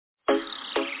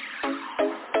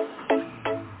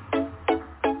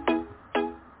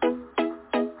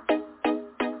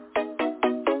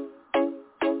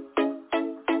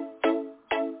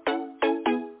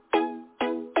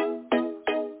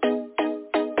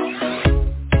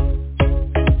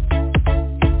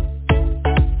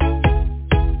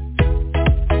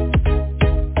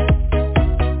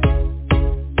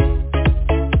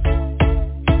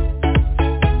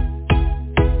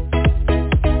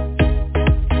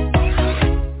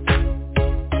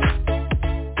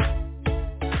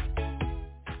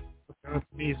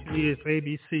It's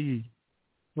ABC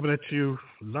coming at you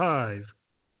live,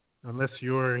 unless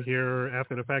you're here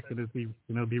after the fact that it's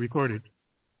be recorded.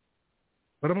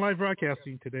 But I'm live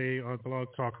broadcasting today on Blog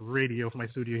Talk Radio from my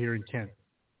studio here in Kent.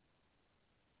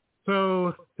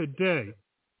 So today,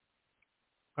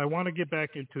 I want to get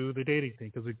back into the dating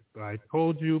thing because I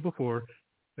told you before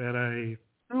that I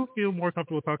don't feel more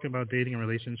comfortable talking about dating and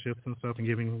relationships and stuff and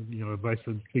giving advice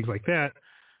and things like that.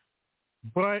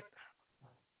 But,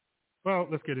 well,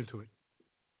 let's get into it.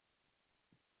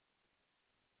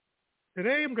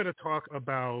 Today I'm going to talk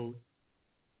about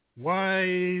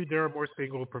why there are more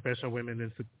single professional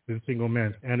women than single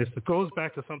men. And it goes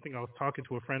back to something I was talking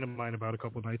to a friend of mine about a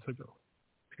couple of nights ago.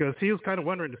 Because he was kind of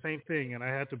wondering the same thing, and I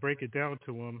had to break it down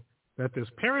to him that this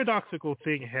paradoxical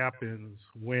thing happens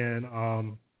when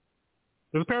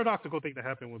there's a paradoxical thing that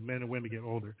happens when men and women get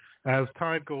older as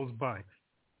time goes by.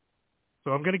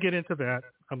 So I'm going to get into that.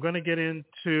 I'm going to get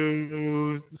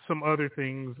into some other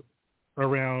things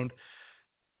around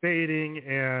dating,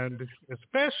 and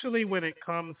especially when it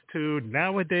comes to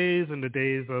nowadays in the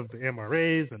days of the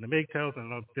MRAs and the MGTOWs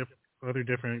and other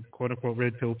different quote-unquote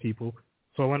red pill people.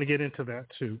 So I want to get into that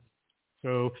too.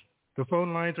 So the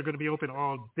phone lines are going to be open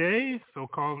all day. So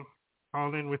call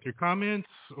in with your comments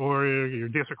or your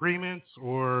disagreements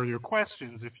or your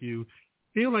questions if you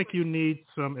feel like you need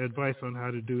some advice on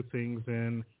how to do things.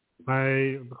 And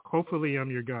hopefully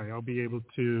I'm your guy. I'll be able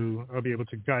to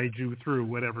guide you through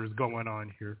whatever is going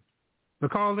on here. The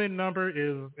call-in number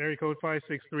is area code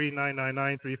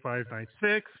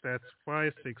 563-999-3596. That's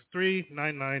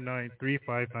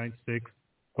 563-999-3596.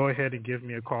 Go ahead and give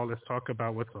me a call. Let's talk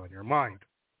about what's on your mind.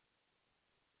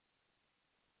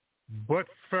 But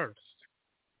first,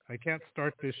 I can't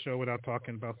start this show without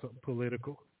talking about something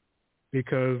political,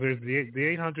 because there's the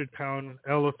 800-pound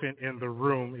elephant in the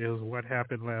room is what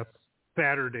happened last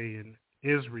Saturday in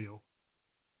Israel.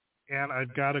 And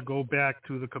I've got to go back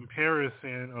to the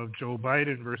comparison of Joe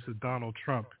Biden versus Donald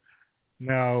Trump.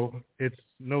 Now, it's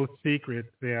no secret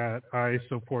that I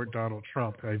support Donald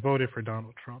Trump. I voted for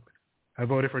Donald Trump. I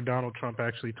voted for Donald Trump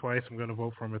actually twice. I'm going to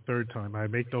vote for him a third time. I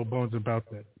make no bones about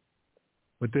that.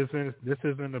 But this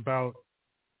isn't about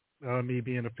me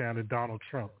being a fan of Donald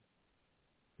Trump.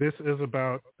 This is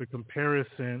about the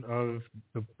comparison of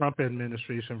the Trump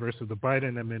administration versus the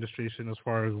Biden administration as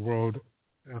far as world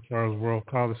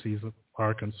policies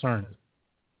are concerned.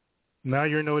 Now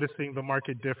you're noticing the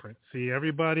market difference. See,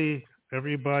 everybody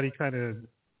kind of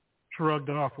shrugged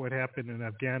off what happened in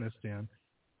Afghanistan.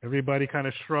 Everybody kind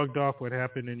of shrugged off what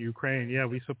happened in Ukraine. Yeah,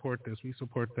 we support this. We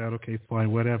support that. Okay,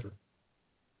 fine, whatever.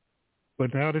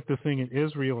 But now that the thing in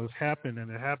Israel has happened,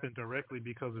 and it happened directly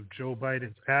because of Joe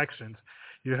Biden's actions,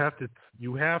 you have to,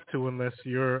 unless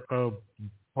you're a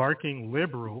barking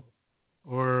liberal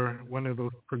or one of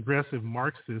those progressive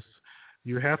Marxists,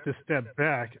 you have to step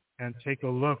back and take a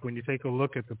look. When you take a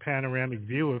look at the panoramic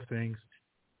view of things,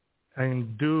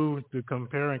 and do the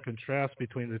compare and contrast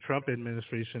between the Trump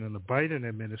administration and the Biden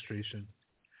administration.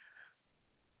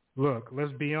 Look,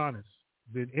 let's be honest.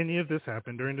 Did any of this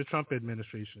happen during the Trump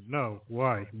administration? No.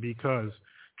 Why? Because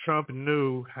Trump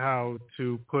knew how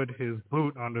to put his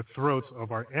boot on the throats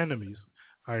of our enemies,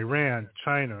 Iran,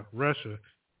 China, Russia.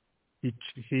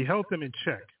 He held them in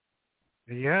check.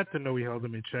 And you had to know he held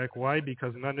them in check. Why?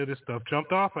 Because none of this stuff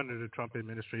jumped off under the Trump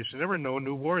administration. There were no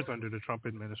new wars under the Trump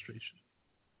administration.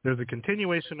 There's a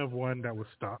continuation of one that was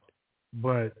stopped.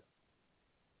 But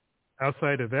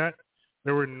outside of that,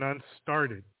 there were none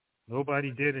started. Nobody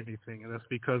did anything, and that's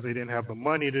because they didn't have the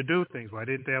money to do things. Why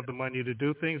didn't they have the money to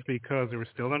do things? Because they were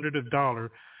still under the dollar,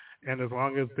 and as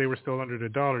long as they were still under the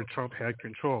dollar, Trump had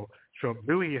control. Trump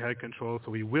knew he had control,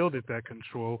 so he wielded that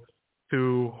control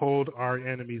to hold our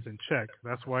enemies in check.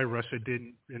 That's why Russia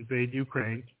didn't invade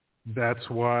Ukraine. That's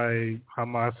why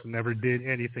Hamas never did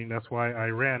anything. That's why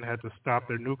Iran had to stop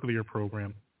their nuclear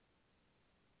program.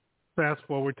 Fast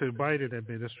forward to the Biden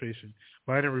administration.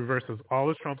 Biden reverses all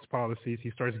of Trump's policies.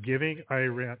 He starts giving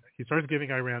Iran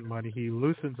money. He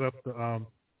loosens up the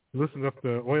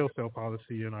oil sale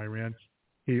policy in Iran.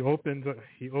 He opens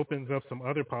up some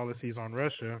other policies on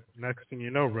Russia. Next thing you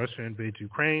know, Russia invades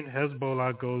Ukraine.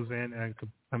 Hezbollah goes in and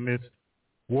commits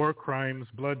war crimes,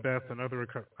 bloodbaths, and other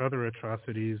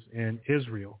atrocities in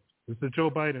Israel. This is Joe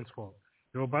Biden's fault.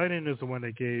 Joe Biden is the one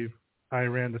that gave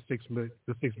Iran the $6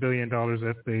 billion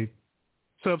that they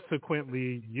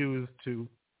subsequently used to,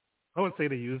 I wouldn't say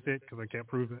they used it because I can't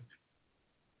prove it,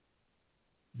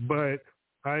 but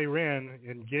Iran,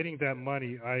 in getting that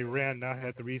money, Iran now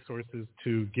had the resources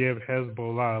to give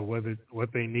Hezbollah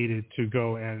what they needed to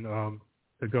go and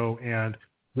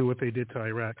do what they did to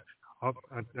Iraq.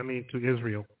 To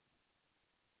Israel.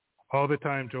 all the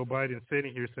time Joe Biden's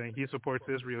sitting here saying he supports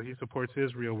Israel,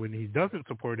 when he doesn't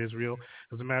support Israel.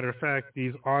 As a matter of fact,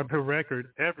 he's on the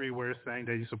record everywhere saying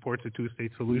that he supports a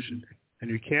two-state solution. And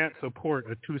you can't support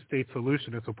a two-state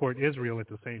solution and support Israel at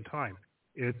the same time.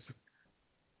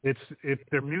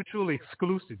 They're mutually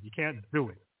exclusive. You can't do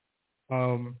it.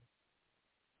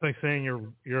 It's like saying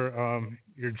you're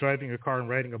driving a car and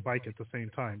riding a bike at the same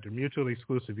time. They're mutually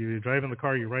exclusive. You're driving the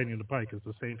car, you're riding the bike. It's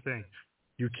the same thing.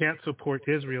 You can't support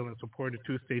Israel and support a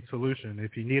two-state solution.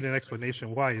 If you need an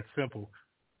explanation why, it's simple.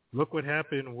 Look what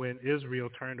happened when Israel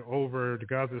turned over the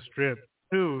Gaza Strip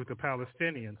to the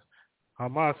Palestinians.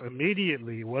 Hamas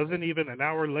immediately, wasn't even an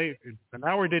hour late, an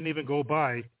hour didn't even go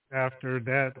by after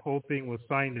that whole thing was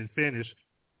signed and finished,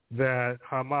 that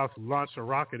Hamas launched a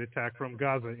rocket attack from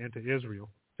Gaza into Israel.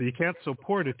 So you can't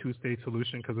support a two-state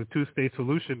solution because a two-state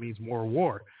solution means more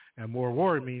war. And more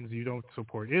war means you don't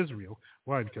support Israel.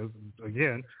 Why? Because,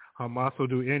 again, Hamas will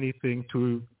do anything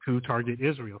to target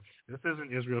Israel. This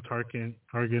isn't Israel targeting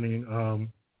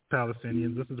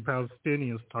Palestinians. This is the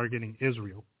Palestinians targeting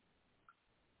Israel.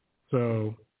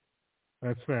 So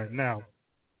that's that. Now,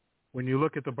 when you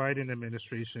look at the Biden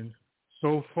administration,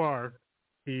 so far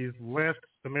he's left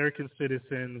American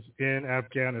citizens in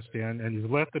Afghanistan and he's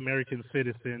left American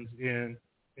citizens in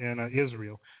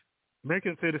Israel.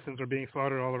 American citizens are being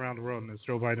slaughtered all around the world, and it's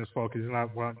Joe Biden's fault because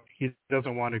he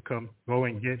doesn't want to go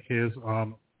and get his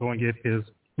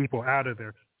people out of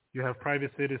there. You have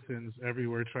private citizens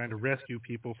everywhere trying to rescue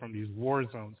people from these war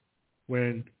zones.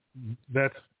 When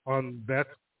all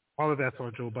of that's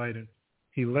on Joe Biden.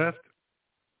 He left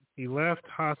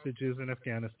hostages in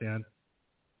Afghanistan.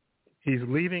 He's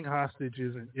leaving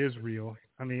hostages in Israel.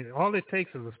 I mean, all it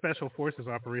takes is a special forces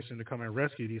operation to come and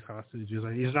rescue these hostages,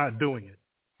 and he's not doing it.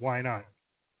 Why not?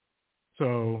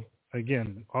 So,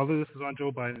 again, all of this is on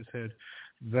Joe Biden's head.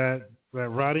 That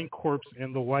rotting corpse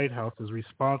in the White House is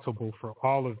responsible for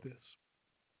all of this.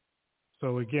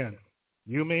 So, again,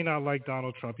 you may not like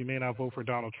Donald Trump. You may not vote for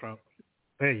Donald Trump.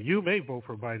 Hey, you may vote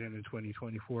for Biden in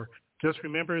 2024. Just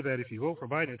remember that if you vote for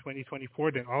Biden in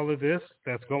 2024, then all of this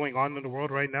that's going on in the world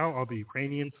right now, all the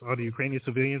Ukrainian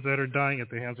civilians that are dying at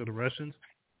the hands of the Russians,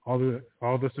 all the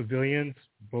civilians,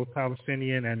 both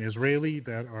Palestinian and Israeli,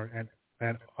 that are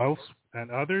and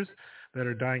others that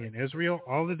are dying in Israel,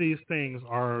 all of these things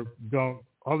are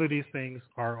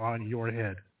on your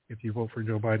head if you vote for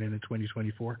Joe Biden in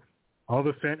 2024. All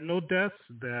the fentanyl deaths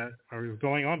that are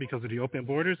going on because of the open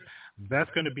borders,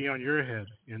 that's going to be on your head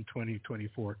in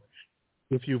 2024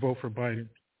 if you vote for Biden.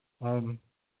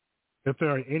 If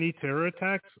there are any terror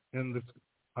attacks in this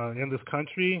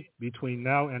country between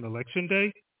now and Election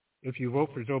Day, if you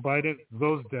vote for Joe Biden,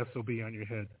 those deaths will be on your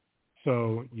head.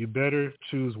 So you better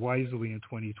choose wisely in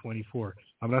 2024.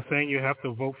 I'm not saying you have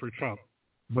to vote for Trump,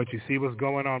 but you see what's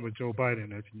going on with Joe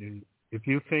Biden. If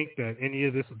you think that any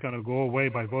of this is going to go away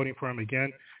by voting for him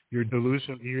again, you're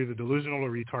delusional. You're either delusional or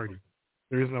retarded.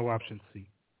 There is no option C.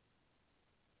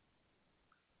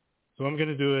 So what I'm going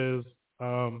to do is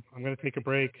I'm going to take a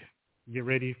break, get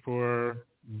ready for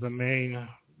the main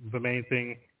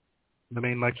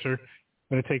lecture.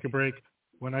 I'm going to take a break.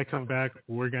 When I come back,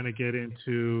 we're going to get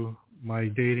into my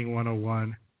dating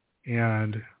 101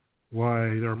 and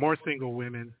why there are more single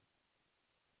women,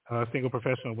 single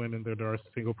professional women than there are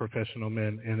single professional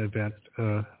men in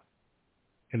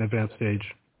advanced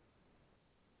stage.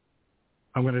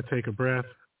 I'm going to take a breath.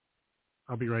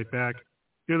 I'll be right back.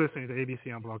 You're listening to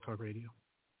ABC on Blog Talk Radio.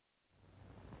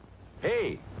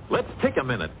 Hey, let's take a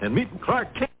minute and meet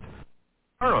Clark Kent,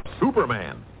 or a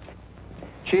Superman.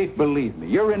 Chief, believe me,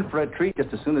 you're in for a treat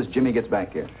just as soon as Jimmy gets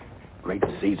back here. Great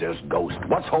Caesar's ghost.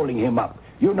 What's holding him up?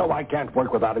 You know I can't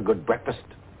work without a good breakfast.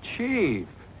 Chief,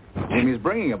 Jimmy's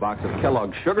bringing a box of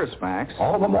Kellogg's Sugar Smacks.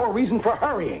 All the more reason for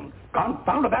hurrying.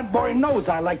 Confound it, that boy knows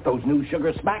I like those new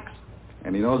Sugar Smacks.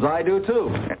 And he knows I do, too.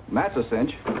 And that's a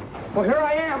cinch. Well, here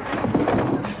I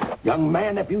am. Young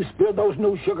man, if you spill those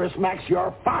new Sugar Smacks,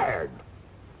 you're fired.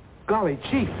 Golly,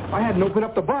 Chief, I hadn't opened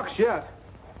up the box yet.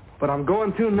 But I'm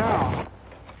going to now.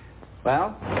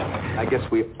 Well, I guess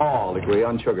we all agree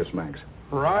on Sugar Smacks.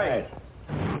 Right.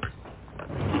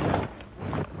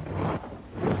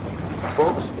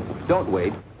 Folks, don't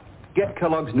wait. Get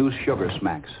Kellogg's new Sugar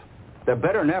Smacks. They're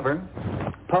better than ever.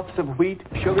 Puffs of wheat,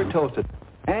 sugar toasted,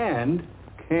 and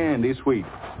candy sweet.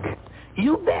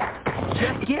 You bet.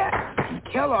 Just get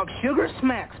Kellogg's Sugar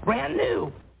Smacks, brand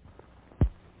new.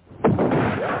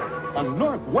 A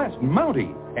Northwest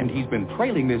Mountie, and he's been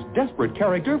trailing this desperate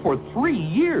character for 3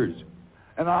 years.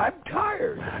 And I'm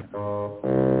tired.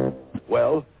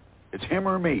 Well, it's him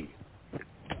or me.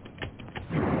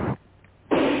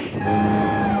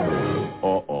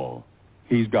 Uh-oh.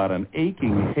 He's got an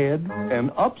aching head,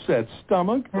 an upset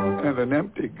stomach, and an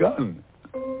empty gun.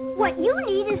 What you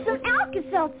need is some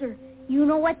Alka-Seltzer. You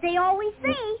know what they always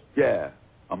say. Yeah,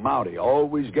 a Mountie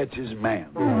always gets his man.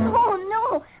 Oh,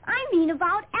 no, I mean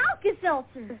about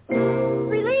Alka-Seltzer.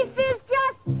 Relief is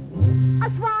just a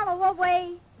swallow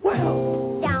away.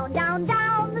 Well. Down, down,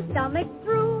 down, the stomach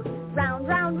through. Round,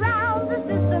 round, round, the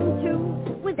system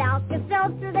too. With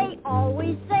Alka-Seltzer, they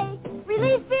always say,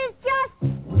 relief is just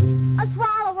a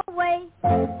swallow away.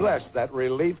 Bless that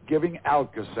relief-giving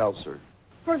Alka-Seltzer.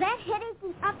 For that headache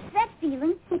and upset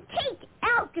feeling, take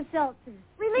Alka-Seltzer.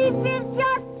 Relief is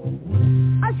just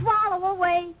a swallow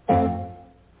away.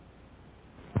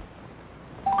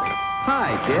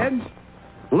 Hi, kids.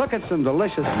 Look at some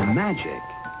delicious magic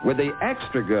with the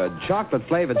extra good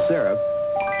chocolate-flavored syrup,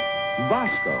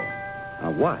 Bosco.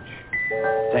 Now watch.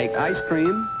 Take ice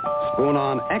cream, spoon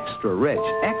on extra rich,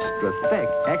 extra thick,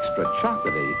 extra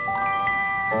chocolatey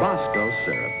Bosco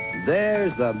syrup.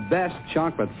 There's the best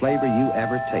chocolate flavor you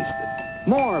ever tasted.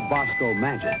 More Bosco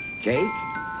magic. Cake,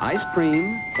 ice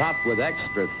cream, topped with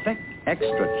extra thick,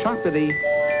 extra chocolatey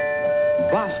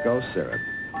Bosco syrup.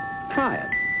 Try it.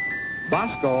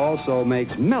 Bosco also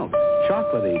makes milk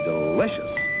chocolatey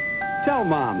delicious. Tell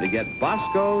Mom to get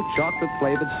Bosco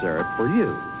chocolate-flavored syrup for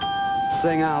you.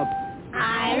 Sing out,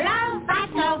 I love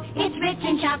Bosco. It's rich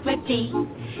in chocolate tea.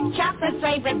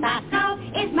 Chocolate-flavored Bosco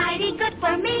is mighty good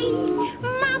for me.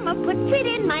 Mama puts it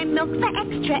in my milk for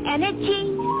extra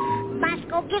energy.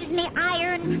 Bosco gives me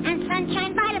iron and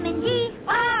sunshine vitamin D.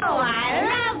 Oh, I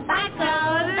love Bosco.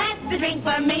 That's the drink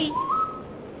for me.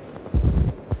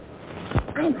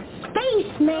 I'm a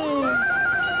spaceman.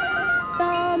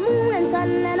 The moon and sun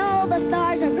and all the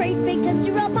stars are great big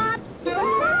Tootsie Roll Pops.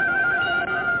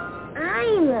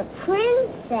 I'm a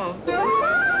princess.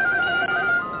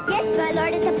 Yes, my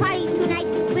lord, it's a party tonight.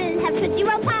 We'll have Tootsie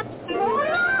Roll Pops.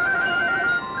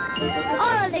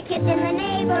 All the kids in the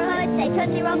neighborhood say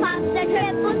Tootsie Roll Pops are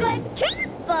triple good.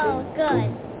 Triple good.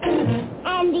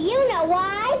 And do you know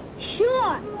why?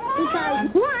 Sure. Because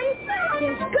 1,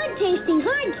 there's good tasting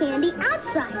hard candy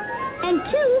outside. And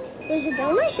 2, there's a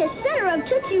delicious center of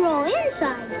Tootsie Roll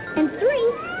inside. And 3,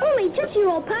 only Tootsie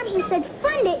Roll Pops are such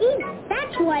fun to eat.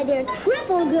 That's why they're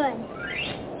triple good.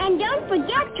 And don't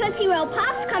forget, Tootsie Roll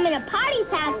Pops come in a party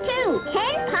pack, too.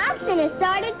 10 Pops in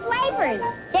assorted flavors.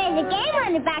 There's a game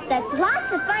on the back that's lots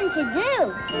of fun to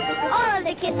do. All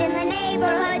the kids in the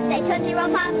neighborhood say Tootsie Roll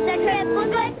Pops are triple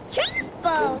good.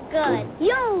 Triple good.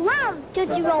 You'll love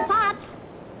Tootsie Roll Pops.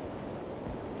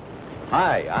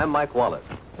 Hi, I'm Mike Wallace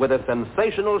with a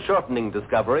sensational shortening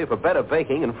discovery for better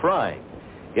baking and frying.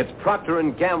 It's Procter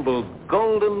 & Gamble's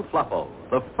Golden Fluffo,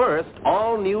 the first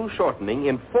all-new shortening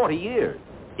in 40 years.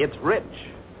 It's rich.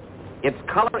 Its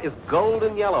color is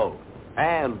golden yellow.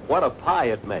 And what a pie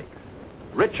it makes.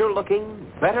 Richer looking,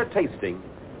 better tasting,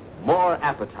 more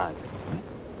appetizing.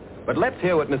 But let's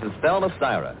hear what Mrs. Thelma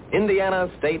Styra,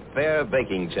 Indiana State Fair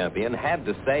baking champion, had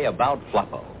to say about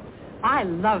Fluffo. I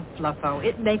love Fluffo.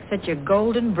 It makes such a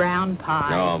golden brown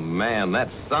pie. Oh, man,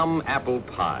 that's some apple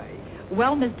pie.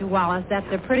 Well, Mr. Wallace,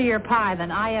 that's a prettier pie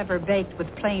than I ever baked with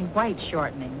plain white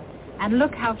shortening. And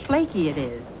look how flaky it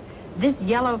is. This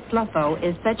yellow Fluffo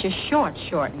is such a short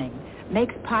shortening.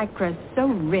 Makes pie crust so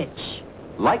rich.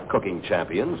 Like cooking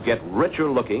champions, get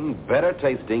richer looking, better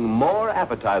tasting, more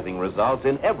appetizing results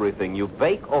in everything you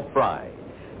bake or fry.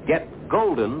 Get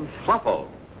Golden Fluffo.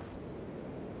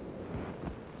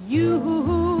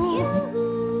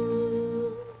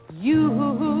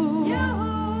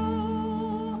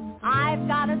 I've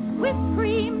got a Swiss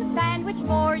cream sandwich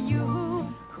for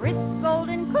you. Crisp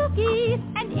golden cookies,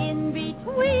 and in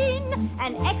between,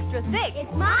 an extra thick,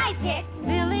 it's my pick,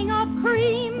 filling of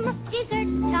cream. Dessert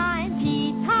time,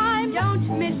 tea time,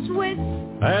 don't miss Swiss.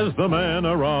 As the man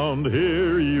around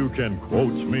here, you can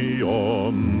quote me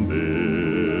on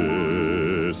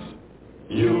this.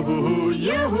 Yoo-hoo,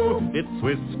 yoo-hoo, it's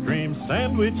Swiss cream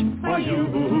sandwich for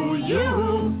you,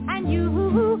 you. And you,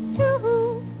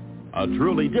 too. A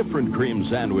truly different cream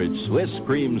sandwich, Swiss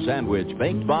cream sandwich,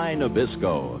 baked by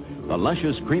Nabisco. The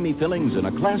luscious, creamy fillings in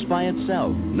a class by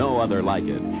itself. No other like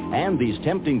it. And these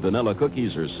tempting vanilla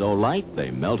cookies are so light, they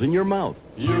melt in your mouth.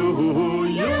 Yoo-hoo,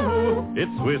 yoo-hoo,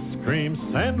 it's Swiss cream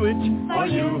sandwich for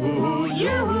you,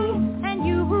 you. And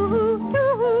you,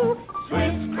 too.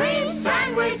 Swiss cream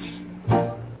sandwich.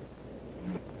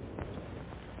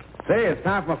 Say, it's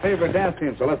time for my favorite dance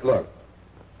team, so let's look.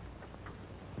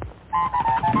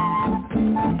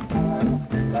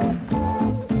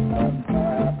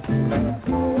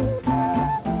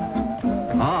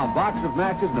 A box of bronze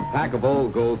matches and a pack of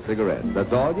Old Gold cigarettes.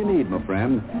 That's all you need, my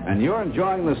friend. And you're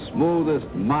enjoying the smoothest,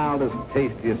 mildest,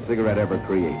 tastiest cigarette ever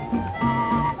created.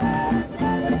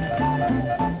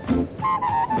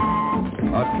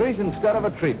 A treat instead of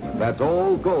a treatment. That's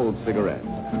Old Gold cigarettes.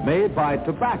 Made by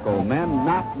tobacco men,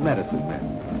 not medicine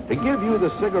men. To give you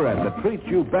the cigarette that treats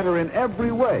you better in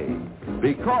every way.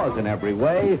 Because in every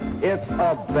way, it's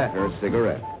a better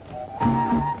cigarette.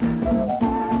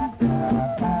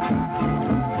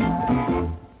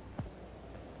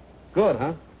 Good,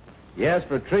 huh? Yes,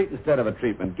 for a treat instead of a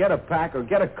treatment. Get a pack or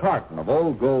get a carton of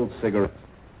Old Gold cigarettes.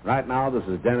 Right now, this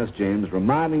is Dennis James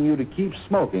reminding you to keep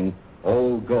smoking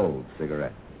Old Gold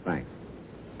cigarettes. Thanks.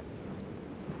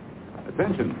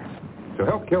 Attention. To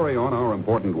help carry on our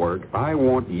important work, I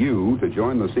want you to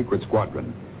join the Secret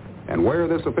Squadron and wear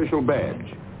this official badge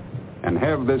and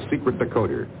have this secret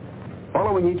decoder.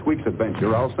 Following each week's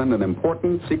adventure, I'll send an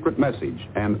important secret message,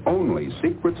 and only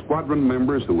Secret Squadron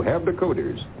members who have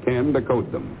decoders can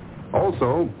decode them.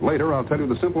 Also, later I'll tell you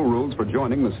the simple rules for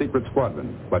joining the Secret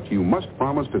Squadron, but you must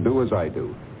promise to do as I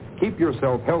do. Keep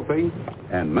yourself healthy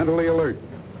and mentally alert.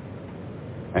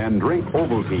 And drink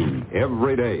Ovaltine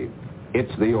every day.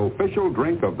 It's the official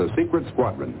drink of the Secret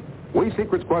Squadron. We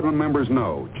Secret Squadron members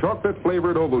know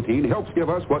chocolate-flavored Ovaltine helps give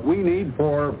us what we need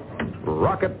for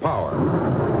rocket power.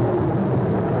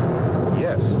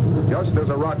 Yes, just as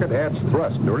a rocket adds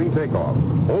thrust during takeoff,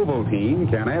 Ovaltine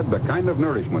can add the kind of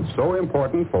nourishment so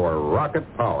important for rocket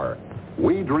power.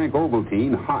 We drink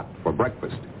Ovaltine hot for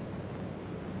breakfast.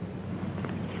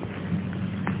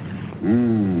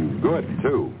 Good,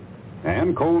 too.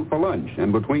 And cold for lunch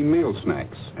and between meal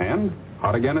snacks. And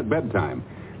hot again at bedtime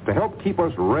to help keep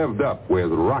us revved up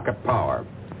with rocket power.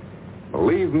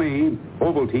 Believe me,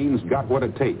 Ovaltine's got what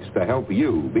it takes to help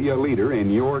you be a leader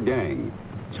in your gang.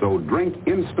 So drink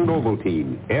instant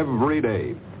Ovaltine every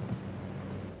day.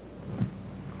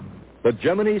 The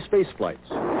Gemini space flights.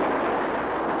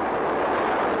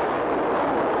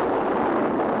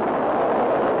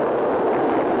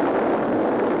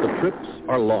 The trips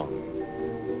are long.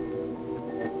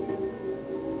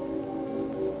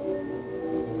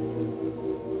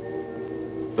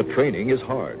 The training is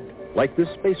hard, like this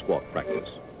spacewalk practice.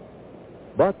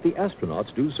 But the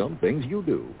astronauts do some things you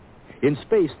do. In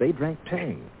space, they drank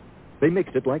Tang. They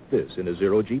mixed it like this in a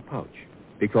zero-G pouch,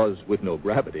 because with no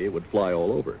gravity, it would fly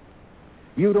all over.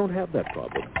 You don't have that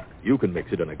problem. You can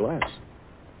mix it in a glass.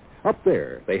 Up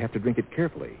there, they have to drink it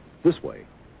carefully, this way.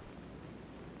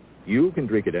 You can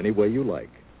drink it any way you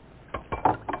like.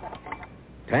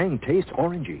 Tang tastes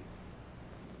orangey.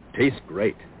 Tastes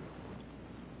great.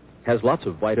 Has lots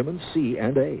of vitamins C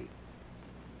and A.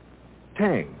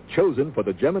 Tang, chosen for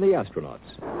the Gemini astronauts.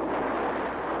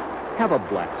 Have a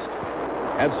blast.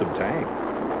 Have some Tang.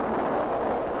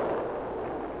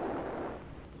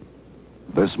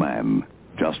 This man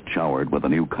just showered with a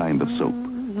new kind of soap.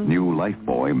 New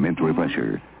Lifebuoy Mint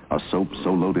Refresher. A soap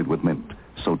so loaded with mint,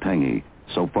 so tangy,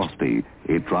 so frosty,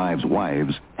 it drives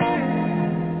wives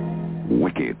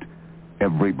wicked.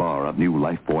 Every bar of new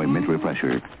Lifebuoy Mint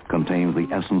Refresher contains the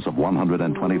essence of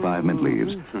 125 mint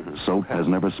leaves. Soap has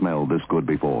never smelled this good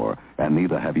before, and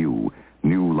neither have you.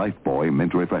 New Lifebuoy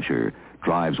Mint Refresher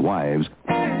drives wives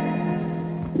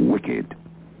wicked.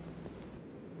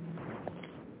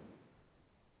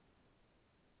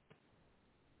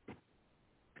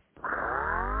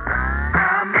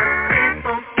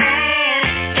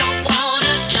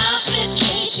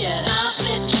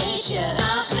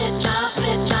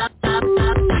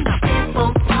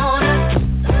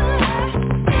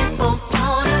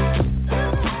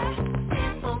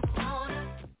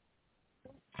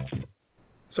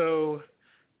 So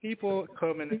people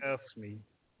come and ask me,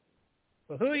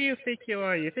 well, who do you think you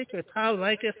are? You think you're Tom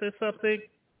Leykis or something?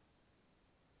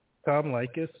 Tom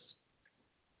Leykis?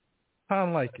 Tom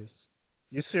Leykis.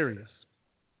 You serious?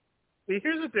 See,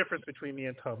 here's the difference between me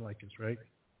and Tom Leykis, right?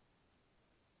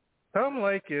 Tom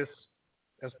Leykis,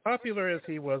 as popular as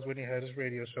he was when he had his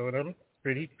radio show, and I'm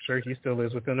pretty sure he still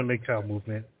is within the MGTOW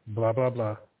movement, blah, blah,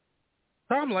 blah.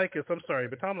 Tom Leykis, I'm sorry,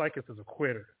 but Tom Leykis is a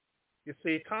quitter. You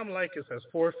see, Tom Leykis has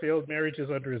 4 failed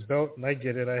marriages under his belt, and I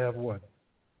get it, I have 1.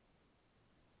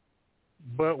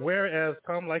 But whereas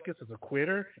Tom Leykis is a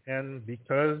quitter, and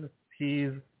because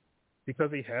he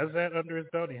has that under his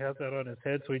belt, he has that on his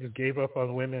head, so he just gave up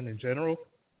on women in general,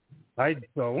 I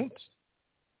don't.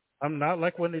 I'm not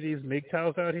like one of these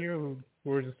MGTOWs out here who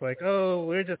are just like, oh,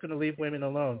 we're just going to leave women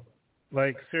alone.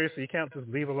 Like, seriously, you can't just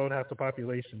leave alone half the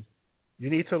population. You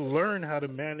need to learn how to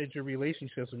manage your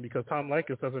relationships, and because Tom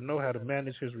Leykis doesn't know how to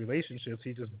manage his relationships,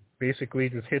 he just basically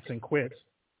just hits and quits.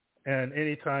 And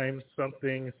anytime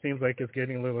something seems like it's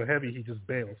getting a little heavy, he just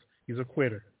bails. He's a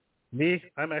quitter. Me,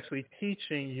 I'm actually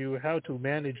teaching you how to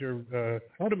manage your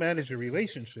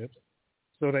relationships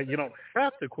so that you don't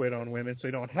have to quit on women, so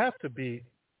you don't have to be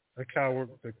a coward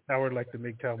like the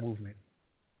MGTOW movement.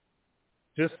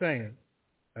 Just saying.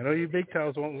 I know you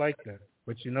MGTOWs won't like that,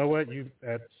 but you know what? You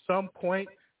at some point,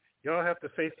 you guys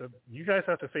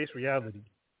have to face reality.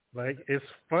 Like, it's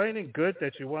fine and good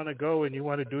that you want to go and you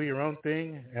want to do your own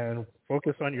thing and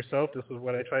focus on yourself. This is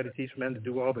what I try to teach men to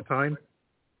do all the time.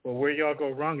 But where y'all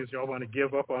go wrong is y'all want to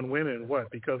give up on women. What?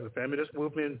 Because the feminist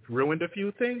movement ruined a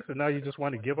few things, and now you just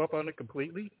want to give up on it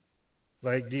completely?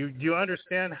 Like, do you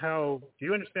understand how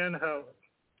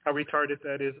retarded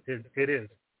that is? It is.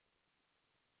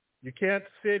 You can't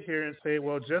sit here and say,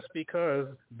 well, just because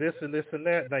this and this and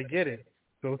that, and I get it.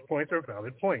 Those points are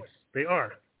valid points. They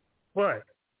are. But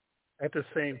at the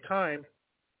same time,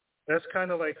 that's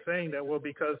kind of like saying that, well,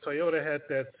 because Toyota had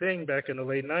that thing back in the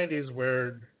late 90s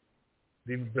where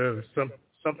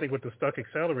something with the stuck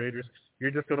accelerators,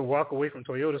 you're just going to walk away from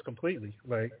Toyotas completely.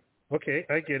 Like, okay,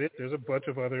 I get it. There's a bunch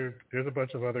of other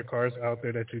cars out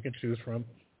there that you can choose from.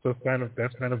 So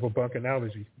that's kind of a bunk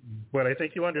analogy. But I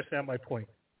think you understand my point.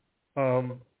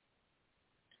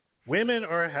 Women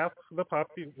are half the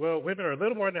women are a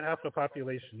little more than half the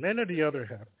population. Men are the other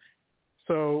half.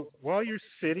 So while you're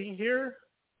sitting here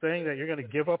saying that you're going to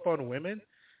give up on women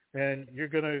and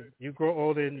you grow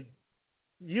old and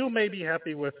you may be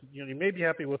happy with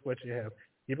what you have.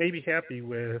 You may be happy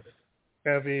with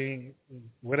having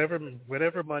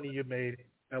whatever money you made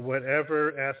and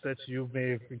whatever assets you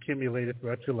may have accumulated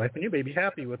throughout your life, and you may be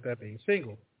happy with that being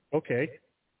single. Okay,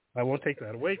 I won't take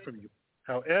that away from you.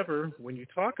 However, when you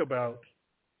talk about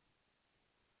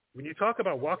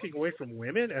walking away from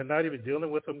women and not even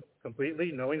dealing with them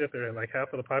completely, knowing that they're like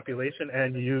half of the population,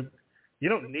 and you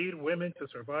don't need women to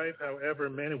survive. However,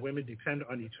 men and women depend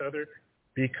on each other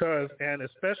because, and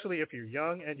especially if you're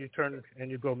young and you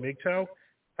go MGTOW,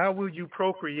 how will you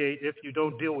procreate if you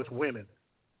don't deal with women?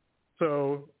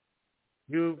 So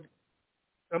you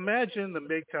imagine the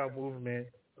MGTOW movement.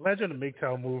 Imagine the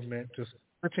MGTOW movement just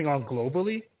touching on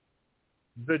globally.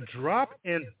 The drop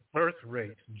in birth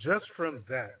rate just from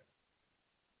that,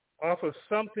 off of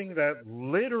something that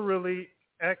literally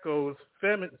echoes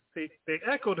feminine. They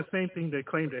echo the same thing they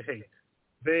claim to hate.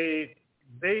 They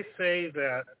say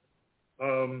that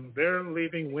they're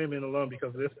leaving women alone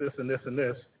because this, and this, and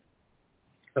this.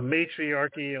 The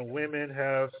matriarchy and women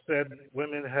have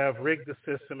rigged the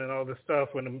system and all this stuff.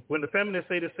 When the feminists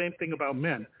say the same thing about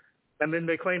men, and then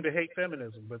they claim to hate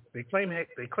feminism, but they claim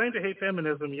to hate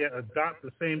feminism yet adopt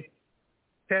the same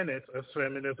tenets of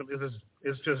feminism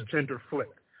is just gender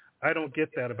flipped. I don't get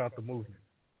that about the movement.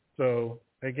 So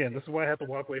again, this is why I had to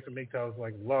walk away from MGTOWs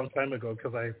like a long time ago,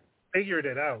 because I figured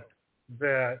it out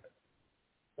that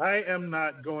I am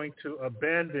not going to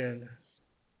abandon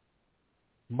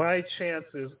my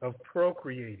chances of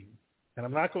procreating, and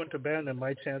I'm not going to abandon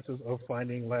my chances of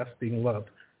finding lasting love,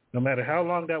 no matter how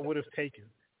long that would have taken.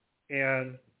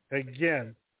 And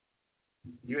again,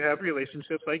 you have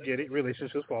relationships. I get it.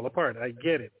 Relationships fall apart. I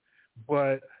get it.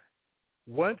 But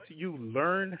once you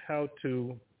learn how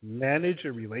to manage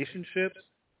your relationships,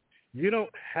 you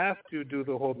don't have to do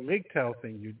the whole MGTOW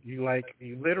thing.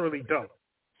 You literally don't.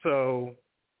 So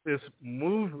this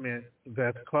movement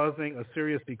that's causing a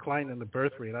serious decline in the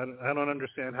birth rate, I don't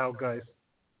understand how guys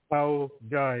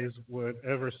would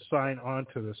ever sign on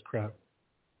to this crap.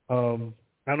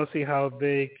 I don't see how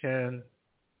they can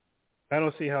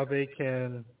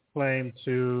claim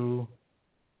to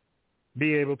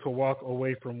be able to walk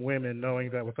away from women, knowing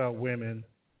that without women,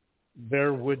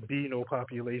 there would be no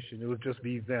population. It would just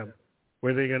be them.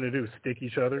 What are they going to do? Stick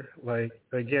each other? Like,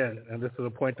 again, and this is a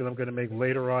point that I'm going to make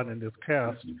later on in this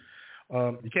cast,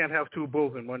 you can't have two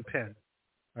bulls in one pen.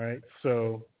 All right?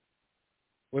 So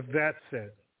with that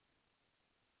said,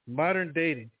 modern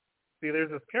dating, see,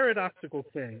 there's a paradoxical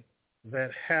thing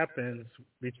that happens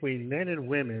between men and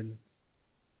women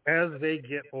as they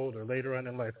get older, later on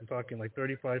in life. I'm talking like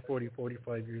 35, 40,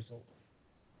 45 years old.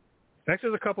 Actually,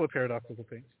 there's a couple of paradoxical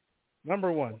things.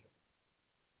 Number one,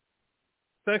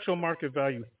 sexual market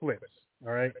value flips,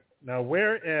 all right? Now,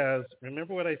 whereas,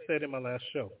 remember what I said in my last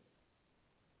show,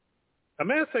 a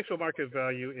man's sexual market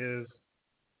value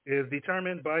is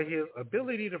determined by his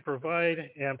ability to provide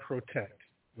and protect,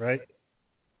 right?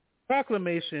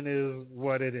 Proclamation is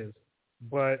what it is,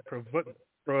 but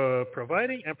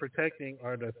providing and protecting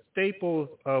are the staples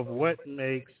of what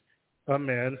makes a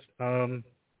man an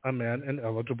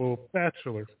eligible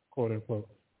bachelor, quote unquote.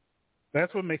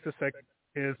 That's what makes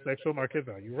his sexual market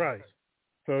value rise.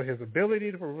 So his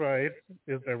ability to provide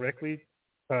is directly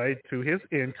tied to his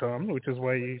income, which is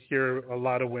why you hear a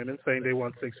lot of women saying they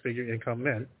want six-figure income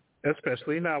men.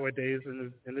 especially nowadays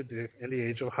in the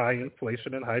age of high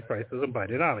inflation and high prices and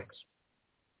Bidenomics.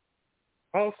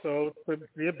 Also,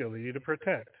 the ability to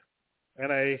protect.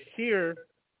 And I hear,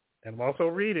 and I'm also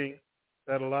reading,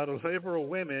 that a lot of liberal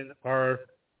women are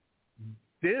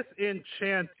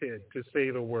disenchanted, to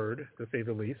say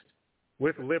the least,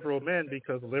 with liberal men,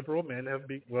 because liberal men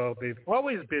they've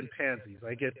always been pansies.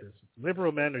 I get this.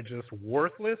 Liberal men are just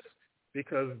worthless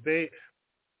because they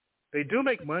do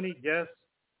make money, yes.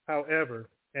 However,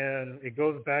 and it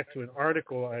goes back to an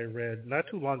article I read not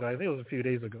too long ago, I think it was a few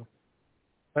days ago.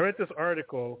 I read this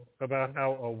article about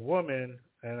how a woman,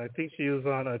 and I think she was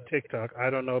on a TikTok. I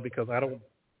don't know because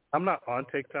I'm not on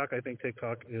TikTok. I think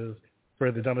TikTok is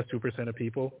for the dumbest 2% of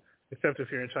people, except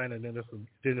if you're in China, then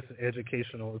it's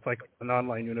educational. It's like an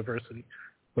online university.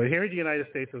 But here in the United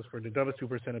States, it's for the dumbest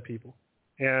 2% of people.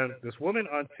 And this woman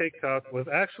on TikTok was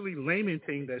actually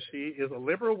lamenting that she is a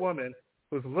liberal woman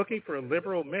who's looking for a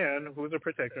liberal man who's a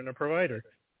protector and a provider.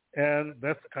 And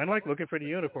that's kind of like looking for the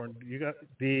unicorn. You got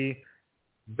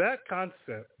that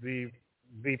concept, the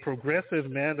progressive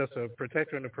man that's a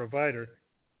protector and a provider.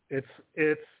 It's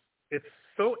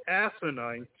so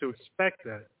asinine to expect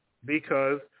that,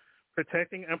 because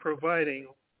protecting and providing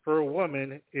for a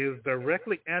woman is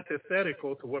directly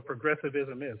antithetical to what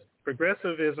progressivism is.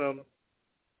 Progressivism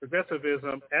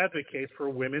advocates for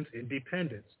women's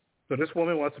independence. So this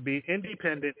woman wants to be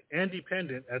independent and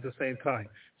dependent at the same time.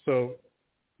 So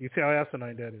you see how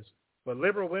asinine that is. But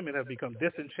liberal women have become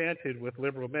disenchanted with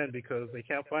liberal men because they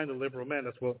can't find a liberal man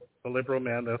that's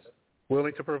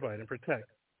willing to provide and protect.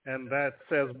 And that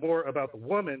says more about the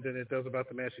woman than it does about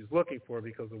the man she's looking for,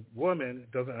 because the woman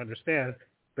doesn't understand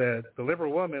that the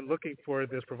liberal woman looking for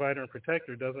this provider and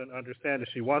protector doesn't understand that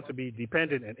she wants to be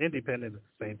dependent and independent at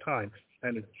the same time,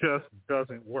 and it just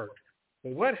doesn't work.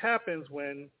 But what happens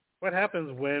when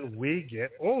we get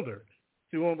older?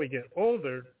 See, when we get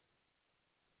older,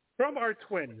 from our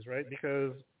 20s, right?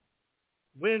 Because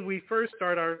when we first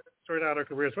start out our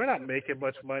careers, we're not making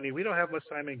much money. We don't have much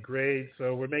time in grades,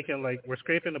 so we're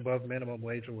scraping above minimum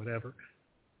wage or whatever.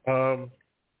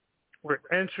 We're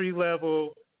entry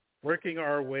level, working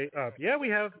our way up. Yeah,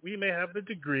 we may have the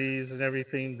degrees and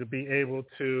everything to be able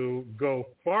to go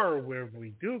far where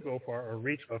we do go far, or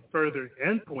reach a further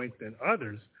endpoint than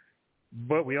others,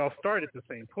 but we all start at the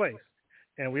same place.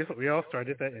 And we all start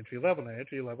at that entry level. That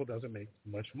entry level doesn't make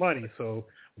much money. So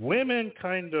women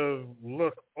kind of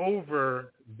look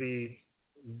over the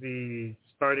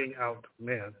starting out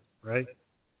man, right?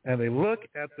 And they look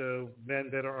at the men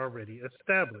that are already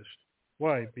established.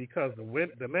 Why? Because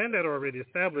the men that are already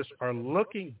established are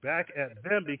looking back at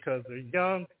them because they're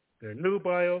young, they're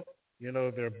nubile,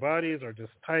 their bodies are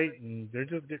just tight, and they're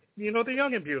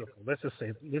young and beautiful. Let's just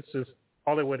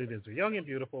call it what it is. They're young and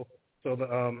beautiful. So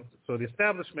the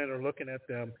established men are looking at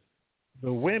them.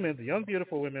 The women, the young,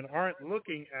 beautiful women, aren't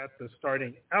looking at the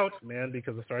starting out man,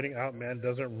 because the starting out man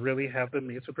doesn't really have the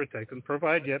means to protect and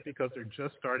provide yet, because they're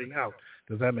just starting out.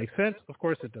 Does that make sense? Of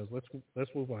course it does.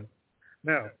 Let's move on.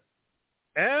 Now,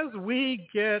 as we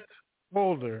get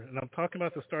older, and I'm talking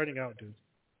about the starting out dudes,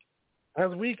 as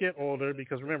we get older,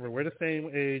 because remember, we're the same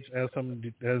age as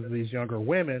these younger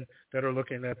women that are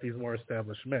looking at these more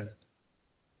established men.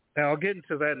 Now, I'll get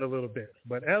into that in a little bit.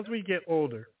 But as we get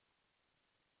older,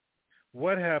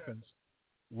 what happens?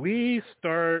 We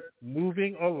start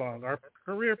moving along our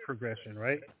career progression,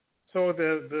 right? So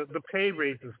the pay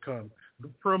raises come, the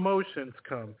promotions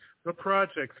come, the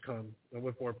projects come. And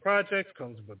with more projects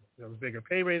comes with bigger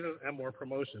pay raises and more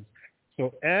promotions.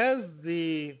 So as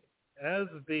the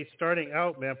starting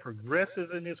out man progresses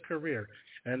in his career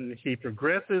and he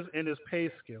progresses in his pay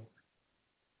scale,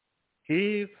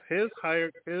 his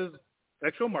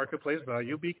actual marketplace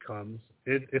value becomes,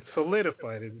 it's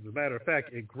solidified. As a matter of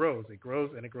fact, it grows, and it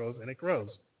grows, and it grows.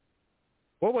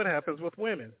 Well, what happens with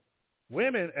women?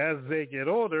 Women, as they get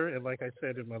older, and like I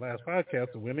said in my last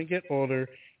podcast, the women get older,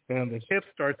 and the hips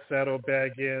start to settle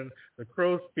back in, the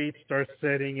crow's feet start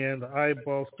setting in, the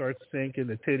eyeballs start sinking,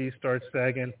 the titties start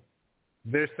sagging.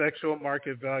 Their sexual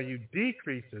market value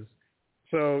decreases.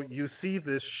 So you see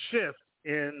this shift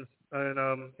in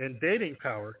dating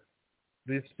power.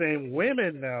 These same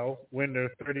women now, when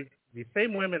they're 30,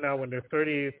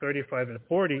 35, and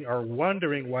 40, are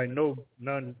wondering why no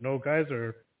guys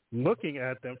are looking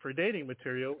at them for dating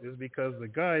material, is because the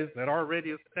guys that are already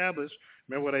established,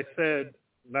 remember what I said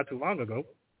not too long ago,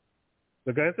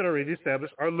 the guys that are already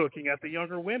established are looking at the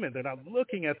younger women. They're not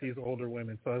looking at these older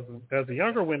women. So as the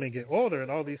younger women get older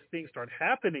and all these things start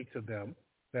happening to them,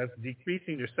 that's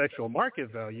decreasing their sexual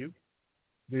market value,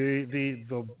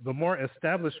 the more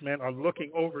established men are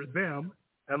looking over them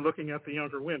and looking at the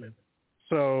younger women.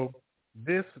 So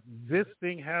this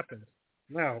thing happens.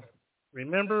 Now,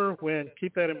 remember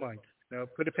keep that in mind. Now,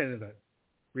 put a pin in that.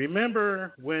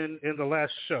 Remember when in the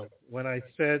last show when I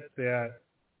said that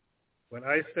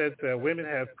women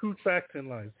have two tracks in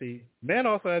life. See, men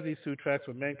also have these two tracks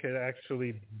where men can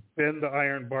actually bend the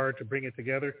iron bar to bring it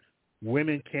together.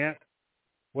 Women can't.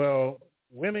 Well,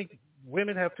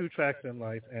 women have two tracks in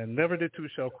life, and never the two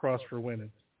shall cross for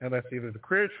women. And that's either the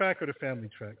career track or the family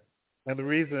track. And the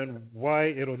reason why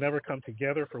it'll never come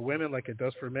together for women like it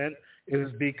does for men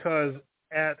is because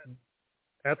at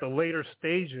the later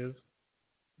stages,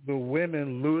 the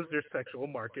women lose their sexual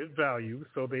market value,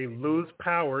 so they lose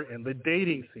power in the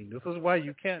dating scene. This is why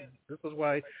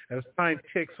as time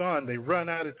ticks on, they run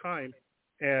out of time,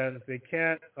 and they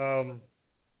can't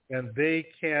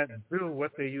do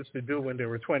what they used to do when they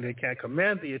were 20. They can't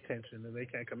command the attention, and they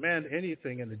can't command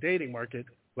anything in the dating market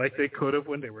like they could have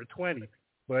when they were 20.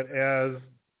 But as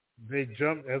they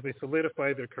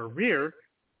solidify their career,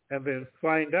 and then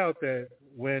find out that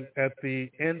when at the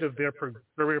end of their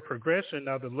career progression,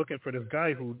 now they're looking for this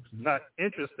guy who's not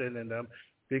interested in them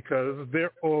because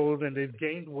they're old and they've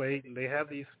gained weight, and they have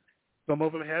some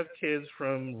of them have kids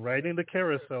from riding the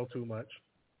carousel too much.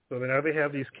 So now they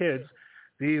have these kids.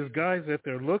 These guys that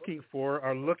they're looking for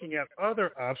are looking at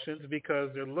other options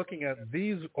because they're looking at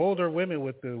these older women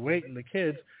with the weight and the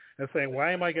kids and saying,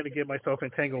 why am I going to get myself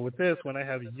entangled with this when I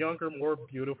have younger, more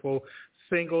beautiful,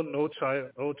 single, no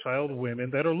child women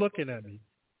that are looking at me?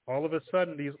 All of a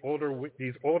sudden, these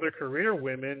older career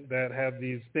women that have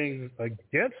these things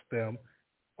against them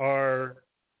are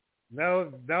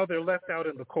now they're left out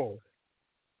in the cold,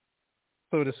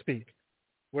 so to speak.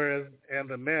 Whereas, and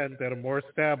the men that are more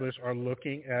established are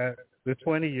looking at the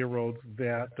 20-year-olds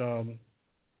that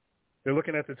they're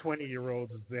looking at the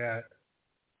 20-year-olds that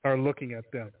are looking at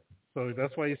them. So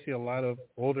that's why you see a lot of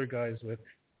older guys with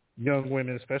young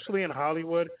women, especially in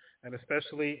Hollywood and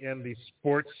especially in the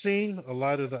sports scene. A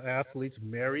lot of the athletes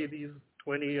marry these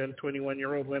 20 and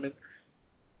 21-year-old women.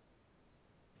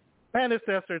 And if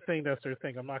that's their thing, that's their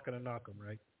thing. I'm not going to knock them,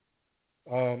 right?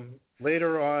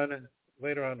 Later on,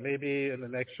 maybe in the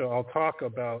next show, I'll talk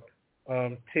about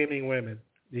taming women,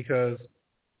 because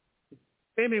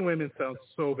taming women sounds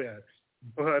so bad.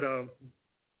 But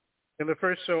in the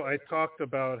first show, I talked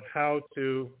about how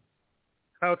to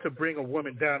bring a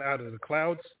woman down out of the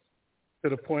clouds to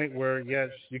the point where, yes,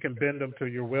 you can bend them to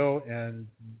your will and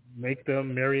make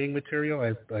them marrying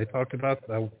material. I talked about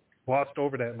that. I glossed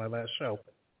over that in my last show.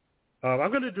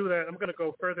 I'm going to do that. I'm going to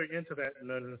go further into that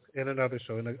in another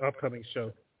show, in an upcoming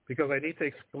show, because I need to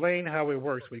explain how it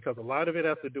works, because a lot of it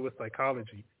has to do with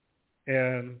psychology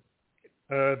and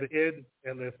the id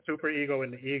and the superego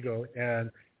and the ego, and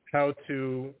how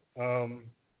to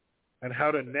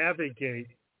navigate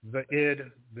the id,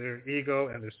 their ego,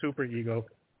 and their superego,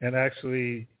 and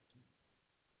actually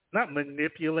not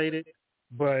manipulate it,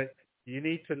 but you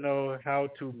need to know how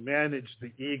to manage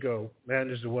the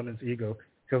woman's ego.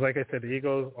 Because like I said, the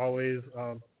ego always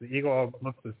wants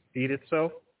to feed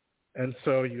itself. And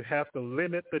so you have to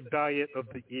limit the diet of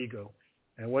the ego.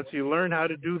 And once you learn how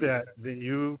to do that, then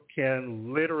you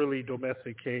can literally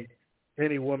domesticate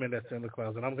any woman that's in the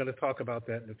clouds. And I'm going to talk about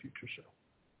that in a future show.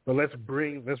 But let's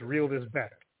reel this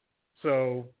back.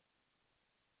 So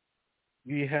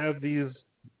you have these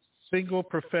single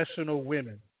professional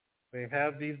women. They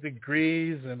have these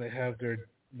degrees and they have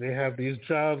these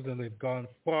jobs, and they've gone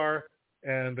far,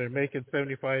 and they're making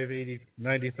 $75,000,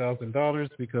 $80,000, $90,000,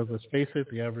 because let's face it,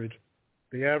 the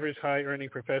average high earning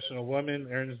professional woman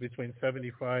earns between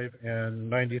 $75,000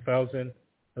 and $90,000.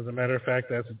 As a matter of fact,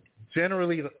 that's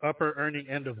generally the upper earning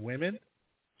end of women.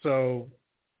 So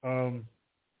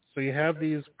you have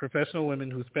these professional women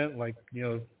who spent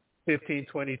 15,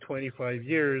 20, 25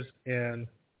 years in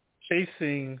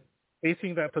chasing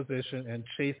that position and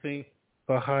chasing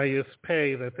the highest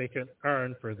pay that they can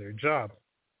earn for their job.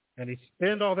 And they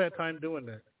spend all that time doing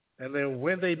that. And then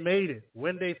when they made it,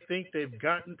 when they think they've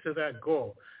gotten to that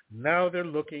goal, now they're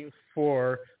looking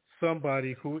for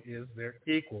somebody who is their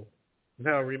equal.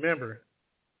 Now remember,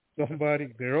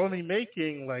 they're only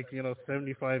making $75,000,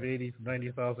 $80,000,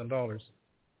 $90,000.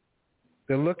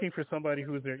 They're looking for somebody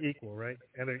who's their equal, right?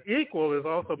 And their equal is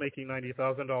also making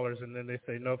 $90,000, and then they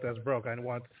say, nope, that's broke. I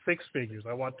want six figures.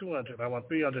 I want $200,000. I want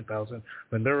 $300,000.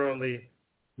 When they're only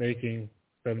making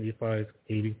 $75,000,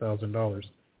 $80,000,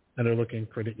 and they're looking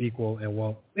for the equal. And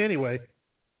well, anyway,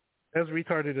 as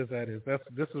retarded as that is,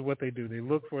 this is what they do. They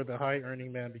look for the high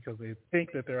earning man because they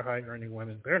think that they're high earning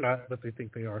women. They're not, but they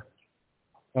think they are.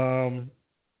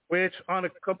 Which, on a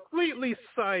completely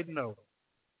side note,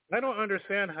 I don't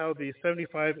understand how the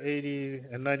 $75,000,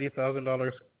 $80,000, and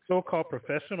 $90,000 so-called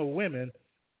professional women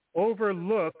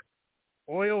overlook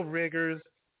oil riggers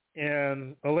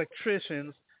and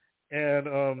electricians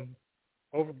and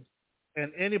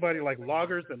anybody like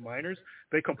loggers and miners.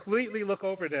 They completely look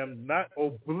over them, not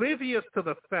oblivious to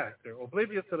the fact. They're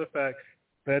oblivious to the fact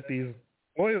that these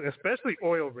oil, especially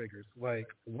oil riggers, like,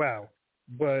 wow.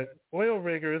 But oil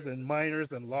riggers and miners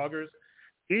and loggers,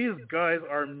 these guys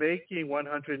are making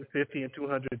 $150,000 and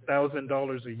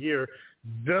 $200,000 a year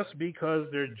just because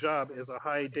their job is a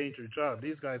high danger job.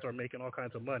 These guys are making all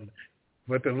kinds of money.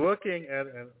 But they're looking at,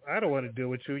 I don't want to deal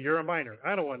with you. You're a miner.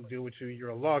 I don't want to deal with you. You're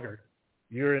a logger.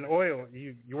 You're in oil.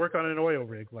 You work on an oil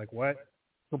rig. Like what?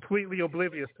 Completely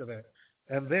oblivious to that.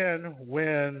 And then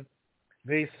when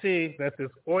they see that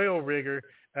this oil rigger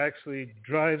actually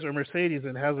drives a Mercedes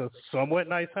and has a somewhat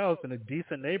nice house in a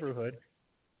decent neighborhood,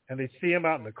 and they see him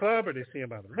out in the club or they see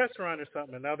him out in the restaurant or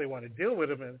something, and now they want to deal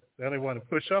with him and now they want to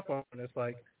push up on him. It's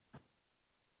like,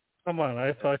 come on,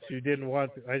 I thought you didn't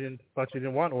want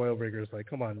oil riggers. Like,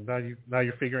 come on, now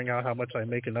you're figuring out how much I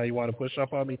make and now you want to push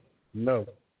up on me? No.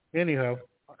 Anyhow,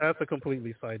 that's a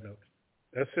completely side note.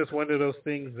 That's just one of those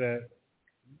things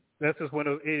that's just one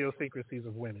of those idiosyncrasies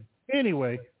of women.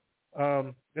 Anyway,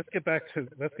 let's get back to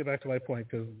my point,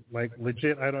 because like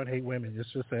legit, I don't hate women.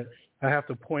 It's just that I have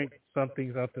to point some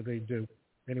things out that they do.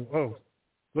 Anyway,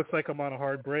 looks like I'm on a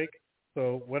hard break.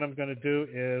 So what I'm going to do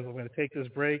is I'm going to take this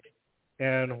break,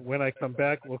 and when I come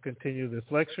back, we'll continue this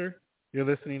lecture. You're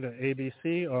listening to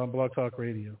ABC on Blog Talk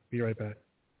Radio. Be right back.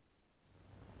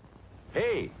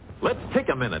 Hey, let's take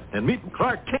a minute and meet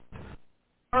Clark Kent,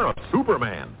 of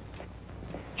Superman.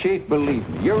 Chief, believe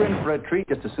me, you're in for a treat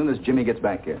just as soon as Jimmy gets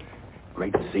back here.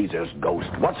 Great Caesar's ghost.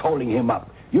 What's holding him up?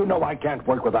 You know I can't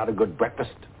work without a good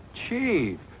breakfast.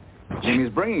 Chief, Jimmy's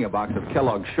bringing a box of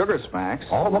Kellogg's Sugar Smacks.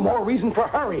 All the more reason for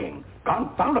hurrying.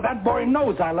 Confound it, that boy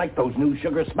knows I like those new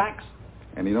Sugar Smacks.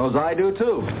 And he knows I do,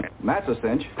 too. That's a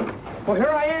cinch. Well, here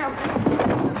I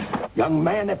am. Young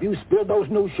man, if you spill those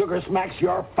new Sugar Smacks,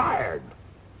 you're fired.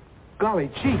 Golly,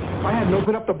 Chief, I hadn't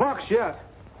opened up the box yet.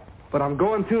 But I'm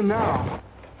going to now.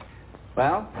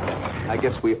 Well, I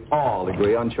guess we all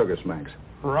agree on Sugar Smacks.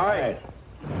 Right.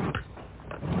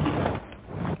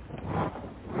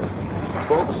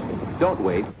 Folks, don't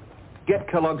wait. Get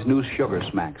Kellogg's new Sugar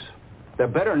Smacks. They're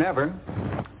better than ever.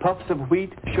 Puffs of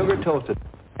wheat, sugar toasted,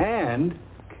 and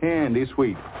candy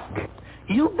sweet.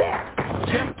 You bet.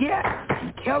 Just get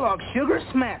Kellogg's Sugar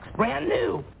Smacks, brand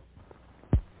new.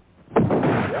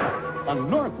 A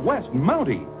Northwest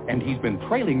Mountie, and he's been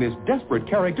trailing this desperate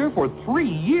character for 3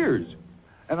 years.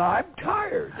 And I'm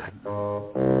tired.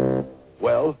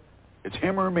 Well, it's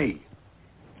him or me.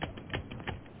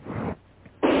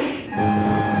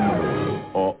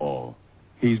 Uh-oh.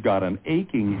 He's got an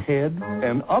aching head,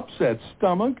 an upset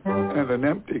stomach, and an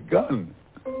empty gun.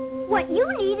 What you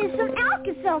need is some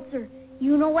Alka-Seltzer.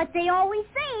 You know what they always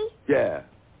say. Yeah,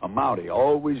 a Mountie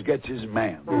always gets his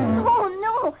man. Oh,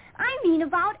 no, I mean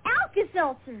about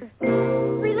Alka-Seltzer.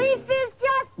 Relief is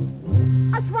just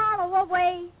a swallow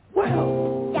away.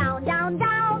 Well, down, down,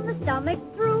 down, the stomach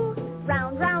through.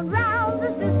 Round, round, round, the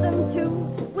system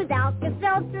too. With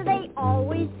Alka-Seltzer, they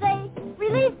always say,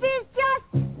 relief is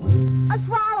just a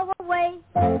swallow away.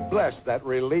 Bless that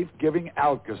relief-giving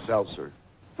Alka-Seltzer.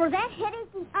 For that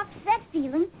headache and upset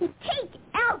feeling, take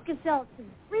Alka-Seltzer.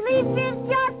 Relief is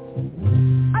just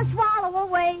a swallow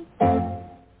away.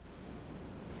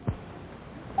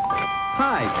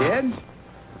 Hi, kids.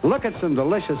 Look at some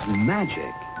delicious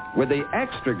magic with the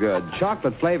extra good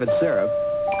chocolate-flavored syrup,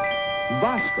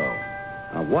 Bosco.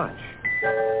 Now watch.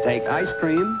 Take ice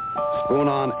cream, spoon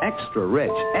on extra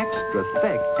rich, extra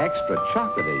thick, extra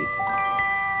chocolatey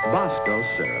Bosco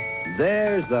syrup.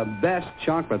 There's the best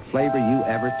chocolate flavor you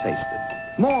ever tasted.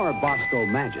 More Bosco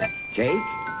magic. Cake,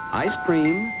 ice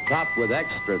cream, topped with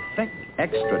extra thick,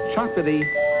 extra chocolatey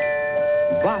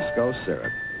Bosco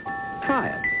syrup. Try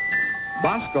it.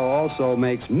 Bosco also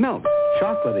makes milk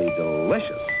chocolatey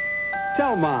delicious.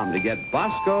 Tell Mom to get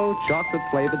Bosco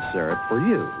chocolate-flavored syrup for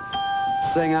you.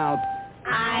 Sing out,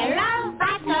 I love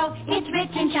Bosco, it's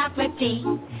rich in chocolate tea.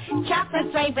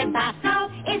 Chocolate-flavored Bosco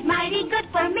is mighty good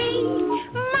for me.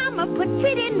 Mama puts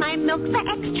it in my milk for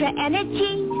extra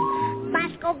energy.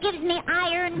 Bosco gives me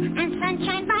iron and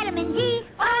sunshine vitamin D.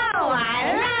 Oh,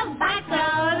 I love Bosco,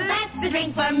 that's the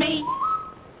drink for me.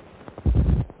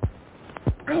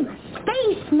 I'm a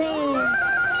spaceman.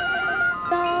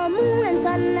 The moon and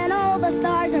sun and all the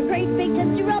stars are great big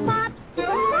Tootsie Roll Pops.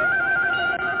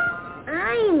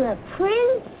 I'm a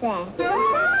princess.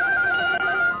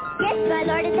 Yes, my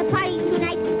lord, it's a party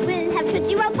tonight. We'll have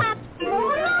Tootsie Roll Pops.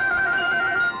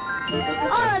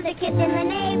 All the kids in the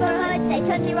neighborhood say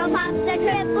Tootsie Roll Pops are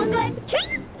triple good.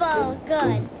 Triple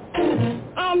good.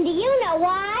 And do you know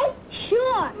why?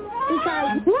 Sure.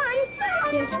 Because 1,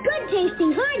 there's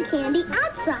good-tasting hard candy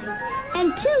outside.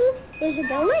 And 2, there's a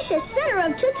delicious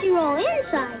center of Tootsie Roll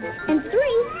inside. And 3,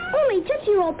 only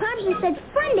Tootsie Roll Pops are such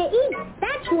fun to eat.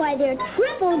 That's why they're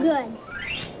triple good.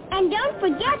 And don't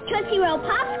forget, Tootsie Roll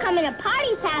Pops come in a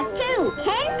party pack, too.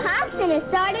 10 Pops in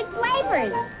assorted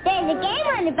flavors. There's a game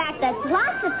on the back that's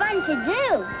lots of fun to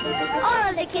do. All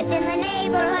of the kids in the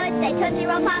neighborhood say Tootsie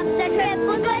Roll Pops are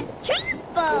triple good.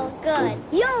 Triple good.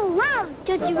 You'll love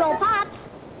Tootsie Roll Pops.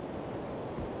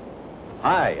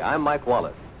 Hi, I'm Mike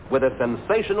Wallace with a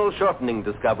sensational shortening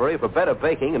discovery for better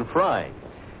baking and frying.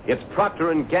 It's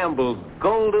Procter & Gamble's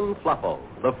Golden Fluffo,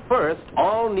 the first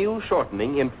all-new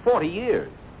shortening in 40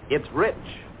 years. It's rich.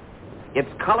 Its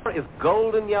color is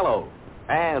golden yellow.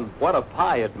 And what a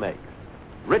pie it makes.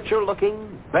 Richer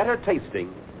looking, better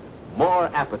tasting, more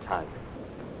appetizing.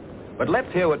 But let's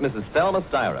hear what Mrs. Thelma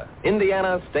Styra,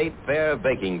 Indiana State Fair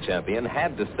baking champion,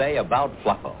 had to say about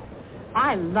Fluffo.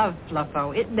 I love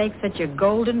Fluffo. It makes such a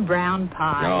golden brown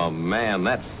pie. Oh, man,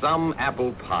 that's some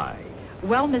apple pie.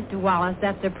 Well, Mr. Wallace,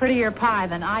 that's a prettier pie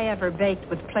than I ever baked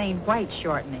with plain white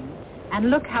shortening. And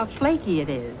look how flaky it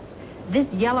is. This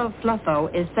yellow Fluffo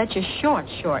is such a short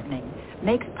shortening.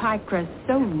 Makes pie crust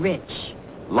so rich.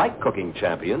 Like cooking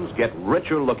champions, get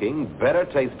richer looking, better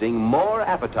tasting, more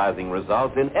appetizing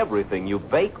results in everything you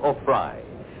bake or fry.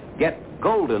 Get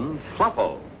Golden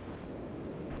Fluffo.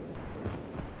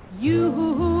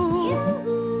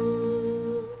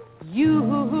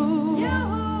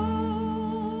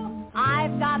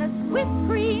 I've got a Swiss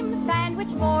cream sandwich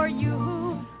for you.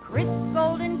 Crisp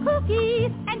golden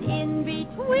cookies, and in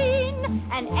between,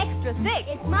 an extra thick.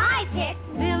 It's my pick.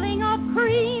 Filling of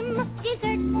cream.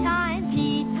 Dessert time,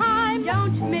 tea time.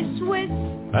 Don't miss Swiss.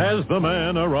 As the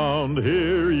man around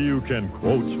here, you can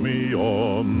quote me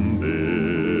on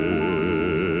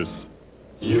this.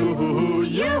 Yoo-hoo,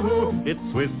 it's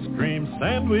Swiss cream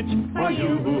sandwich for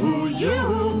you.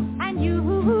 And you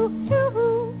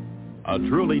too. A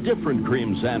truly different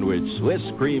cream sandwich, Swiss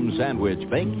cream sandwich,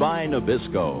 baked by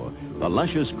Nabisco. The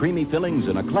luscious, creamy fillings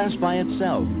in a class by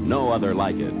itself. No other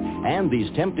like it. And these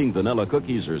tempting vanilla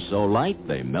cookies are so light,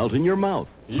 they melt in your mouth.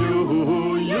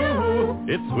 Yoo-hoo,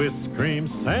 it's Swiss cream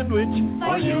sandwich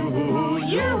for you.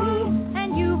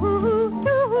 And you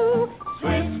too.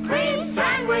 Swiss cream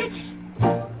sandwich.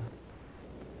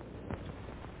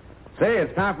 Say,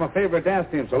 it's time for my favorite dance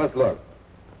team, so let's look.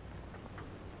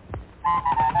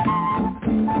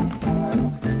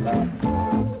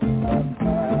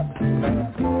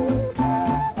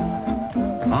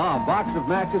 A box of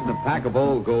matches and a pack of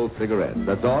Old Gold cigarettes.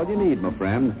 That's all you need, my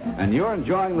friend. And you're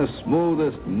enjoying the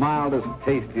smoothest, mildest,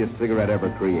 tastiest cigarette ever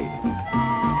created.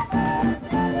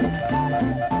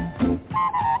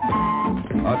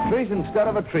 A treat instead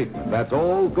of a treatment. That's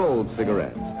Old Gold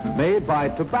cigarettes. Made by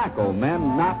tobacco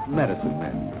men, not medicine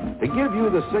men. To give you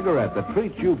the cigarette that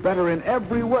treats you better in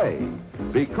every way.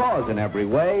 Because in every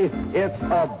way, it's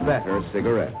a better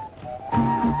cigarette.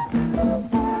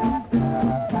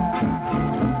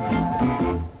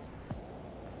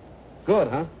 Good,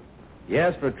 huh?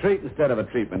 Yes, for a treat instead of a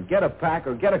treatment. Get a pack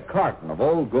or get a carton of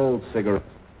Old Gold cigarettes.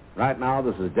 Right now,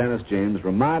 this is Dennis James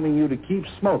reminding you to keep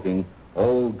smoking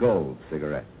Old Gold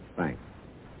cigarettes. Thanks.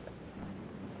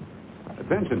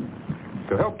 Attention.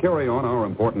 To help carry on our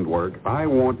important work, I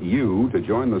want you to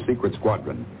join the Secret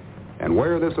Squadron and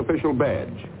wear this official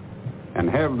badge and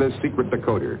have this secret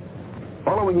decoder.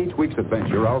 Following each week's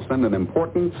adventure, I'll send an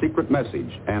important secret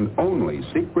message, and only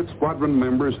Secret Squadron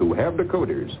members who have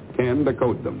decoders can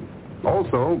decode them.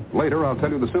 Also, later I'll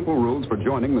tell you the simple rules for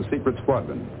joining the Secret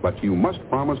Squadron, but you must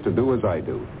promise to do as I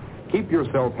do. Keep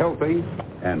yourself healthy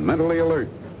and mentally alert.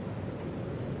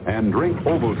 And drink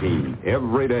Ovaltine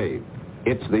every day.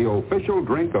 It's the official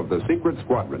drink of the Secret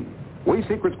Squadron. We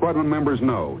Secret Squadron members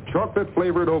know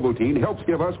chocolate-flavored Ovaltine helps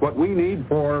give us what we need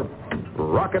for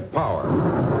rocket power.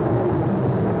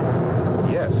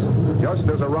 Yes, just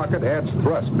as a rocket adds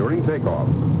thrust during takeoff,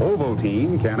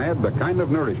 Ovaltine can add the kind of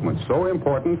nourishment so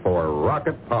important for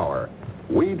rocket power.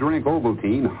 We drink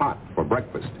Ovaltine hot for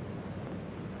breakfast.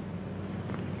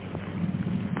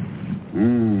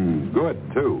 Good,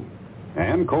 too.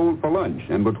 And cold for lunch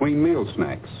and between meal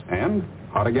snacks. And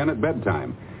hot again at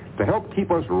bedtime to help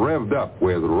keep us revved up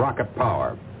with rocket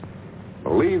power.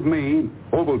 Believe me,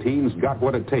 Ovaltine's got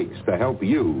what it takes to help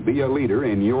you be a leader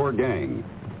in your gang.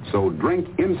 So drink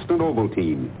instant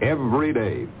Ovaltine every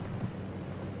day.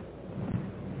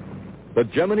 The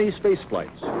Gemini space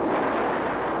flights.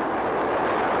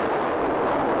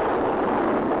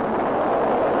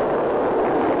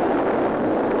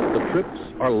 The trips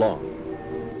are long.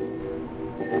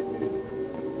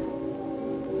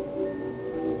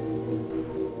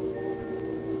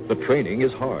 The training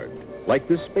is hard, like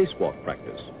this spacewalk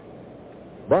practice.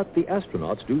 But the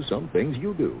astronauts do some things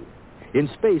you do. In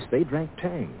space, they drank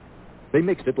Tang. They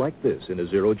mixed it like this in a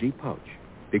zero-G pouch,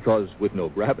 because with no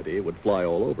gravity, it would fly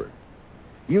all over.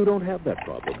 You don't have that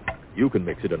problem. You can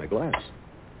mix it in a glass.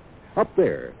 Up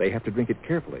there, they have to drink it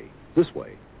carefully, this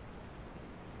way.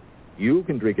 You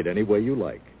can drink it any way you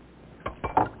like.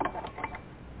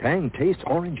 Tang tastes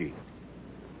orangey.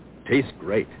 Tastes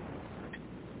great.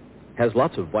 Has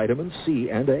lots of vitamins C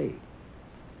and A.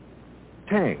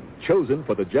 Tang, chosen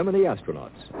for the Gemini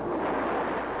astronauts.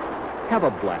 Have a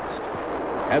blast.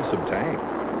 Have some Tang.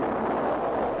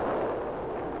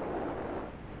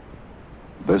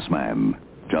 This man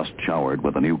just showered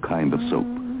with a new kind of soap.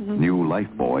 New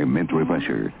Lifebuoy Mint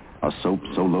Refresher. A soap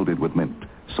so loaded with mint,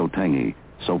 so tangy,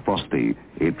 so frosty,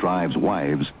 it drives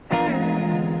wives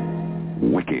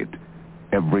wicked.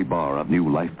 Every bar of new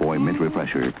Lifebuoy Mint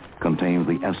Refresher contains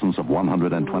the essence of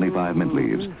 125 mint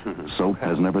leaves. Soap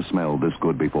has never smelled this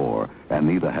good before, and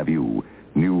neither have you.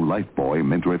 New Lifebuoy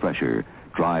Mint Refresher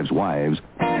drives wives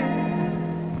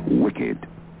wicked.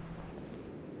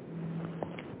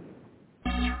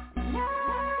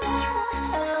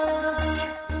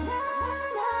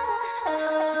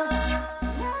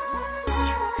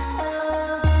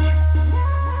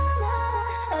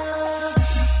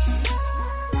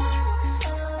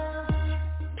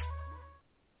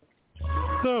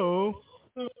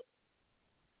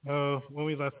 When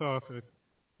we left off,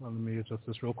 let me adjust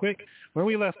this real quick. When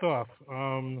we left off,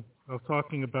 I was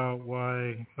talking about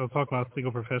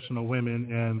single professional women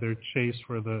and their chase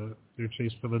for the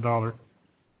dollar.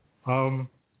 So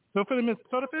the feminist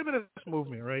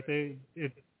movement, right?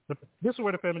 This is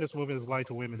where the feminist movement is lied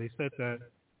to women. They said that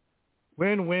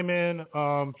when women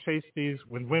chase these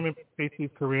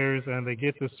careers and they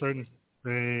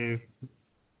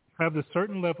have this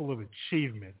certain level of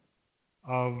achievement,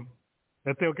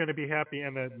 that they're going to be happy,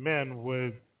 and that men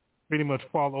would pretty much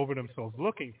fall over themselves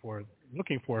looking for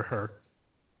her.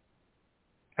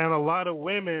 And a lot of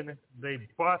women, they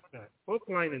bought that hook,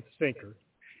 line, and sinker,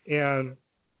 and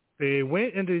they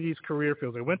went into these career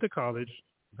fields. They went to college,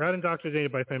 got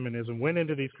indoctrinated by feminism, went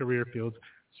into these career fields,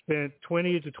 spent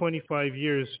 20 to 25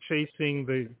 years chasing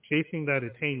that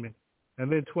attainment,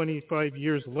 and then 25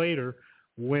 years later,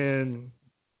 when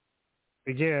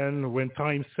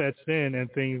time sets in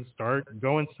and things start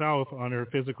going south on her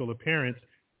physical appearance,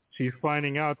 she's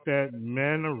finding out that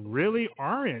men really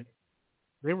aren't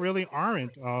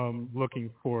looking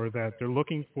for that. They're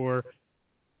looking for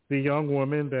the young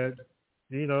woman that,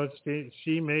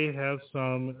 she may have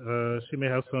some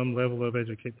level of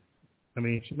education.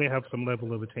 She may have some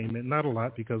level of attainment, not a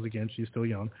lot, because again, she's still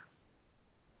young.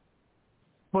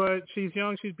 But she's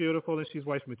young, she's beautiful, and she's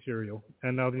wife material.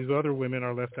 And now these other women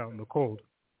are left out in the cold.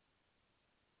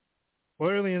 Well,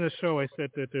 early in the show, I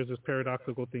said that there's this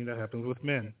paradoxical thing that happens with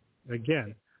men.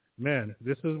 Again, men,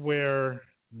 this is where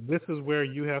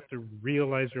you have to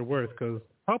realize your worth, because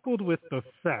coupled with the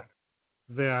fact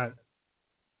that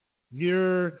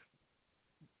you're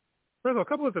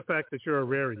a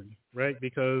rarity, right?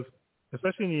 Because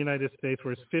especially in the United States,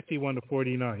 where it's 51 to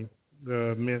 49,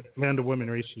 the man-to-woman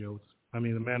ratios. The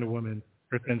man-to-woman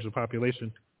percentage of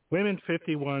population. Women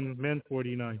 51, men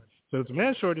 49. So it's a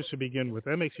man shortage to begin with.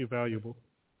 That makes you valuable.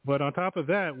 But on top of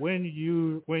that, when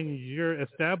you're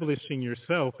establishing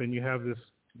yourself and you have this,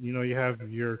 you have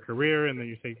your career, and then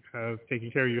you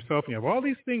taking care of yourself, and you have all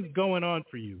these things going on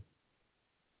for you,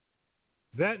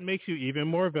 that makes you even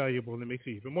more valuable, and it makes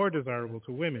you even more desirable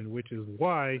to women, which is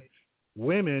why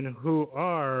women who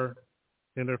are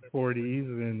in their 40s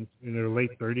and in their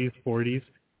late 30s, 40s,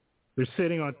 they're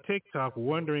sitting on TikTok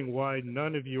wondering why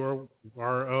none of you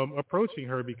are approaching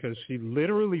her, because she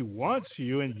literally wants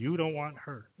you and you don't want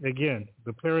her. Again,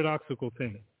 the paradoxical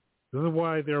thing. This is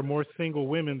why there are more single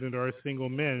women than there are single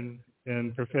men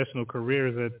in professional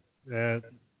careers at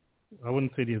I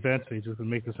wouldn't say the advanced stages, it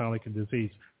makes it sound like a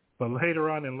disease. But later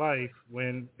on in life,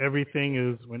 when everything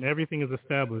is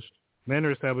established, men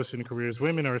are established in careers,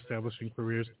 women are established in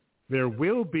careers, there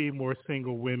will be more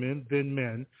single women than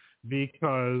men,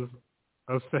 because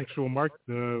of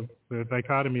the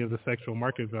dichotomy of the sexual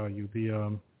market value,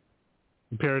 the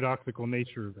paradoxical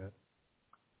nature of that.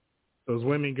 So as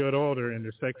women get older and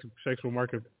their sexual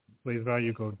marketplace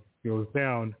value goes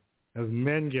down, as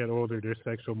men get older, their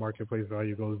sexual marketplace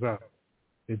value goes up.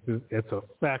 It's a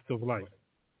fact of life.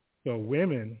 So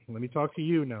women, let me talk to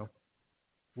you now.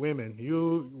 Women,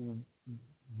 you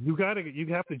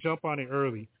have to jump on it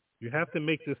early. You have to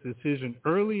make this decision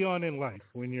early on in life,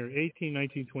 when you're 18,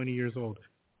 19, 20 years old.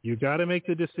 You got to make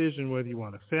the decision whether you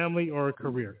want a family or a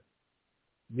career.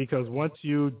 Because once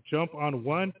you jump on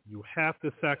one, you have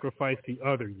to sacrifice the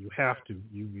other. You have to.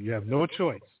 You have no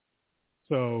choice.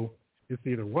 So it's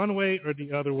either one way or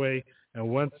the other way. And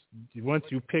once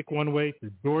you pick one way,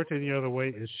 the door to the other way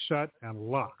is shut and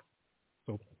locked.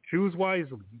 So choose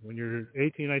wisely. When you're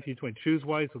 18, 19, 20, choose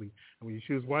wisely. And when you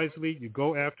choose wisely, you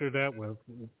go after that with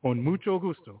con mucho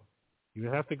gusto. You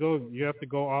have to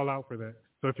go all out for that.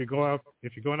 So if you're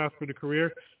going out for the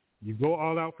career, you go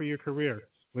all out for your career.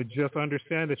 But just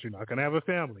understand that you're not going to have a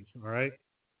family, all right?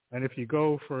 And if you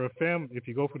go for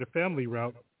the family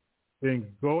route, then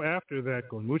go after that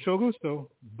con mucho gusto,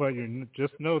 but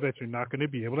just know that you're not going to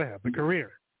be able to have the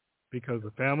career, because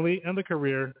the family and the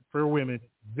career for women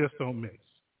just don't mix.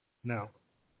 Now,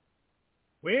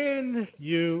 when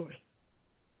you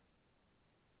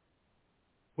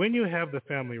have the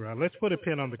family route, let's put a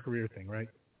pin on the career thing, right?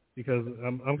 Because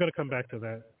I'm going to come back to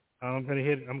that. I'm going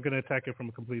to attack it from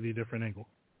a completely different angle.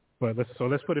 But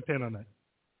let's put a pin on that.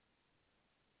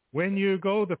 When you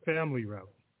go the family route,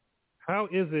 how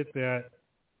is it that,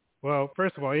 well,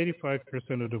 first of all,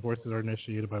 85% of divorces are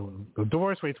initiated by women. The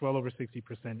divorce rate's well over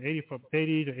 60%.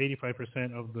 80 to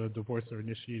 85% of the divorces are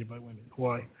initiated by women.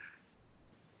 Why?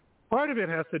 Part of it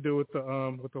has to do with the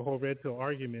whole red pill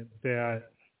argument that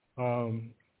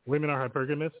women are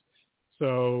hypergamous.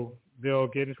 So they'll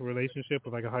get into a relationship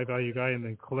with like a high-value guy and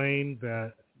then claim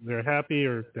that they're happy,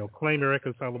 or they'll claim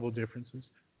irreconcilable differences.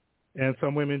 And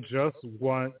some women just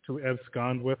want to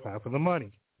abscond with half of the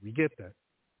money. We get that.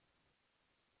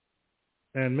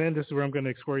 And men, this is where I'm going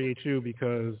to excoriate you,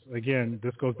 because, again,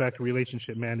 this goes back to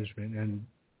relationship management and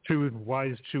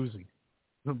wise choosing.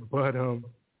 But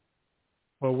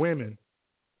women,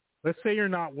 let's say you're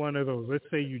not one of those. Let's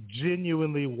say you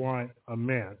genuinely want a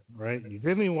man, right? You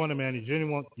genuinely want a man.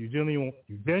 You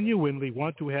genuinely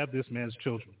want to have this man's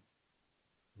children.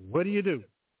 What do?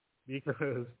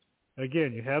 Because,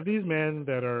 again, you have these men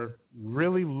that are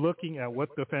really looking at what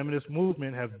the feminist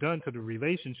movement has done to the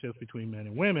relationships between men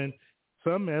and women.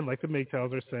 Some men, like the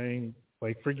MGTOWs, are saying,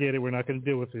 like, forget it, we're not going to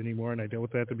deal with it anymore, and I dealt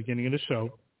with that at the beginning of the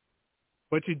show.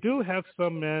 But you do have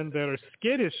some men that are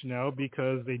skittish now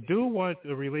because they do want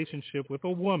a relationship with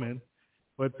a woman,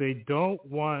 but they don't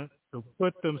want to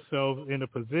put themselves in a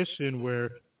position where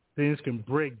things can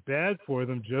break bad for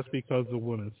them just because the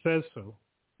woman says so.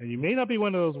 And you may not be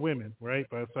one of those women, right?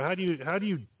 But so how do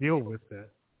you deal with that?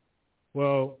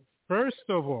 Well, first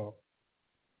of all,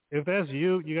 if that's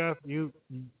you,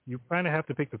 you kind of have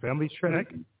to pick the family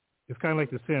track. It's kind of like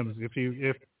The Sims. If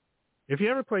you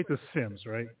ever played The Sims,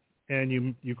 right? And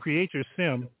you create your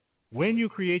sim, when you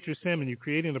create your sim and you're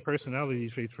creating the personality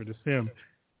traits for the sim,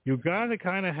 you got to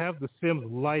kind of have the sim's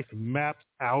life mapped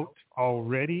out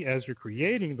already as you're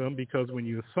creating them, because when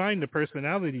you assign the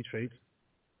personality traits,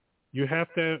 you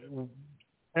have to,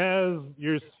 as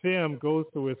your sim goes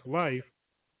through its life,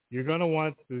 you're going to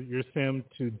want your sim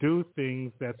to do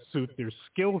things that suit their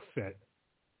skill set.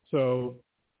 So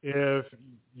if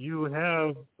you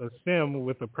have a sim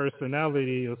with a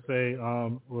personality, you'll say,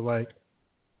 with like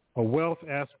a wealth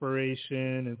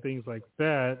aspiration and things like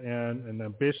that, and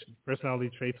personality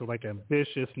traits are like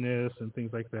ambitiousness and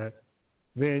things like that,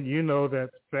 then you know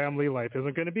that family life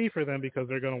isn't going to be for them, because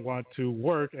they're going to want to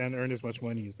work and earn as much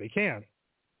money as they can.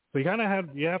 So you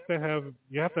have to have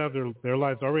their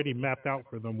lives already mapped out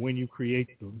for them when you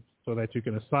create them, so that you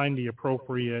can assign the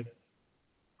appropriate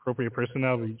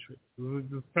personality traits.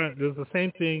 There's the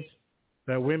same thing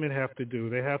that women have to do.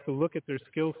 They have to look at their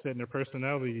skill set and their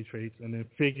personality traits, and then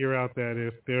figure out that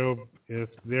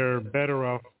if they're better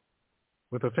off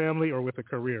with a family or with a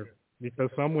career. Because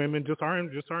some women just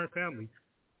aren't family.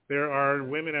 There are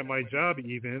women at my job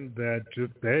even that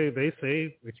just they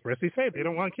expressly say they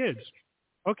don't want kids.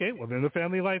 Okay, well then the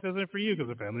family life isn't for you, because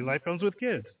the family life comes with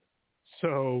kids.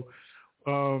 So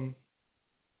for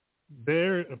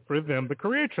them the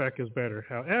career track is better.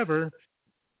 However,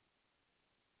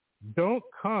 don't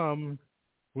come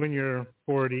when you're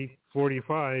 40,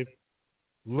 45,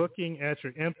 looking at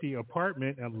your empty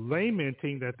apartment and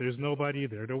lamenting that there's nobody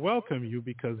there to welcome you,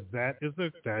 because that is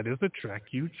the track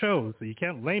you chose. So you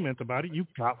can't lament about it. You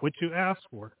got what you asked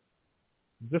for.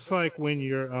 Just like when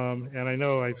you're, and I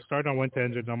know I started on one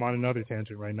tangent, I'm on another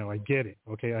tangent right now. I get it.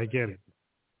 Okay, I get it.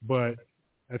 But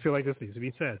I feel like this needs to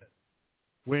be said.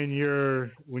 When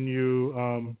you're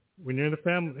in the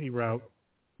family route,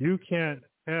 you can't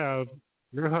have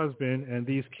your husband and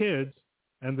these kids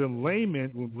and then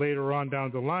lament later on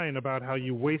down the line about how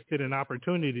you wasted an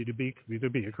opportunity to be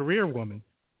a career woman.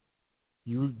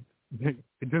 It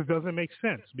just doesn't make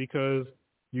sense, because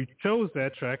you chose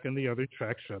that track and the other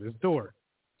track shut its door.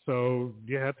 So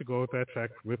you have to go with that track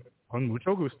with con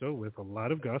mucho gusto, with a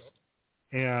lot of gust.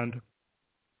 And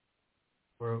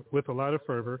with a lot of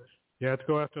fervor. You had to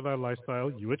go after that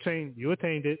lifestyle. You attained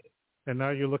it, and now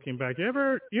you're looking back. You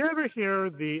ever hear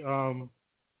the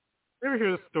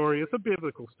story? It's a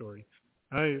biblical story.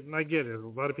 I get it. A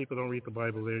lot of people don't read the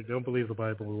Bible. They don't believe the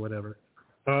Bible or whatever.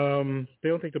 They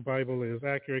don't think the Bible is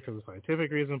accurate because of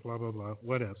scientific reasons, blah, blah, blah,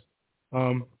 what else.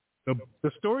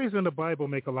 The stories in the Bible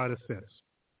make a lot of sense.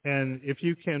 And if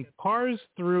you can parse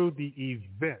through the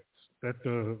events that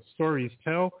the stories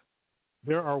tell,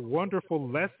 there are wonderful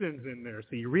lessons in there.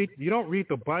 So you don't read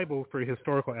the Bible for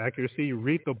historical accuracy. You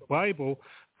read the Bible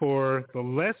for the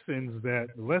lessons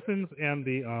and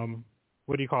the,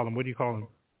 what do you call them?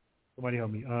 Somebody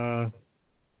help me.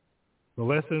 The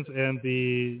lessons and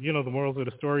the, the morals of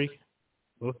the story,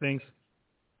 those things.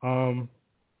 So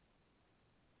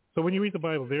when you read the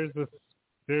Bible, there's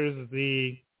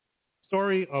the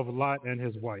story of Lot and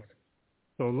his wife.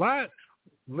 So Lot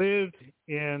lived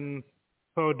in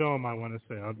Sodom, I want to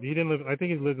say. He didn't live. I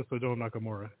think he lived in Sodom, not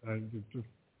Gomorrah,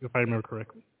 if I remember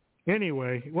correctly.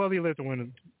 Anyway, well, he lived in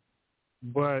one,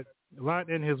 but Lot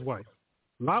and his wife.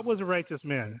 Lot was a righteous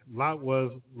man. Lot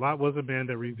was a man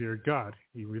that revered God.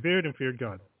 He revered and feared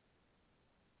God.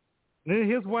 And then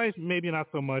his wife, maybe not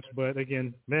so much, but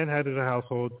again, man had a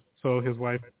household, so his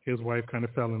wife kind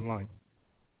of fell in line.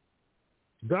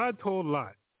 God told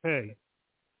Lot, "Hey,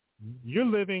 you're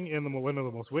living in one of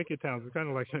the most wicked towns. It's kind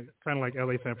of like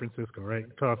L.A., San Francisco, right?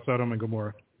 Called Sodom and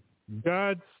Gomorrah."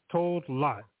 God told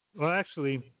Lot. Well,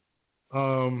 actually,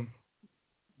 God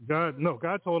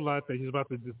told Lot that he's about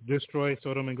to destroy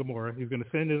Sodom and Gomorrah. He's going to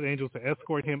send his angels to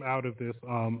escort him out of this,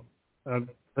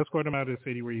 escort him out of the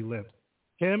city where he lived.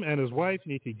 Him and his wife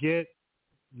need to get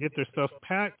their stuff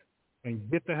packed and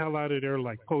get the hell out of there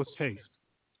like post haste,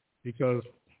 because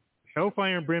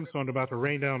hellfire and brimstone are about to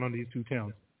rain down on these two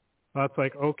towns. Lot's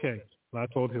like, okay.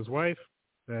 Lot told his wife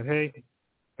that, hey,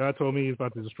 God told me he's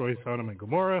about to destroy Sodom and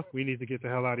Gomorrah. We need to get the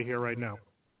hell out of here right now.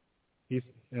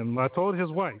 And Lot told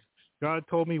his wife, God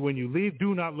told me when you leave,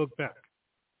 do not look back.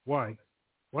 Why?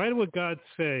 Why would God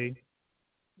say,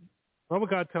 why would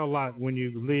God tell Lot when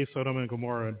you leave Sodom and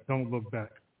Gomorrah, don't look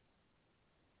back?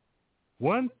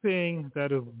 One thing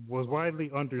that was widely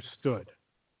understood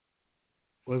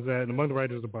was that, among the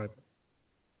writers of the Bible,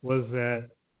 was that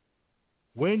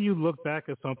when you look back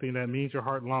at something, that means your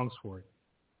heart longs for it.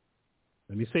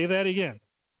 Let me say that again.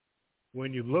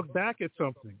 When you look back at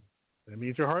something, that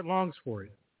means your heart longs for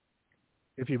it.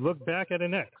 If you look back at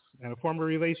an ex and a former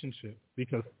relationship,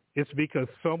 because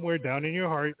somewhere down in your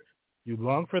heart, you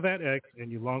long for that ex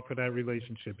and you long for that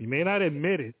relationship. You may not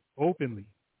admit it openly,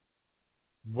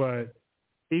 but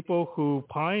people who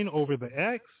pine over the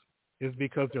ex is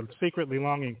because they're secretly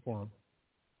longing for him.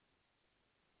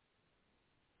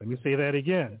 Let me say that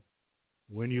again.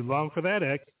 When you long for that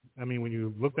ex, when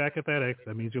you look back at that ex,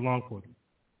 that means you long for them.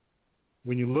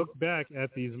 When you look back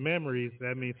at these memories,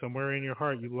 that means somewhere in your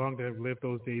heart you long to live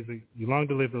those days. You long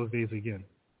to live those days again.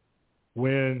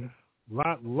 When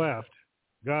Lot left,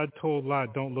 God told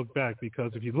Lot, don't look back,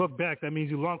 because if you look back, that means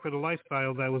you long for the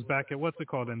lifestyle that was back at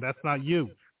and that's not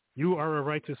you. You are a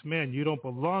righteous man. You don't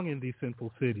belong in these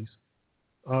sinful cities.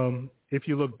 If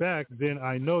you look back, then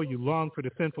I know you long for the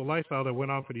sinful lifestyle that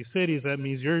went on for these cities. That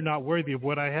means you're not worthy of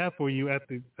what I have for you at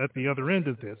the other end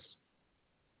of this.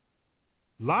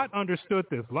 Lot understood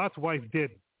this. Lot's wife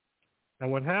didn't.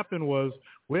 And what happened was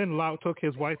when Lot took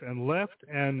his wife and left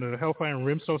and the hellfire and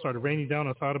brimstone started raining down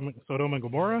on Sodom and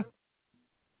Gomorrah,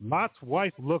 Lot's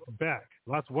wife looked back.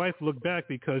 Lot's wife looked back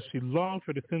because she longed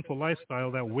for the sinful lifestyle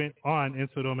that went on in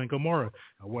Sodom and Gomorrah.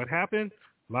 And what happened?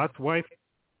 Lot's wife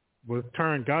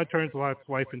God turns Lot's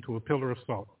wife into a pillar of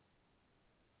salt.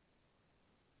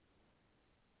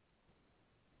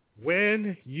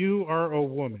 When you are a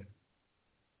woman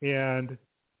and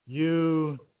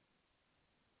you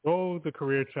go the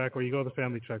career track or you go the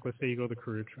family track, let's say you go the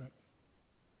career track,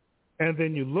 and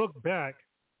then you look back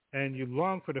and you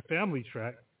long for the family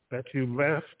track that you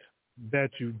left, that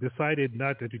you decided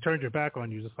not, that you turned your back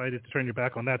on, you decided to turn your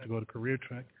back on that to go to career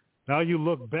track. Now you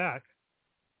look back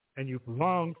and you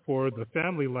long for the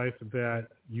family life that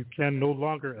you can no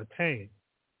longer attain.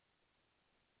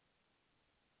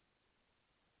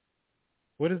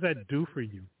 What does that do for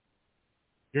you?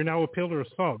 You're now a pillar of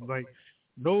salt. Like,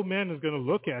 no man is going to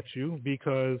look at you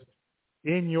because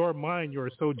in your mind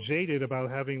you're so jaded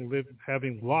about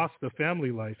having lost the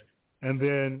family life. And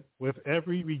then with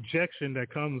every rejection that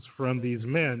comes from these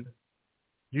men,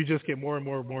 you just get more and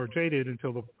more jaded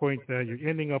until the point that you're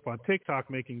ending up on TikTok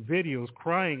making videos,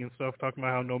 crying and stuff, talking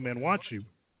about how no man wants you.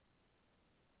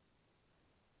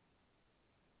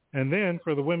 And then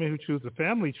for the women who choose the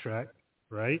family track,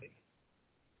 right,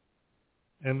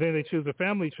 And then they choose a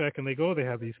family track, and they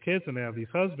have these kids, and they have these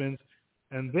husbands.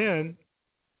 And then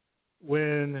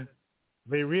when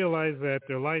they realize that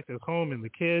their life is home and the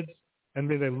kids, and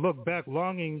then they look back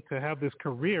longing to have this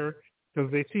career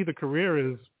because they see the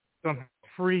career as somehow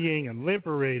freeing and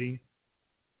liberating.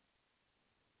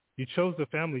 You chose the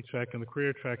family track and the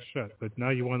career track shut, but now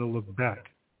you want to look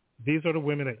back. These are the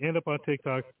women that end up on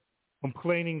TikTok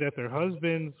complaining that their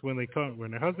husbands, when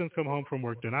their husbands come home from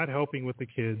work, they're not helping with the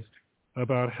kids,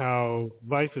 about how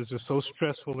life is just so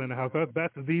stressful in the house.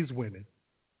 That's these women.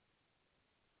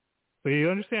 So you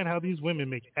understand how these women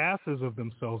make asses of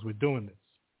themselves with doing this.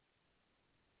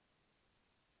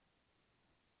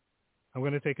 I'm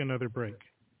going to take another break.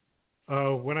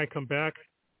 When I come back,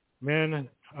 men,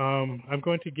 I'm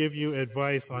going to give you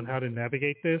advice on how to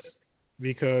navigate this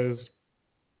because,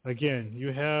 again,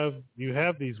 you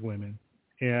have these women,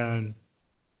 and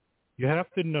you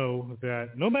have to know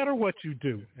that no matter what you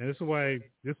do, and this is why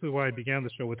I began the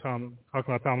show with talking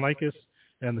about Tom Leykis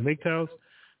and the MGTOWs,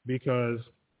 because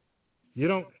you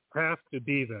don't have to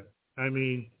be that. I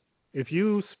mean, if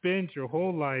you spend your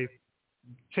whole life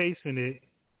chasing it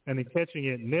and then catching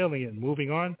it, nailing it, and moving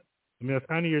on, I mean, that's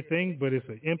kind of your thing, but it's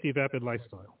an empty, vapid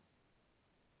lifestyle.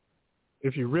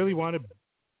 If you really want to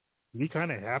be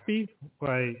kind of happy,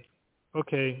 like,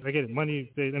 okay, I get it.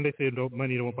 Money, and they say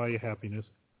money don't buy you happiness.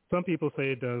 Some people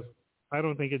say it does. I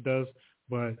don't think it does,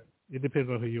 but it depends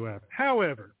on who you ask.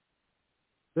 However,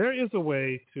 there is a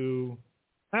way to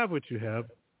have what you have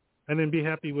and then be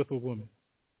happy with a woman.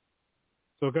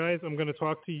 So, guys, I'm going to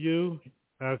talk to you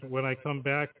when I come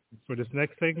back for this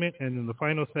next segment, and in the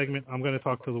final segment, I'm going to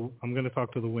talk to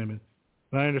the women.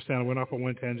 And I understand I went off on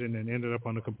one tangent and ended up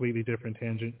on a completely different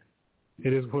tangent.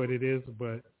 It is what it is,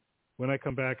 but when I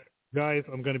come back, guys,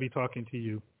 I'm going to be talking to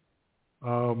you.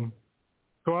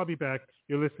 So I'll be back.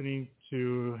 You're listening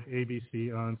to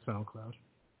ABC on SoundCloud.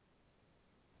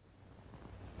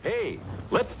 Hey,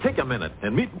 let's take a minute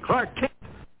and meet Clark Kent,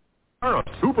 or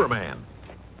Superman.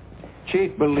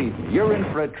 Chief, believe me, you're in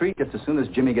for a treat just as soon as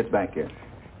Jimmy gets back here.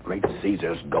 Great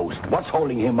Caesar's ghost. What's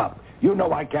holding him up? You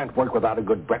know I can't work without a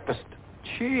good breakfast.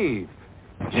 Chief,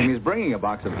 Jimmy's bringing a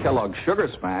box of Kellogg's Sugar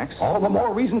Smacks. All the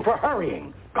more reason for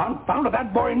hurrying. Confound it,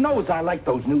 that boy knows I like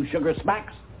those new Sugar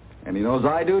Smacks. And he knows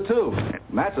I do, too.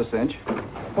 That's a cinch.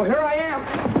 Well, here I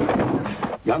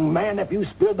am. Young man, if you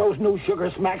spill those new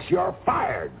Sugar Smacks, you're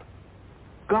fired.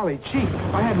 Golly, Chief,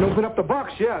 I hadn't opened up the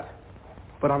box yet.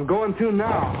 But I'm going to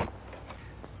now.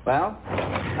 Well,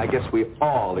 I guess we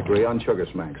all agree on Sugar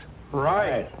Smacks.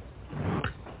 Right.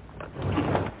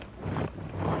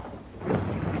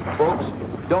 Folks,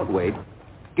 don't wait.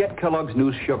 Get Kellogg's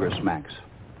new Sugar Smacks.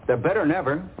 They're better than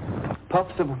ever.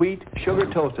 Puffs of wheat, sugar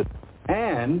toasted,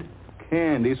 and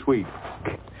candy sweet.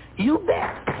 You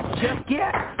bet. Just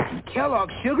get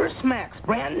Kellogg's Sugar Smacks,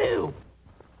 brand new.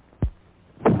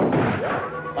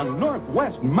 A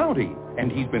Northwest Mountie,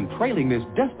 and he's been trailing this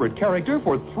desperate character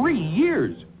for 3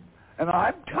 years. And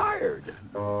I'm tired.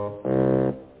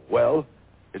 Well,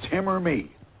 it's him or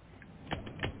me.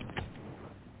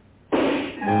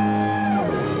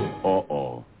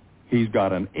 Uh-oh. He's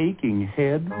got an aching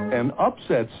head, an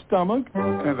upset stomach,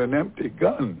 and an empty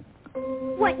gun.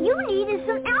 What you need is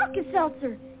some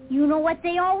Alka-Seltzer. You know what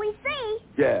they always say.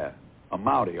 Yeah, a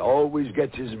Mountie always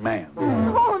gets his man.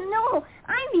 Oh, no,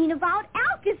 I mean about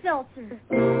Alka-Seltzer.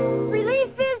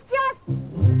 Relief is just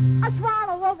a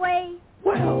swallow away.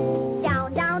 Well,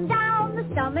 down, down, down, the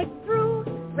stomach through.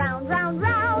 Round, round,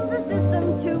 round, the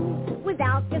system too. With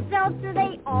Alka-Seltzer,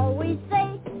 they always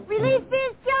say, relief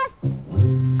is just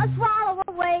a swallow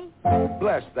away.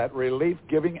 Bless that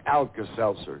relief-giving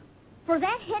Alka-Seltzer. For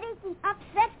that headache and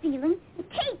upset feeling,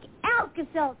 take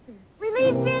Alka-Seltzer.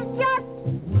 Relief is just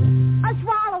a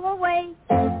swallow away.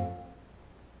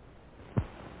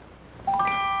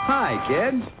 Hi,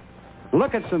 kids.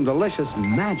 Look at some delicious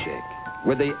magic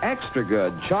with the extra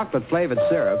good chocolate-flavored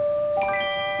syrup,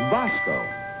 Bosco.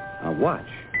 Now watch.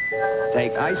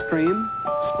 Take ice cream,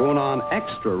 spoon on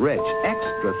extra rich,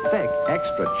 extra thick,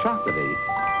 extra chocolatey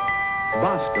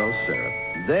Bosco syrup.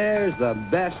 There's the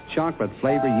best chocolate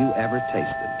flavor you ever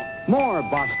tasted. More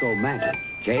Bosco magic.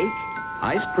 Cake,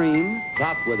 ice cream,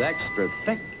 topped with extra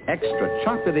thick, extra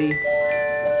chocolatey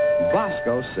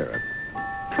Bosco syrup.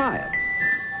 Try it.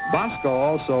 Bosco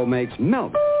also makes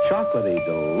milk chocolatey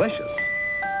delicious.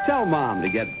 Tell Mom to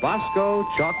get Bosco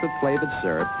chocolate-flavored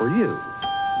syrup for you.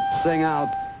 Sing out,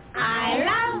 I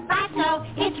love Bosco,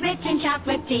 it's rich in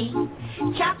chocolate tea.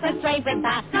 Chocolate-flavored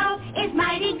Bosco is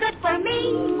mighty good for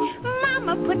me.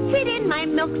 Mama puts it in my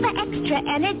milk for extra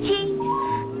energy.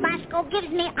 Bosco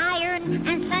gives me iron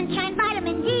and sunshine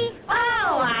vitamin D.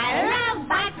 Oh, I love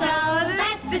Bosco,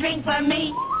 let's the drink for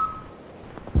me.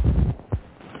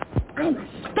 I'm a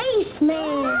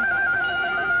spaceman.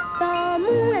 The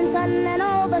moon and sun and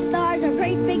all the stars are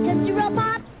great big Tootsie Roll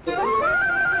Pops.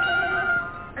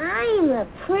 I'm a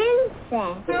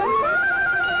princess.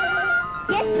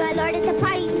 Yes, my lord, it's a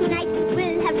party tonight.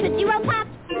 We'll have Tootsie Roll Pops.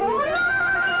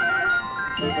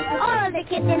 All the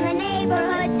kids in the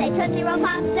neighborhood say Tootsie Roll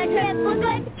Pops are triple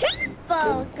good.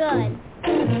 Triple good.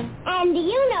 And do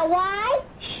you know why?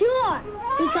 Sure.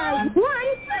 Because 1,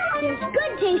 there's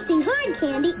good tasting hard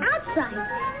candy outside.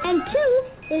 And 2,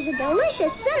 there's a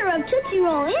delicious center of Tootsie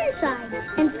Roll inside.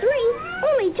 And 3,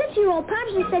 only Tootsie Roll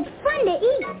Pops are such fun to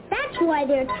eat. That's why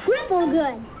they're triple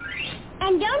good.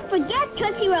 And don't forget,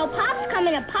 Tootsie Roll Pops come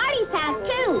in a party pack,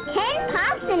 too. 10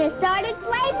 Pops in assorted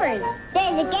flavors.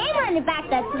 There's a game on the back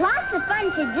that's lots of fun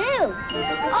to do.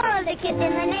 All the kids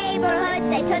in the neighborhood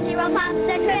say Tootsie Roll Pops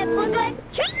are triple good.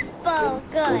 Triple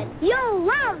good. You'll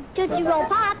love Tootsie Roll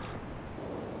Pops.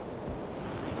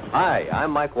 Hi,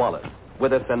 I'm Mike Wallace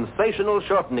with a sensational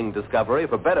shortening discovery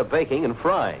for better baking and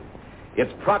frying.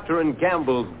 It's Procter &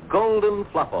 Gamble's Golden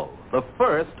Fluffo, the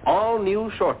first all-new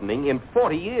shortening in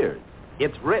 40 years.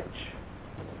 It's rich.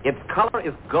 Its color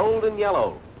is golden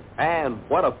yellow. And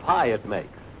what a pie it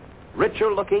makes.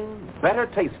 Richer looking, better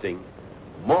tasting,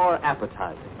 more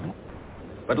appetizing.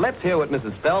 But let's hear what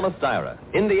Mrs. Thelma Styra,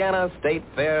 Indiana State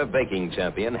Fair baking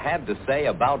champion, had to say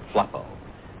about Fluffo.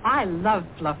 I love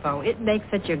Fluffo. It makes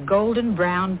such a golden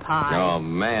brown pie. Oh,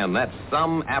 man, that's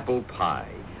some apple pie.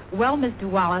 Well, Mr.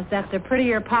 Wallace, that's a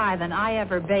prettier pie than I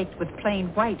ever baked with plain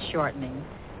white shortening.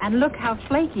 And look how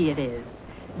flaky it is.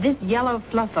 This yellow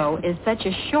Fluffo is such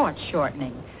a short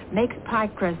shortening. Makes pie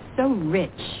crust so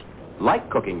rich. Like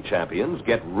cooking champions,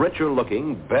 get richer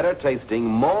looking, better tasting,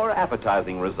 more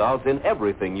appetizing results in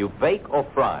everything you bake or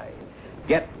fry.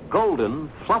 Get Golden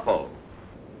Fluffo.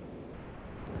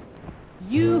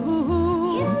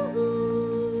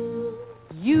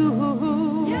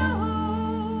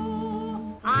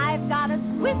 I've got a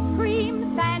Swiss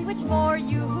cream sandwich for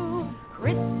you.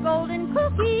 Crisp golden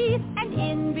cookies, and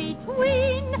in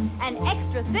between, an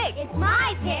extra thick. It's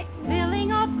my pick.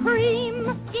 Filling of cream.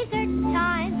 Dessert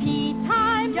time, tea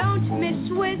time. Don't miss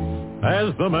Swiss.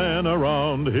 As the man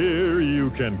around here,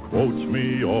 you can quote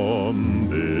me on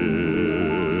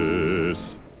this.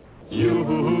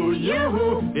 Yoo-hoo,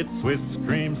 yoo-hoo, it's Swiss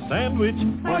cream sandwich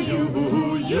for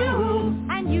you-hoo, yoo-hoo.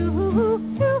 And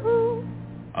you-hoo, too.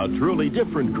 A truly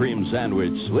different cream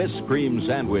sandwich, Swiss cream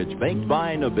sandwich, baked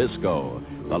by Nabisco.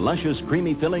 The luscious,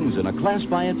 creamy fillings in a class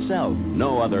by itself.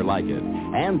 No other like it.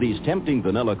 And these tempting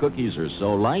vanilla cookies are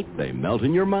so light, they melt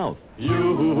in your mouth.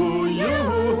 Yoo-hoo,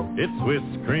 yoo-hoo, it's Swiss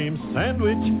cream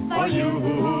sandwich for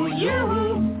you-hoo,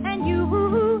 yoo-hoo. And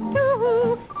you-hoo,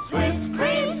 too. Swiss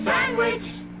cream sandwich.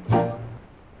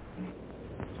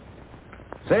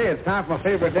 Say, it's time for my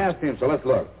favorite dance team, so let's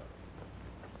look.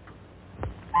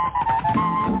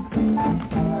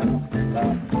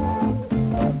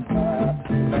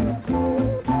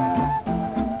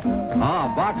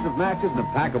 A box of matches and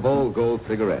a pack of Old Gold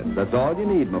cigarettes. That's all you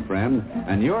need, my friend.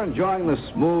 And you're enjoying the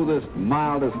smoothest,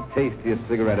 mildest, tastiest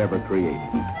cigarette ever created.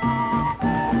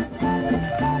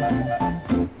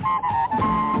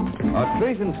 A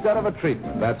treat instead of a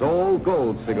treatment. That's Old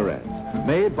Gold cigarettes.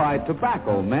 Made by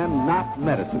tobacco men, not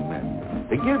medicine men.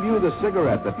 To give you the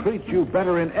cigarette that treats you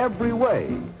better in every way.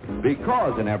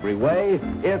 Because in every way,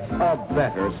 it's a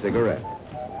better cigarette.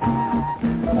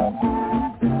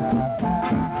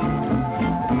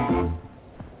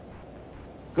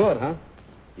 Good, huh?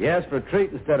 Yes, for a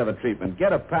treat instead of a treatment.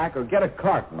 Get a pack or get a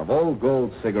carton of Old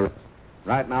Gold cigarettes.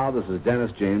 Right now, this is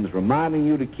Dennis James reminding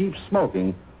you to keep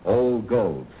smoking Old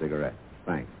Gold cigarettes.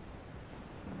 Thanks.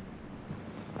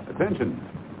 Attention.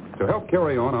 To help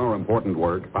carry on our important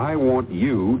work, I want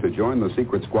you to join the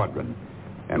Secret Squadron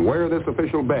and wear this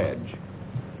official badge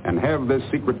and have this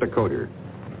secret decoder.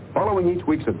 Following each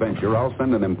week's adventure, I'll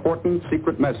send an important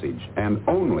secret message, and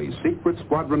only Secret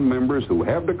Squadron members who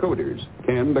have decoders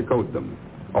can decode them.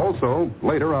 Also,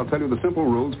 later I'll tell you the simple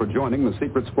rules for joining the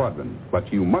Secret Squadron,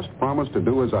 but you must promise to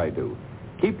do as I do.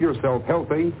 Keep yourself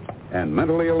healthy and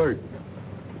mentally alert.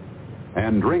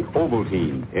 And drink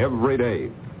Ovaltine every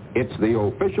day. It's the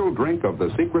official drink of the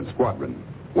Secret Squadron.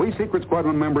 We Secret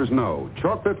Squadron members know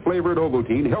chocolate-flavored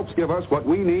Ovaltine helps give us what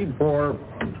we need for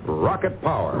rocket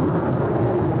power.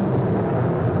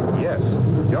 Yes,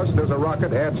 just as a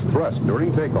rocket adds thrust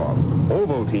during takeoff,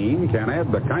 Ovaltine can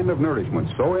add the kind of nourishment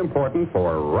so important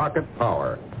for rocket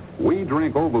power. We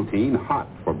drink Ovaltine hot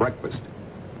for breakfast.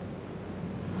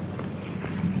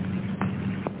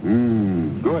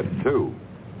 Good, too.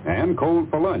 And cold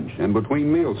for lunch and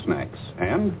between meal snacks.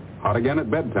 And hot again at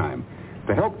bedtime.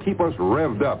 to help keep us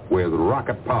revved up with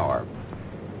rocket power.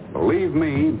 Believe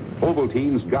me,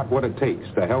 Ovaltine's got what it takes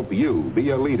to help you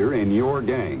be a leader in your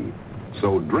gang.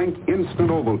 So drink Instant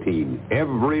Ovaltine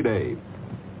every day.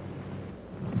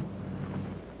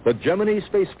 The Gemini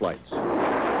space flights.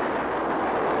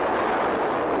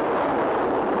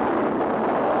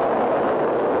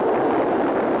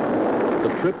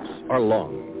 The trips are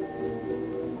long.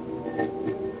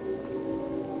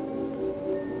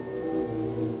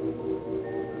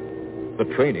 The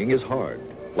training is hard,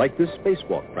 like this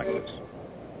spacewalk practice.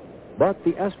 But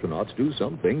the astronauts do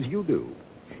some things you do.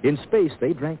 In space,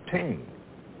 they drank Tang.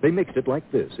 They mixed it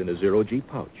like this in a zero-G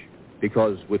pouch,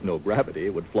 because with no gravity,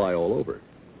 it would fly all over.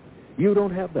 You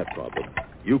don't have that problem.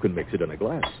 You can mix it in a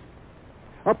glass.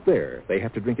 Up there, they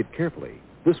have to drink it carefully,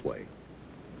 this way.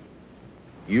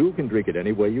 You can drink it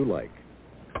any way you like.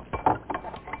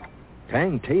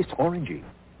 Tang tastes orangey.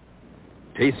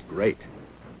 Tastes great.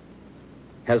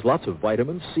 Has lots of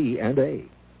vitamins C and A.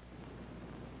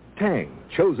 Tang,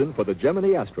 chosen for the Gemini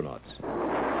astronauts.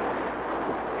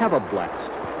 Have a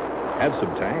blast. Have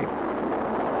some Tang.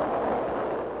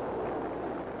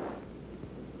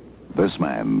 This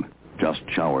man just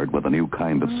showered with a new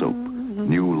kind of soap.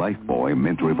 New Lifebuoy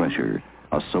Mint Refresher.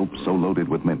 A soap so loaded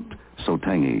with mint, so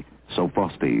tangy, so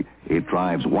frosty, it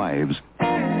drives wives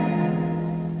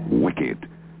wicked.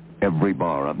 Every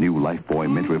bar of new Lifebuoy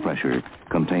Mint Refresher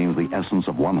contains the essence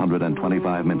of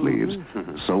 125 mint leaves.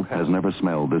 Soap has never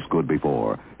smelled this good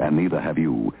before, and neither have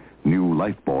you. New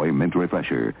Lifebuoy Mint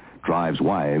Refresher drives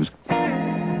wives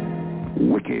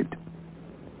wicked.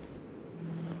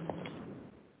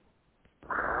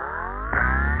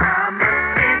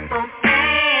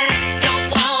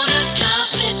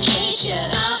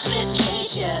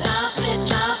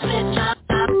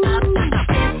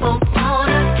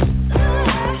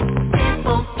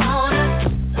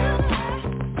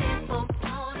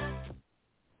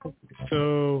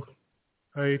 So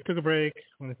I took a break.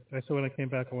 When I came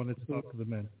back, I wanted to talk to the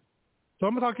men. So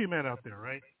I'm gonna talk to you men out there,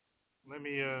 right? Let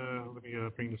me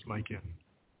bring this mic in. All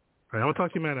right, I'm gonna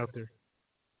talk to you men out there.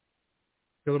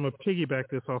 Because I'm gonna piggyback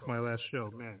this off my last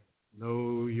show, man.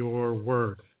 Know your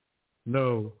worth.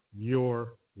 Know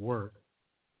your worth.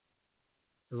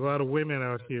 There's a lot of women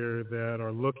out here that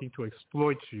are looking to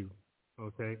exploit you.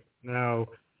 Okay, now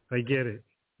I get it.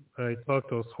 I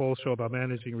talked this whole show about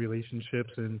managing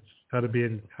relationships and how to be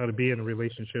in a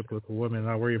relationship with a woman and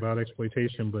not worry about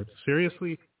exploitation. But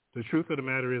seriously, the truth of the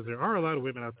matter is there are a lot of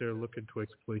women out there looking to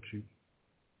exploit you.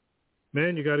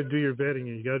 Man, you got to do your vetting,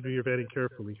 and you got to do your vetting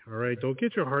carefully. All right, don't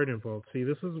get your heart involved. See,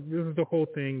 this is the whole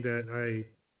thing that I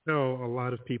tell a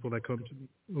lot of people that come to me,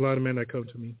 a lot of men that come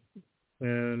to me,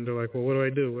 and they're like, "Well, what do I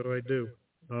do? What do I do?"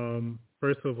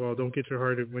 First of all, don't get your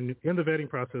heart when in the vetting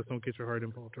process. Don't get your heart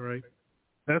involved. All right.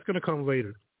 That's going to come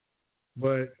later,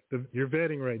 but you're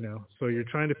vetting right now, so you're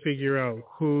trying to figure out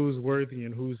who's worthy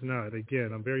and who's not.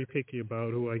 Again, I'm very picky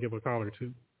about who I give a collar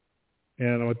to,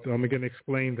 and I'm going to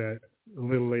explain that a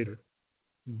little later.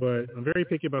 But I'm very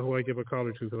picky about who I give a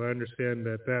collar to because I understand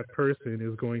that person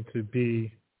is going to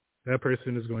be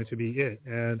it.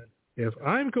 And if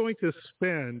I'm going to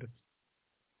spend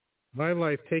my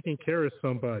life taking care of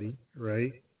somebody,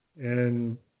 right,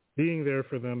 and being there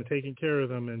for them and taking care of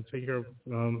them and taking care of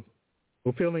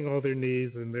fulfilling all their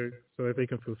needs and so that they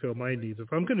can fulfill my needs.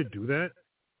 If I'm going to do that,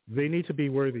 they need to be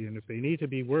worthy. And if they need to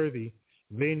be worthy,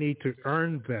 they need to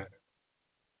earn that.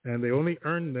 And they only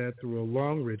earn that through a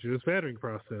long, rigorous vetting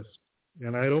process.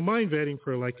 And I don't mind vetting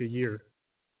for like a year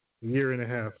and a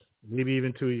half, maybe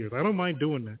even 2 years. I don't mind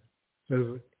doing that.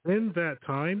 Because in that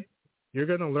time, you're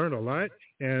going to learn a lot.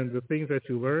 And the things that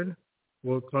you learn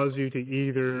will cause you to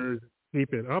either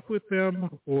keep it up with them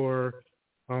or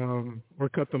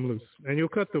cut them loose. And you'll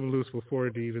cut them loose before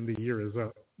even the year is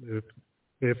up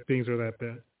if things are that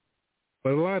bad.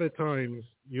 But a lot of times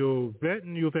you'll vet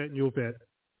and you'll vet and you'll vet.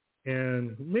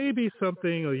 And maybe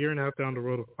something a year and a half down the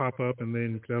road will pop up and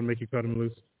then that'll make you cut them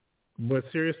loose. But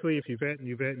seriously, if you vet and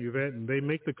you vet and you vet and they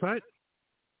make the cut,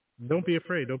 don't be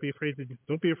afraid. Don't be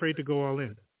afraid to go all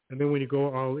in. And then when you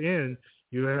go all in,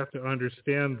 you have to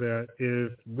understand that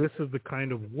if this is the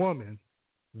kind of woman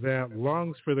that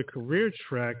longs for the career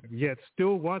track yet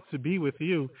still wants to be with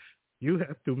you, you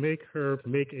have to make her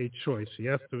make a choice. You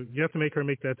have to make her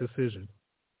make that decision.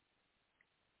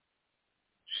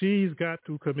 She's got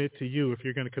to commit to you if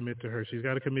you're going to commit to her. She's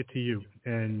got to commit to you,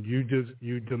 and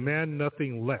you demand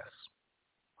nothing less.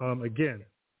 Again,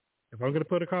 if I'm going to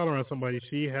put a collar on somebody,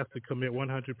 she has to commit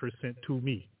 100% to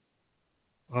me.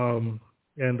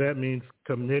 And that means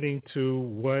committing to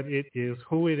what it is,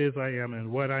 who it is I am,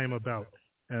 and what I am about,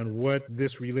 and what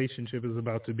this relationship is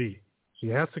about to be. She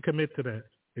has to commit to that.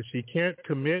 If she can't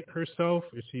commit herself,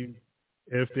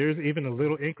 if there's even a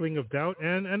little inkling of doubt,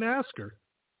 and ask her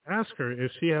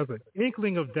if she has an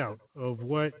inkling of doubt of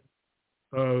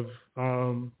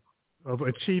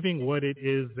achieving what it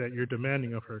is that you're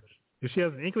demanding of her. If she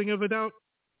has an inkling of a doubt,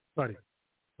 buddy,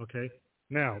 okay?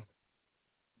 Now,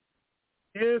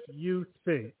 if you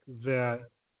think that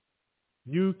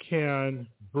you can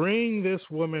bring this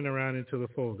woman around into the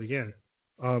fold, again,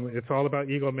 it's all about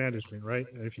ego management, right?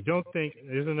 And if you don't think,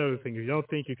 there's another thing, if you don't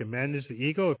think you can manage the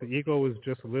ego, if the ego is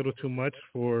just a little too much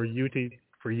for you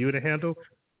to handle,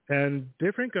 and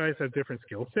different guys have different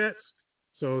skill sets.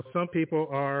 So some people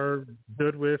are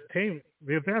good with the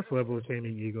advanced level of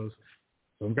taming egos.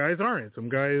 Some guys aren't. Some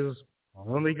guys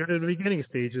are only good at the beginning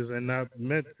stages and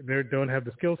they don't have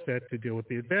the skill set to deal with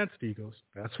the advanced egos.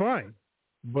 That's fine.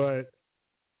 But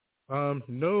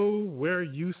know where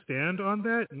you stand on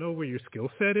that, know where your skill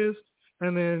set is,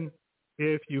 and then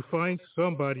if you find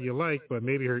somebody you like, but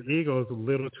maybe her ego is a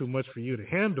little too much for you to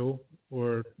handle,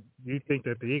 or you think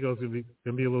that the ego is going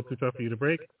to be a little too tough for you to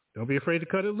break, don't be afraid to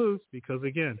cut it loose, because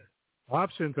again,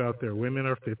 options out there. Women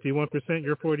are 51%,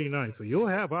 you're 49%, so you'll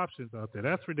have options out there.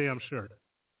 That's for damn sure.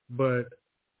 But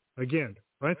again,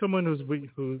 find someone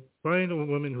find a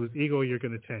woman whose ego you're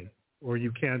going to tame, or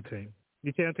you can tame.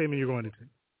 You can't tame and you're going to tame.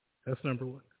 That's number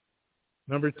one.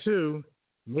 Number two,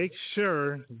 make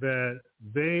sure that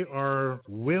they are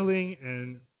willing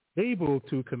and able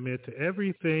to commit to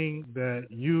everything that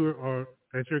you're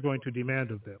going to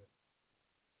demand of them.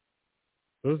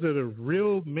 Those are the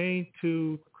real main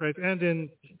two criteria. And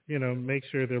then, make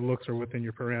sure their looks are within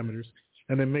your parameters.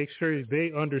 And then make sure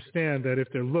they understand that if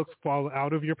their looks fall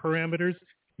out of your parameters,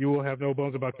 you will have no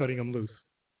bones about cutting them loose.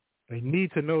 They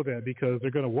need to know that, because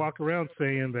they're going to walk around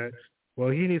saying that, well,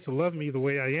 he needs to love me the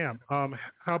way I am.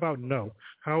 How about no?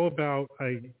 How about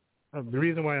the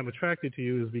reason why I'm attracted to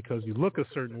you is because you look a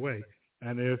certain way.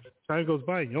 And if time goes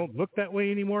by and you don't look that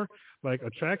way anymore, like,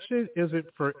 attraction isn't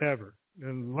forever.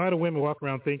 And a lot of women walk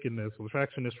around thinking this, well,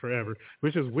 attraction is forever,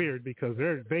 which is weird, because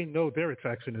they know their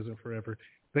attraction isn't forever.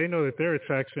 They know that their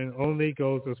attraction only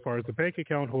goes as far as the bank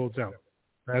account holds out.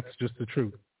 That's just the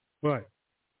truth. But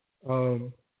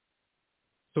so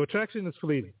attraction is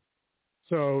fleeting.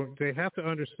 So they have to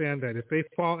understand that if they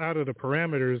fall out of the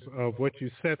parameters of what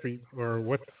you set for, or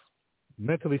what's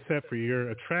mentally set for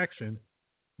your attraction,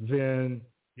 then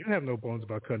you have no bones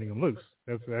about cutting them loose.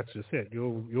 That's just it.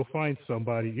 You'll find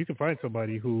somebody. You can find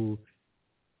somebody who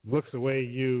looks the way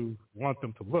you want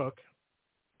them to look,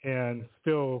 and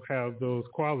still have those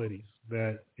qualities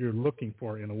that you're looking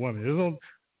for in a woman.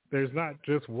 There's not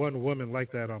just one woman like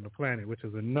that on the planet, which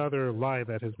is another lie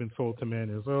that has been sold to men.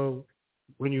 Is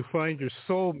when you find your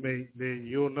soulmate, then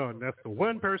you'll know, and that's the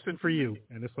one person for you.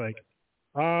 And it's like,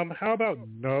 how about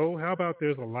no? How about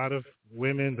there's a lot of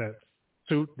women that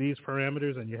suit these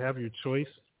parameters, and you have your choice,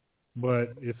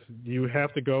 but if you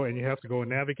have to go and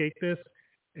navigate this,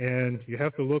 and you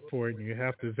have to look for it, and you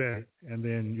have to vet, and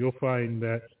then you'll find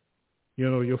that,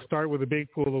 you'll start with a big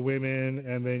pool of women,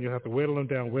 and then you'll have to whittle them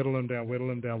down,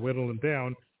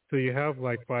 till you have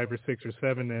like 5 or 6 or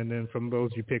 7, and then from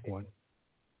those you pick one.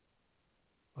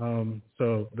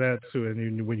 So that's,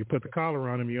 and when you put the collar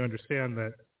on them, you understand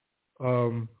that,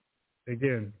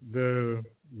 again, the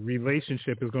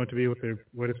relationship is going to be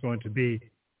what it's going to be,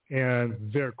 and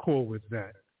they're cool with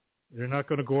that. They're not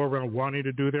going to go around wanting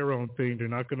to do their own thing. They're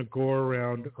not going to go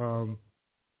around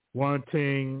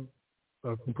wanting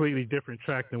a completely different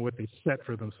track than what they set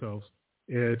for themselves.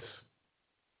 It's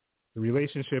the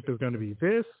relationship is going to be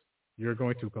this, you're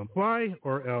going to comply,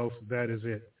 or else that is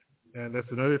it. And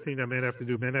that's another thing that men have to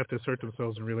do. Men have to assert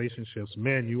themselves in relationships.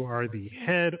 Men, you are the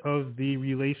head of the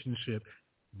relationship.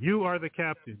 You are the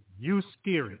captain. You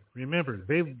steer it. Remember,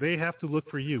 they have to look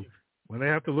for you. When they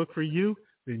have to look for you,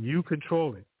 then you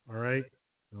control it. All right?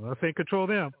 I'm not saying control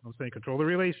them. I'm saying control the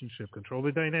relationship, control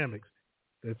the dynamics.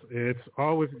 It's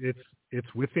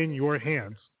within your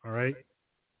hands. All right?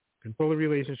 Control the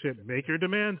relationship. Make your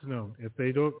demands known. If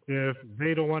they don't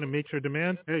want to make your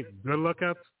demands, hey, good luck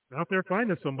out there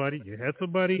finding somebody. You had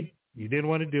somebody, you didn't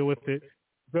want to deal with it.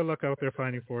 Good luck out there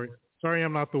finding for it. Sorry,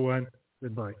 I'm not the one.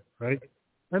 Goodbye. Right?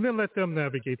 And then let them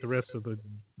navigate the rest of the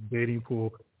dating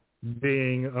pool,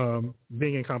 being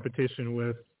in competition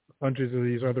with hundreds of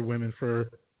these other women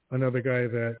for another guy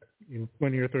that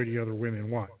 20 or 30 other women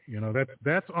want.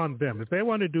 That's on them. If they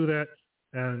want to do that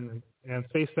and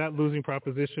face that losing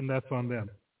proposition, that's on them.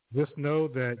 Just know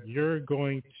that you're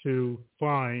going to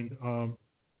find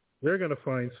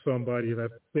somebody that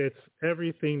fits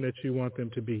everything that you want them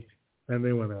to be. And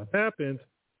then when that happens,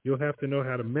 you'll have to know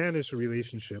how to manage the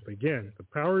relationship. Again, the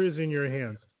power is in your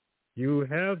hands. you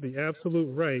have the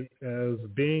absolute right as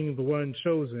being the one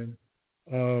chosen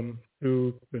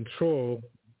to control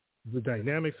the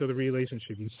dynamics of the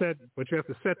relationship. But you have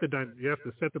to set the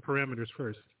parameters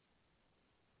first.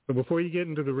 So before you get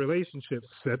into the relationship,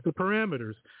 set the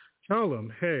parameters. Tell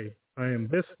them, hey, I am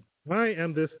this,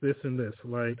 this, and this.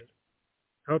 Like,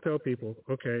 I'll tell people,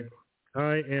 okay,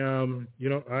 I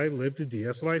live the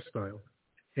DS lifestyle.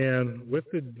 And with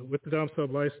the Dom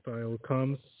Sub lifestyle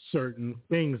comes certain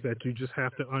things that you just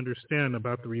have to understand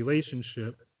about the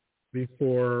relationship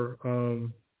before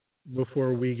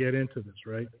we get into this,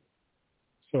 right?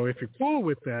 So if you're cool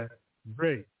with that,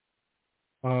 great.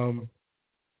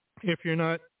 If you're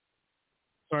not,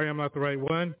 sorry, I'm not the right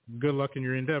one, good luck in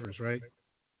your endeavors, right?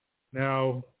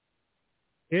 Now,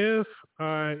 if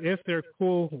they're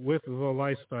cool with the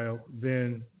lifestyle,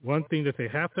 then one thing that they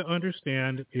have to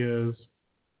understand is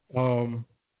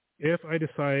if I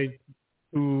decide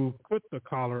to put the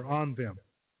collar on them,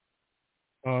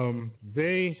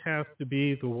 they have to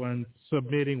be the one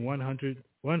submitting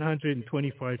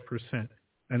 125%.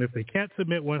 And if they can't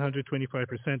submit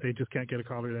 125%, they just can't get a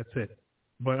collar. That's it.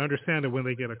 But understand that when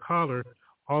they get a collar,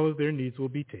 all of their needs will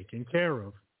be taken care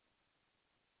of.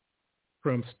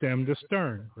 From stem to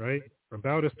stern, right? From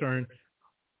bow to stern,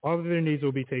 all of their needs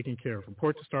will be taken care of. From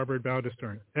port to starboard, bow to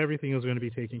stern, everything is going to be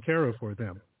taken care of for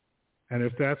them. And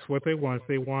if that's what they want, if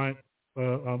they want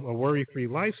a worry-free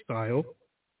lifestyle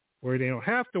where they don't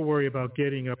have to worry about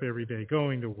getting up every day,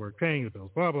 going to work, paying the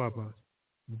bills, blah, blah, blah,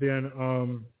 then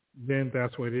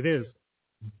that's what it is.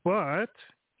 But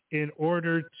in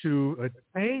order to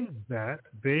attain that,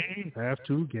 they have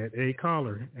to get a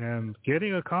collar. And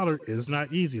getting a collar is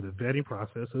not easy. The vetting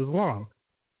process is long.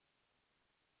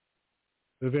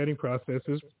 The vetting process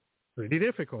is pretty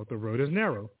difficult. The road is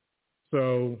narrow.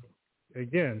 So,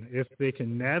 again, if they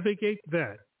can navigate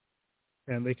that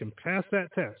and they can pass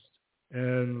that test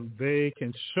and they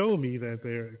can show me that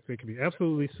they can be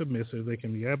absolutely submissive, they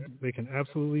can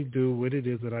absolutely do what it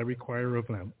is that I require of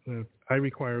them,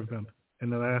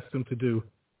 and that I ask them to do,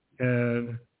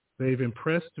 and they've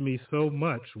impressed me so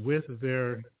much with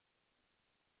their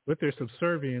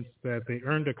subservience that they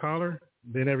earned a collar,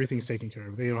 then everything's taken care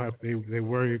of. They don't have they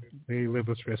live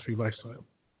a stress-free lifestyle.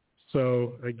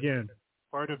 So again,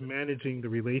 part of managing the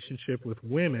relationship with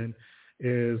women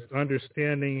is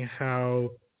understanding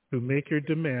how to make your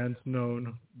demands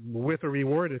known with a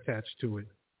reward attached to it.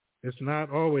 It's not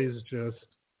always just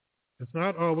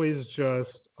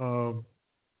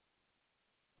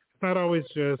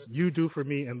you do for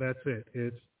me and that's it.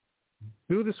 It's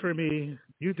do this for me,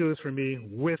 you do this for me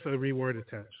with a reward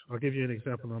attached. I'll give you an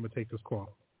example. I'm going to take this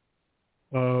call.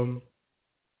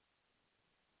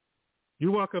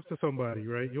 You walk up to somebody,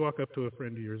 right? You walk up to a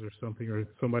friend of yours or something, or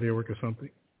somebody at work or something,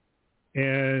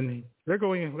 and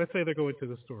let's say they're going to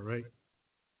the store, right?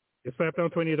 You slap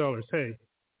down $20. Hey,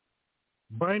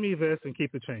 buy me this and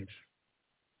keep the change.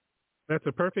 That's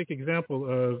a perfect example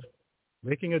of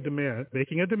making your demand,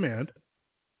 making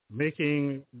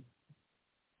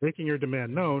your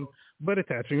demand known, but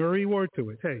attaching a reward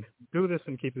to it. Hey, do this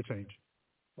and keep the change.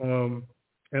 And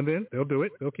then they'll do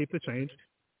it. They'll keep the change,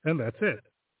 and that's it.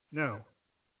 Now,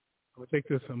 I'm going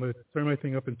to turn my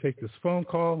thing up and take this phone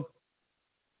call.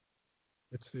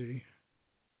 Let's see.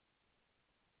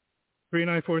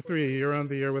 3943, you're on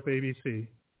the air with ABC.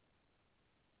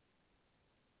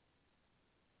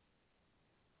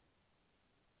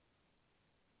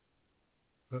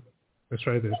 Let's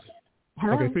try this.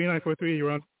 Hello? Okay, 3943,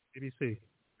 you're on ABC.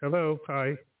 Hello,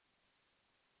 hi.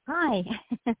 Hi.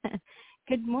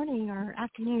 Good morning or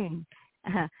afternoon.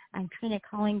 I'm Trina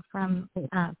calling from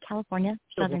California,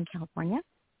 Southern California.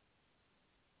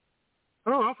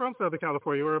 Oh, I'm from Southern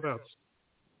California. Whereabouts?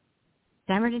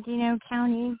 San Bernardino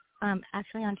County,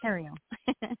 actually Ontario,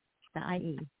 the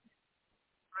IE.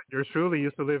 Yours truly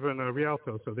used to live in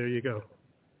Rialto, so there you go.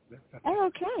 Oh,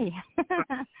 okay.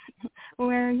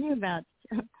 Where are you about?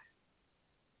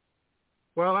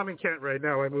 Well, I'm in Kent right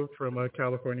now. I moved from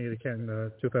California to Kent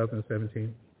in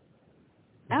 2017.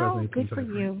 Oh, good for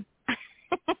you.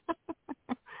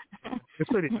 It's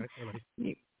pretty nice. I like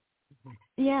it.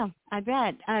 Yeah, I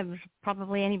bet.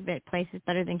 Probably any place is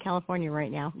better than California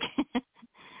right now.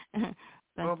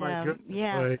 But, oh, my goodness.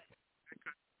 Yeah. Like,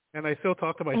 and I still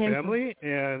talk to my family,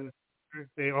 and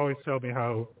they always tell me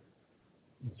how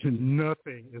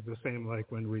nothing is the same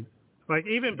like when we, like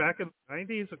even back in the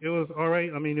 90s, it was all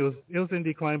right. I mean, it was in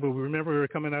decline, but we remember we were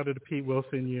coming out of the Pete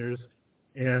Wilson years,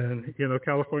 and,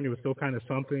 California was still kind of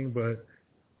something, but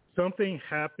something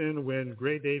happened when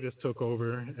Gray Davis took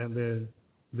over, and then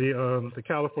the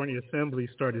California Assembly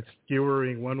started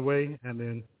skewering one way, and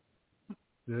then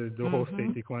the whole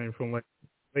state declined from like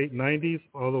late 90s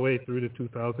all the way through the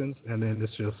 2000s, and then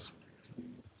it's just,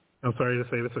 I'm sorry to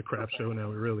say, it's a crap show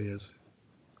now. It really is.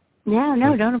 Yeah,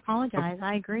 no, don't apologize.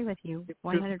 I agree with you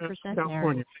 100%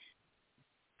 California. there.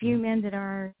 Few men that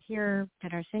are here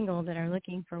that are single that are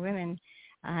looking for women,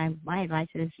 my advice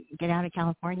is get out of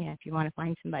California if you want to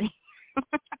find somebody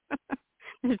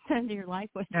to spend your life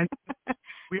with.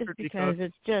 Just because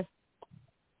it's just...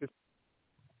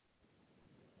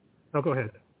 Oh, go ahead.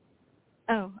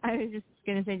 Oh, I was just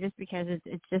going to say just because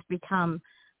it's just become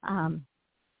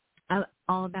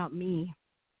all about me,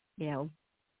 you know,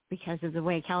 because of the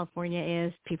way California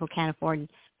is. People can't afford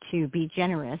to be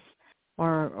generous,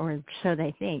 or so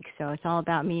they think. So it's all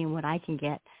about me and what I can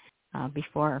get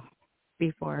before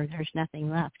there's nothing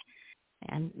left.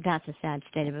 And that's a sad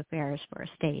state of affairs for a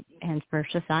state and for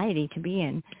society to be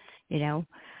in, you know.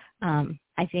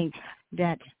 I think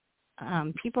that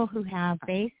people who have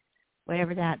faith,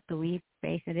 whatever that belief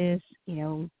faith it is, you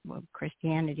know,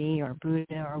 Christianity or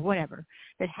Buddha or whatever,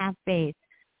 that have faith,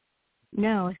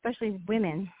 know, especially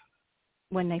women,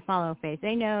 when they follow faith,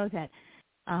 they know that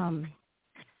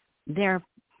their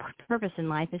purpose in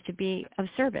life is to be of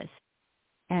service.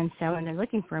 And so when they're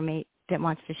looking for a mate that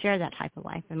wants to share that type of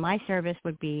life, and my service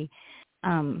would be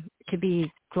to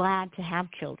be glad to have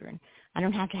children. I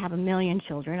don't have to have 1 million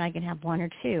children. I can have 1 or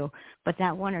 2. But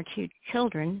that 1 or 2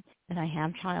 children that I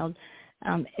have,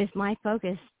 is my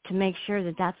focus to make sure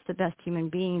that that's the best human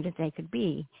being that they could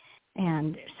be,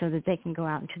 and so that they can go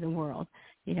out into the world.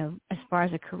 You know, as far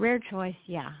as a career choice,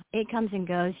 yeah, it comes and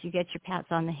goes. You get your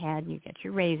pats on the head, you get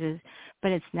your raises,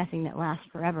 but it's nothing that lasts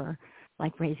forever,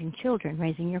 like raising children,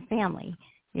 raising your family.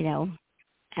 You know,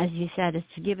 as you said, it's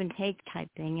a give and take type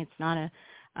thing. It's not a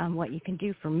what you can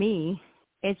do for me.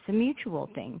 It's a mutual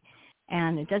thing.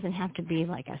 And it doesn't have to be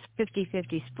like a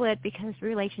 50-50 split, because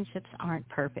relationships aren't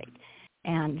perfect.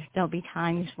 And there'll be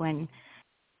times when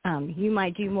you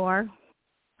might do more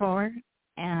for,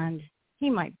 and he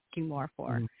might do more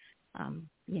for,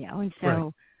 you know. And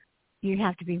so you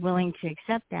have to be willing to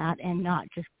accept that and not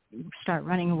just start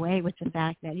running away with the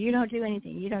fact that you don't do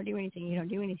anything, you don't do anything, you don't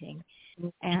do anything.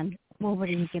 And, well, what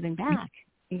are you giving back?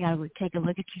 You got to take a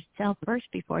look at yourself first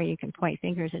before you can point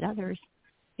fingers at others,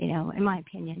 you know, in my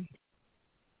opinion.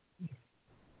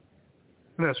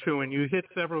 That's true, and you hit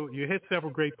several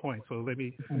great points. So let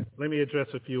me address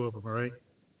a few of them. All right.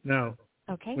 Now,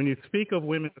 when you speak of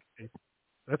women,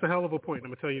 that's a hell of a point. I'm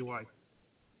gonna tell you why.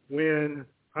 When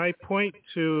I point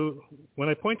to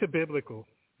biblical,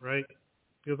 right?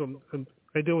 Because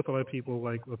I deal with a lot of people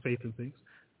like with faith and things,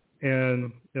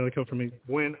 and you know, it comes from me.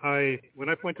 When I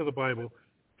point to the Bible,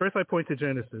 first I point to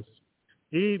Genesis.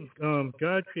 Eve,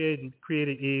 God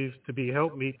created Eve to be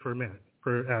helpmeet for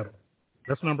Adam.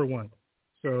 That's number one.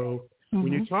 So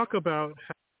when you talk about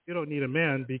how you don't need a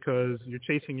man because you're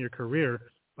chasing your career,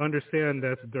 understand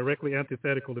that's directly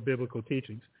antithetical to biblical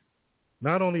teachings.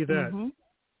 Not only that,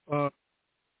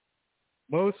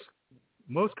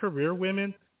 most career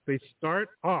women, they start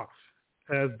off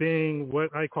as being what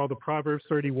I call the Proverbs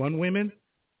 31 women,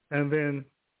 and then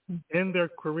in their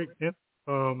career,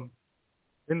 in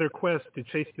their quest to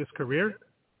chase this career,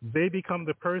 they become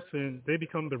the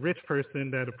rich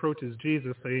person that approaches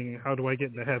Jesus saying, how do I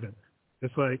get into heaven?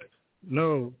 It's like,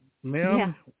 no,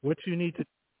 ma'am, what you need to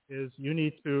do is you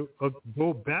need to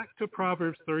go back to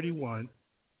Proverbs 31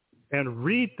 and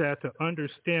read that to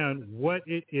understand what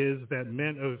it is that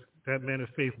men of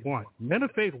faith want. Men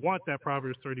of faith want that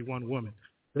Proverbs 31 woman.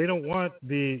 They don't want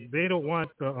the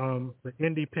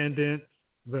independent,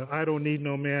 the I don't need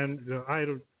no man, the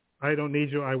I don't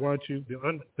need you, I want you.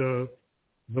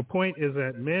 The point is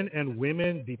that men and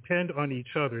women depend on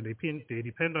each other. They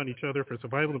depend on each other for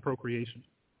survival and procreation,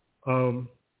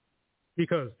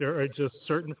 because there are just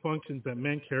certain functions that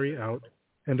men carry out,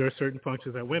 and there are certain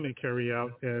functions that women carry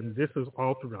out, and this is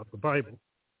all throughout the Bible.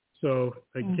 So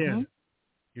again,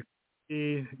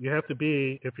 you have to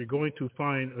be, if you're going to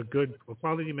find a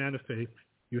quality man of faith,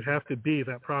 you have to be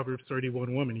that Proverbs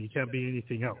 31 woman. You can't be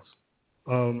anything else.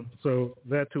 So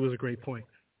that too is a great point.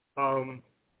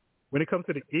 When it comes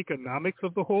to the economics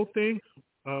of the whole thing,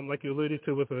 like you alluded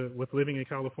to with living in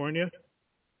California,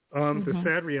 the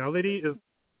sad reality is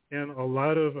in a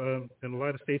lot of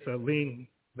states that lean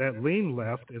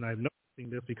left, and I'm noticing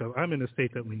this because I'm in a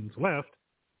state that leans left,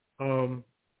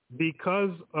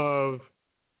 because of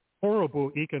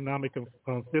horrible economic and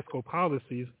fiscal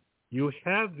policies, you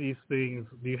have these things,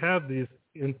 you have these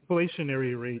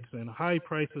inflationary rates and high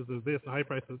prices of this and high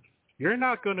prices. You're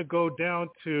not going to go down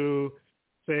to,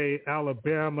 say,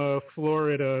 Alabama,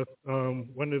 Florida,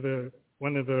 one of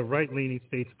the right-leaning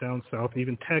states down south,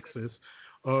 even Texas,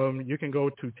 You can go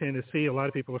to Tennessee. A lot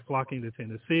of people are flocking to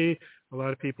Tennessee. A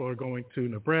lot of people are going to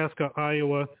Nebraska,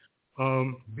 Iowa,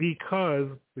 because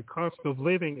the cost of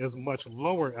living is much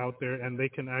lower out there, and they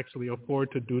can actually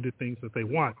afford to do the things that they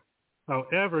want.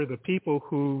 However, the people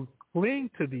who cling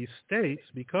to these states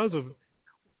because of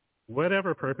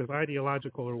whatever purpose,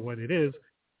 ideological or what it is,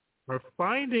 are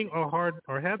having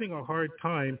a hard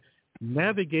time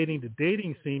navigating the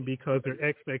dating scene because their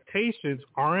expectations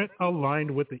aren't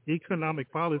aligned with the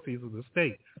economic policies of the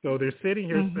state. So they're sitting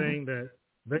here saying that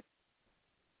they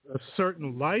a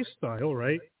certain lifestyle,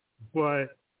 right? But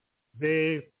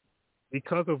they,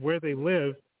 because of where they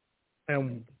live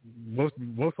and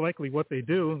most likely what they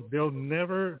do, they'll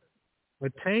never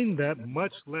attain that,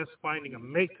 much less finding a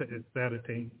mate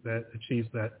that achieves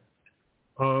that.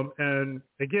 And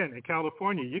again, in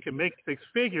California, you can make six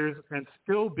figures and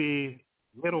still be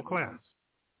middle class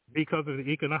because of the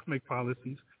economic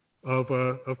policies of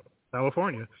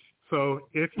California. So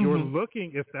if you're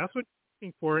looking, if that's what you're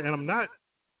looking for, and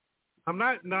I'm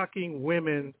not knocking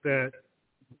women that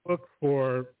look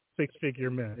for six-figure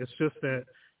men. It's just that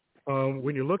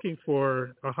when you're looking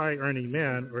for a high-earning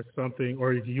man or something,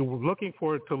 or you're looking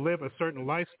for to live a certain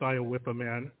lifestyle with a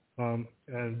man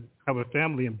and have a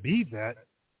family and be that,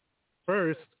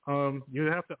 first, you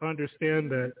have to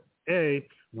understand that, A,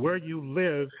 where you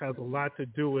live has a lot to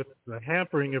do with the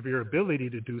hampering of your ability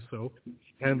to do so,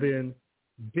 and then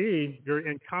B, you're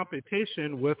in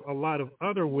competition with a lot of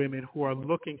other women who are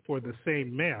looking for the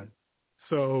same man.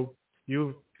 So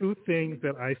you two things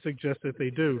that I suggest that they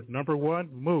do. Number one,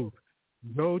 move.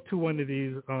 Go to one of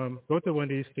these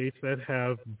states that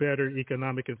have better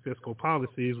economic and fiscal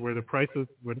policies where the price of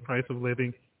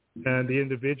living and the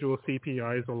individual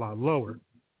CPI is a lot lower.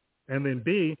 And then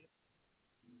B,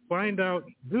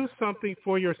 do something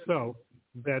for yourself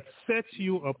that sets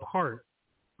you apart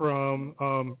from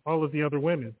all of the other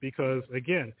women. Because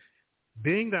again,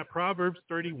 being that Proverbs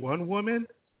 31 woman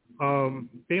will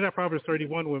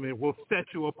set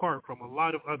you apart from a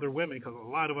lot of other women, because a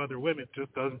lot of other women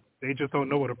just don't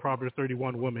know what a Proverbs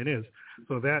 31 woman is.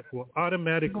 So that will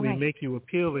automatically make you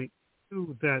appealing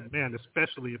to that man,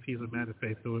 especially if he's a man of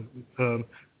faith. So do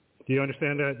you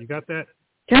understand that? You got that?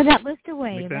 Throw that list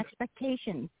away of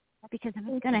expectations, because if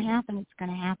it's going to happen, it's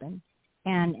going to happen.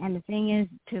 And the thing is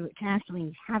to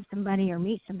actually have somebody or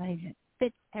meet somebody that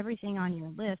fits everything on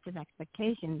your list of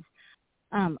expectations,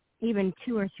 even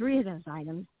two or three of those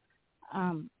items,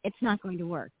 it's not going to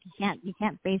work. You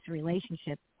can't base a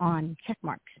relationship on check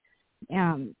marks.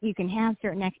 You can have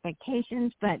certain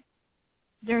expectations, but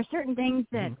there are certain things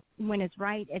that when it's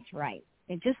right, it's right.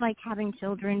 It's just like having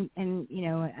children in,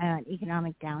 an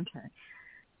economic downturn.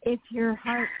 If your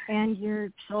heart and your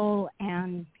soul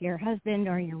and your husband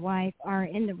or your wife are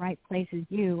in the right place as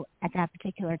you at that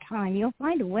particular time, you'll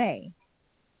find a way.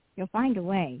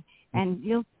 And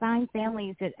you'll find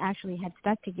families that actually had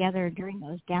stuck together during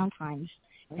those downtimes,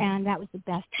 and that was the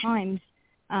best times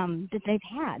that they've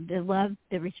had. The love,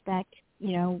 the respect,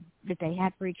 that they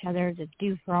had for each other, the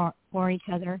do for each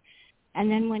other. And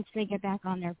then once they get back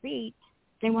on their feet,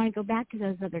 they want to go back to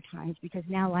those other times, because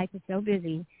now life is so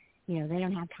busy. They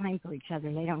don't have time for each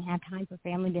other. They don't have time for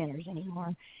family dinners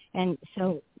anymore. And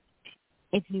so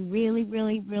if you really,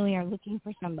 really, really are looking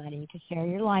for somebody to share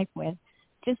your life with,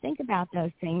 just think about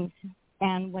those things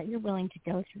and what you're willing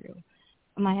to go through.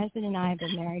 My husband and I have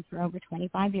been married for over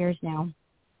 25 years now.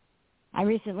 I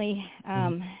recently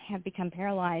have become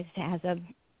paralyzed as of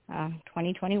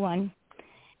 2021.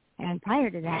 And prior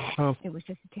to that, it was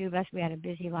just the two of us. We had a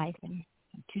busy life and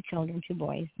 2 children, 2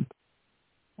 boys.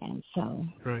 And so,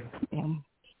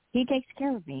 he takes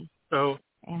care of me. So,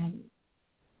 and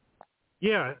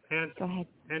go ahead.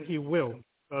 And he will,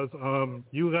 because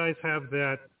you guys have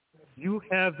that. You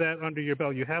have that under your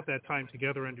belt. You have that time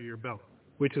together under your belt,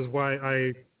 which is why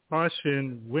I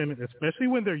caution women, especially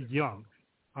when they're young.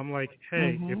 I'm like,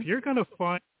 hey, if you're going to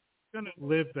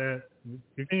live that,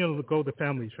 you're going to go the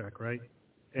family track, right?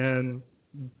 And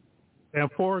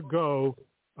forego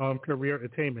career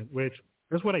attainment, which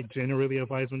is what I generally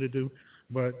advise them to do.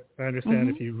 But I understand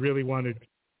if you really want to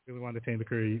attain the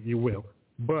career, you will.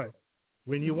 But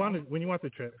when you want the family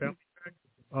track,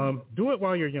 do it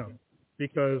while you're young.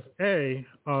 Because if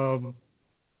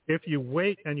you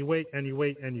wait and you wait and you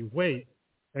wait and you wait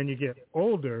and you get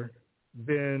older,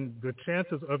 then the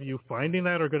chances of you finding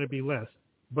that are going to be less.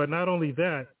 But not only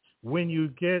that, when you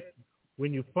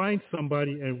find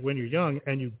somebody and when you're young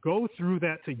and you go through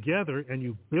that together and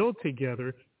you build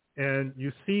together and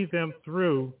you see them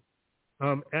through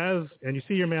and you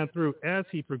see your man through as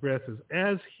he progresses,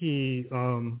 as he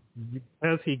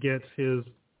gets his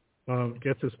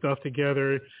gets his stuff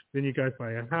together. Then you guys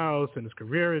buy a house, and his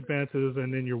career advances,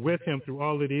 and then you're with him through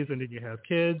all of these, and then you have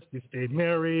kids. You stay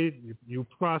married. You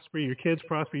prosper. Your kids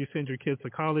prosper. You send your kids to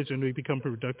college, and they become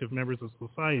productive members of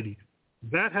society.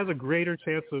 That has a greater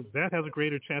chance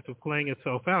of playing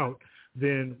itself out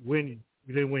than when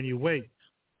you wait.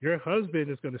 Your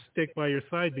husband is going to stick by your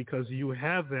side because you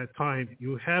have that time.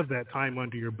 You have that time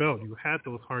under your belt. You had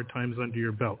those hard times under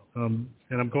your belt. And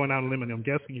I'm going out on a limb and I'm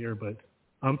guessing here, but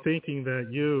I'm thinking that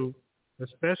you,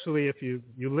 especially if you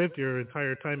lived your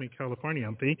entire time in California,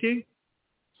 I'm thinking.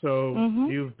 So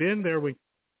you've been there when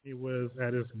he was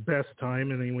at his best time,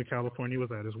 and then when California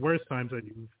was at his worst times,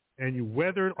 and you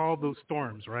weathered all those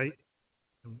storms, right?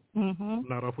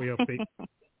 Not halfway up. Okay,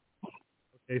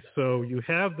 so you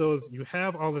have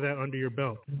all of that under your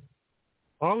belt.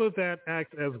 All of that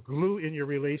acts as glue in your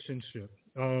relationship.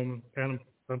 And I'm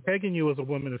pegging you as a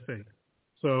woman of faith.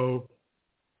 So,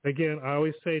 again, I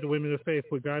always say to women of faith,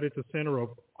 put God at the center of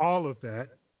all of that,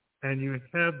 and you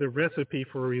have the recipe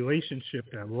for a relationship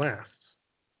that lasts.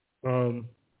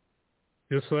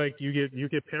 Just like you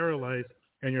get paralyzed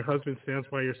and your husband stands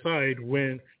by your side,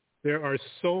 when there are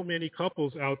so many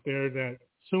couples out there that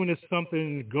soon as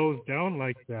something goes down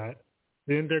like that,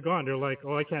 then they're gone. They're like,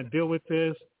 oh, I can't deal with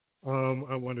this.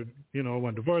 I want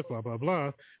divorce, blah, blah,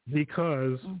 blah,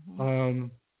 because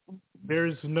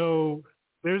there's no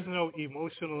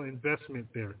emotional investment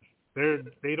there.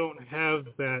 They don't have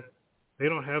that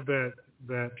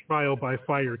trial by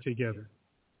fire together.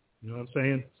 You know what I'm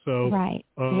saying? So right.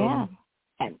 Yeah.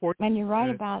 And you're right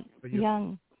about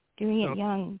doing it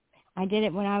young. I did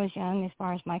it when I was young as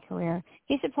far as my career.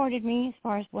 He supported me as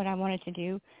far as what I wanted to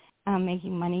do,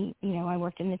 making money. You know, I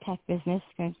worked in the tech business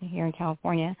here in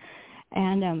California,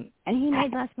 and he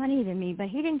made less money than me, but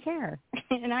he didn't care,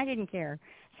 and I didn't care.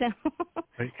 So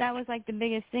that was like the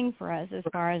biggest thing for us as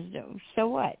far as, so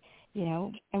what, you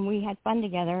know, and we had fun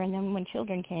together. And then when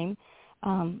children came,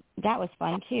 that was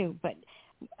fun too. But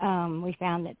we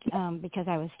found that because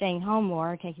I was staying home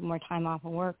more, taking more time off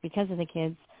of work because of the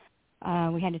kids,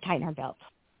 we had to tighten our belts.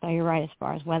 So you're right as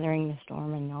far as weathering the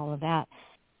storm and all of that.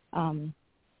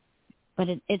 But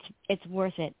it's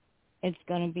worth it. It's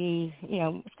going to be,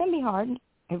 it's going to be hard.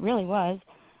 It really was.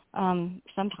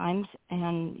 Sometimes,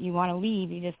 and you want to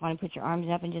leave, you just want to put your arms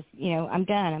up and just, I'm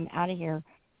done, I'm out of here.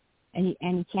 And you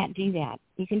can't do that.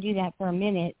 You can do that for a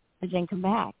minute, but then come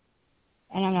back.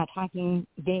 And I'm not talking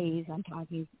days. I'm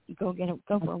talking go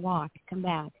for a walk, come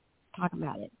back, talk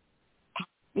about it.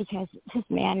 Because this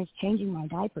man is changing my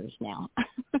diapers now,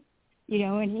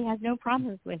 and he has no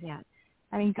problems with that.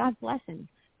 I mean, God bless him.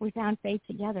 We found faith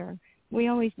together. We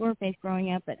always were faith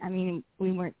growing up, but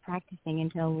we weren't practicing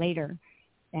until later.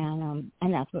 And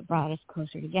that's what brought us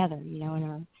closer together, in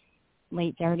our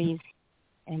late 30s.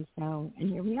 And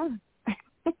here we are.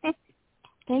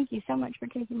 Thank you so much for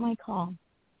taking my call.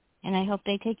 And I hope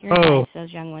they take your advice,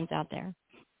 those young ones out there.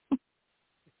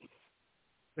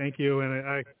 Thank you.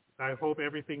 And I hope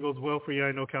everything goes well for you.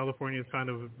 I know California is kind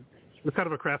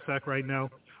of a crap sack right now,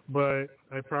 but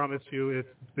I promise you,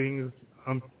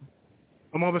 I'm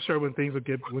almost sure when things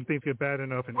get bad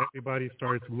enough and everybody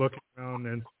starts looking around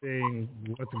and seeing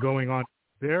what's going on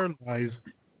in their lives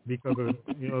because of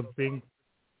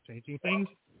changing things,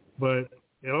 but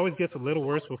it always gets a little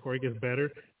worse before it gets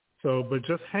better. So, but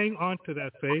just hang on to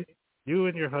that faith. You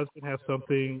and your husband have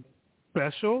something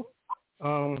special.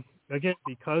 Again,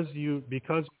 because you've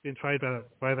been tried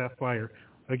by that fire.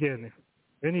 Again,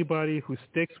 anybody who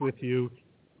sticks with you,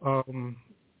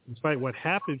 despite what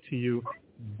happened to you,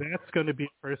 that's going to be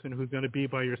a person who's going to be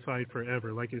by your side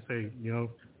forever. Like you say,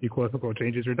 he quote unquote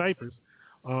changes your diapers.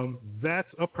 That's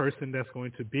a person that's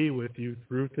going to be with you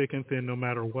through thick and thin, no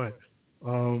matter what.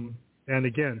 And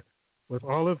again, with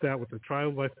all of that, with the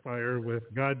trial by fire, with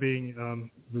God being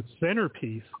the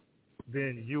centerpiece,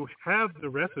 then you have the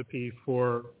recipe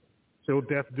for till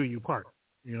death do you part.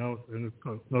 And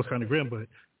it's kind of grim, but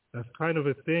that's kind of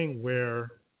a thing where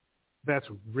that's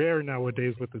rare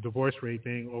nowadays with the divorce rate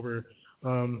being over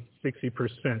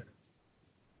 60%.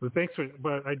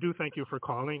 But I do thank you for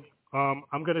calling.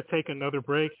 I'm going to take another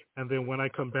break, and then when I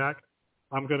come back,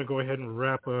 I'm going to go ahead and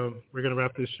we're going to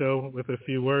wrap this show with a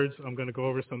few words. I'm going to go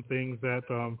over some things that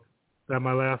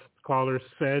my last caller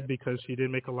said, because she did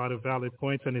make a lot of valid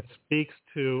points, and it speaks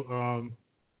to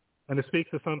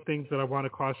some things that I want to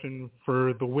caution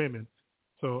for the women.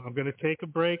 So I'm going to take a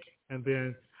break, and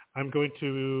then I'm going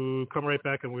to come right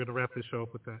back, and we're going to wrap this show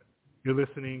up with that. You're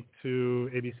listening to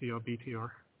ABC on BTR.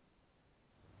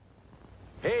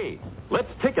 Hey, let's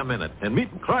take a minute and meet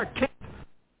Clark Kent,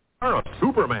 or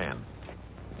Superman.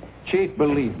 Chief,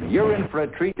 believe me, you're in for a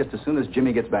treat just as soon as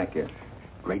Jimmy gets back here.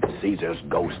 Great Caesar's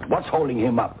ghost. What's holding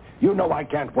him up? You know I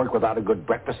can't work without a good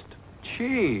breakfast.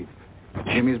 Chief,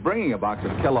 Jimmy's bringing a box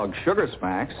of Kellogg's Sugar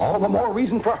Smacks. All the more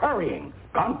reason for hurrying.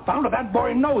 Confound it, that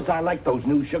boy knows I like those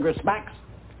new Sugar Smacks.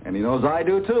 And he knows I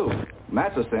do, too. And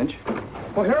that's a cinch.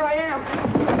 Well, here I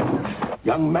am.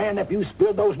 Young man, if you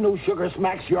spill those new Sugar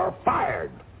Smacks, you're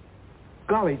fired.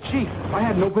 Golly, Chief, I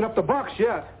hadn't opened up the box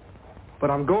yet. But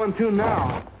I'm going to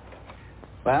now.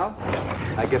 Well,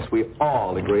 I guess we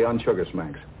all agree on Sugar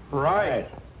Smacks. Right.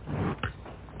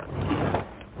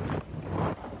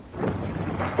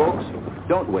 Folks,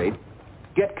 don't wait.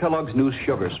 Get Kellogg's new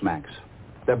Sugar Smacks.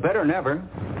 They're better than ever.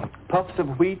 Puffs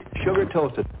of wheat, sugar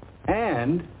toasted,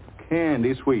 and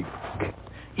candy sweet.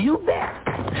 You bet.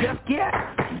 Just get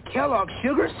Kellogg's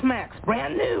Sugar Smacks,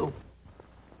 brand new.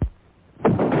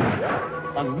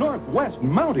 A Northwest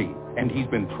Mountie, and he's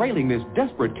been trailing this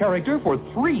desperate character for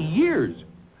 3 years.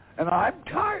 And I'm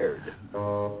tired.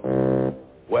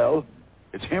 Well,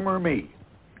 it's him or me.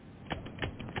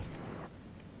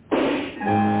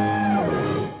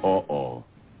 Uh-oh.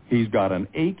 He's got an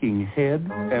aching head,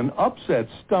 an upset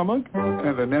stomach,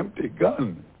 and an empty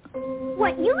gun.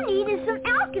 What you need is some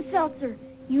Alka-Seltzer.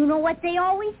 You know what they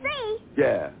always say.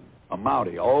 Yeah, a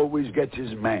Mountie always gets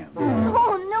his man.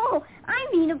 Oh, no. I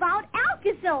mean about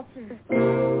Alka-Seltzer.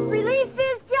 Relief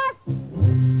is just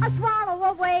a swallow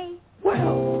away.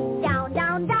 Well. Down,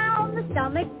 down, down, the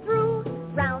stomach through.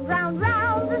 Round, round,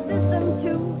 round, the system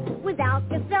too. With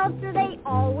Alka-Seltzer, they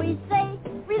always say,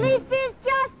 relief is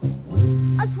just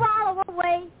a swallow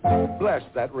away. Bless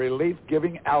that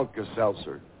relief-giving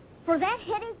Alka-Seltzer. For that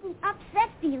headache and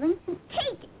upset feeling,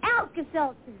 take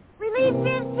Alka-Seltzer. Relief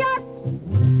is just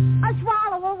a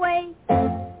swallow away.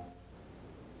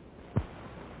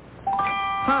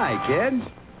 Hi, kids.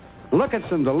 Look at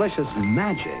some delicious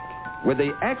magic with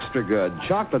the extra good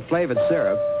chocolate-flavored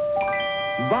syrup,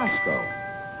 Bosco.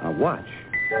 Now watch.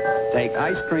 Take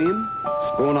ice cream,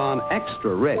 spoon on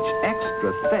extra rich,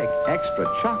 extra thick, extra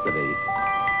chocolatey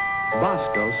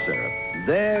Bosco syrup.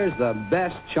 There's the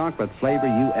best chocolate flavor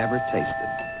you ever tasted.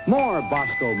 More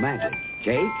Bosco magic.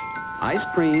 Cake, ice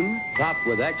cream, topped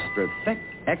with extra thick,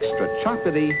 extra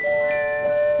chocolatey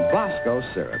Bosco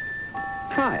syrup.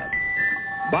 Try it.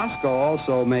 Bosco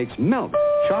also makes milk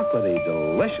chocolatey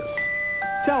delicious.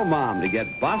 Tell Mom to get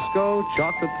Bosco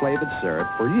chocolate-flavored syrup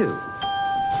for you.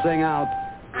 Sing out,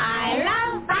 I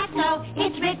love Bosco,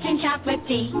 it's rich in chocolate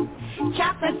tea.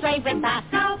 Chocolate-flavored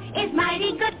Bosco is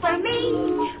mighty good for me.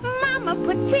 Mama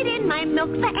puts it in my milk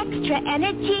for extra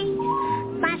energy.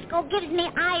 Bosco gives me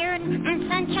iron and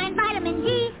sunshine vitamin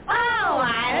D. Oh,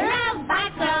 I love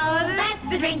Bosco, that's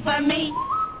the drink for me.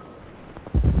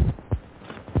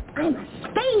 I'm a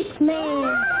spaceman.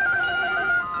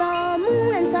 The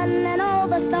moon and sun and all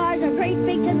the stars are great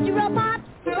big Tootsie Roll Pops.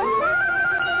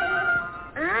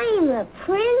 I'm a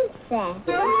princess.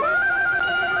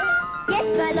 Yes,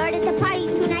 my lord, it's a party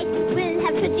tonight. We'll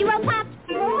have Tootsie Roll Pops.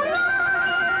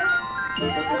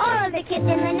 All the kids in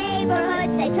the neighborhood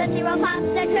say Tootsie Roll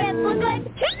Pops are triple good.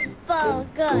 Triple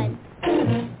good.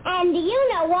 And do you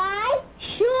know why?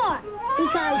 Sure.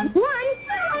 Because 1,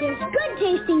 there's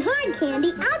good-tasting hard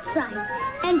candy outside.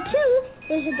 And 2,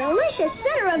 there's a delicious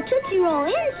center of Tootsie Roll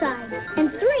inside. And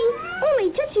 3,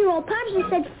 only Tootsie Roll Pops are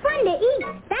such fun to eat.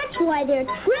 That's why they're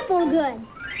triple good.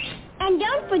 And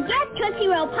don't forget Tootsie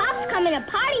Roll Pops come in a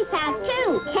party pack,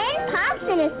 too. 10 Pops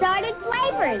in assorted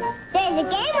flavors. There's a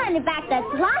game on the back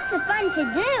that's lots of fun to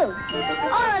do.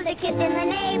 All the kids in the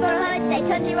neighborhood say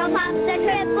Tootsie Roll Pops are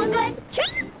triple good.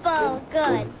 Triple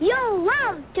good. You'll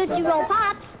love Tootsie Roll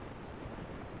Pops.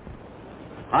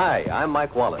 Hi, I'm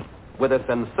Mike Wallace with a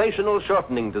sensational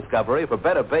shortening discovery for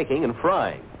better baking and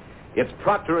frying. It's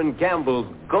Procter & Gamble's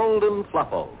Golden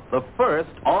Fluffo, the first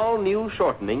all-new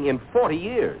shortening in 40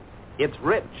 years. It's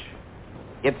rich.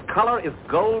 Its color is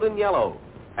golden yellow.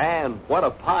 And what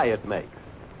a pie it makes.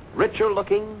 Richer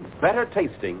looking, better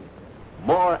tasting,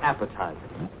 more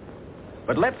appetizing.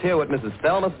 But let's hear what Mrs.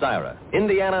 Thelma Styra,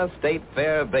 Indiana State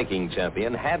Fair baking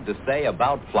champion, had to say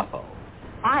about Fluffo.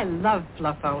 I love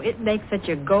Fluffo. It makes such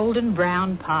a golden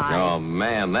brown pie. Oh,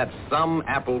 man, that's some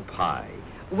apple pie.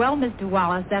 Well, Mr.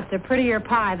 Wallace, that's a prettier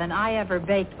pie than I ever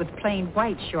baked with plain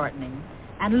white shortening.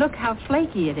 And look how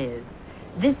flaky it is.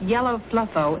 This yellow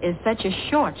Fluffo is such a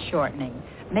short shortening.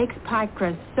 Makes pie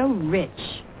crust so rich.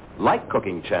 Like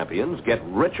cooking champions, get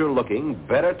richer looking,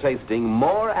 better tasting,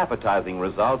 more appetizing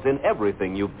results in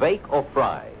everything you bake or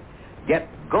fry. Get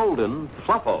Golden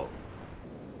Fluffo.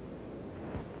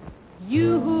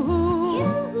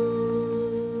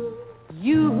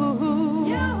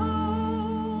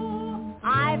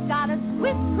 I've got a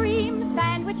Swiss cream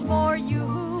sandwich for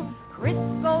you. crisp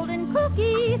golden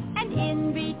cookies, and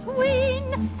in between,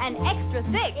 an extra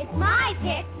thick, it's my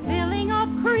pick, filling of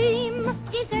cream.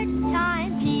 Dessert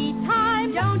time, tea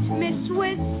time, don't miss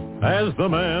Swiss. As the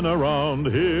man around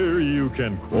here, you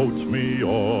can quote me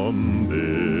on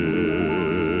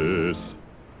this.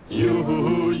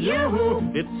 Yoo-hoo,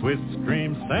 yoo-hoo, it's Swiss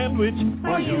cream sandwich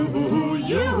for you-hoo,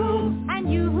 yoo-hoo,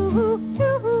 and you-hoo,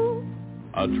 too-hoo.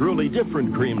 A truly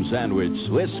different cream sandwich,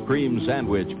 Swiss cream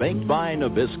sandwich, baked by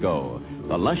Nabisco.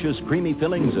 The luscious, creamy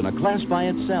fillings in a class by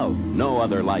itself, no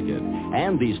other like it.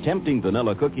 And these tempting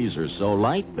vanilla cookies are so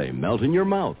light, they melt in your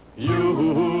mouth.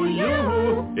 Yoo-hoo,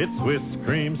 yoo-hoo, it's Swiss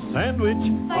cream sandwich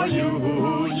for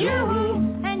you-hoo,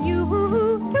 yoo-hoo, and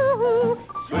you-hoo, too-hoo.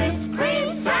 Swiss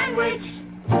cream sandwich.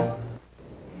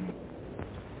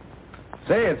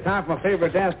 Say, it's time for my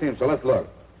favorite dance team, so let's look.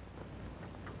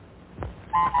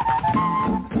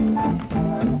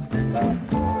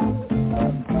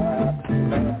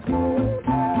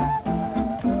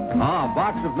 A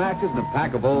box of matches and a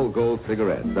pack of Old Gold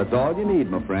cigarettes. That's all you need,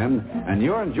 my friend. And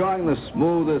you're enjoying the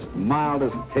smoothest,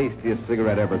 mildest, tastiest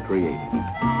cigarette ever created.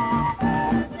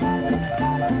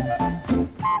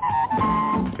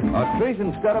 A treat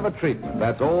instead of a treatment.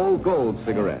 That's Old Gold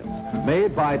cigarettes.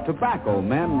 Made by tobacco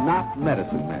men, not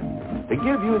medicine men. To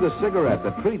give you the cigarette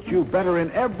that treats you better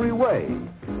in every way.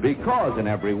 Because in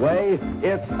every way,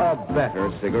 it's a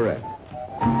better cigarette.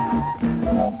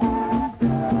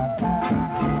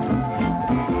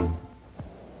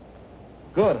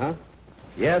 Good, huh?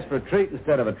 Yes, for a treat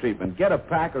instead of a treatment. Get a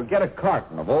pack or get a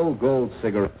carton of Old Gold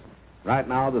cigarettes. Right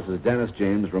now, this is Dennis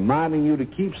James reminding you to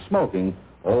keep smoking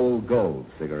Old Gold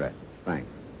cigarettes. Thanks.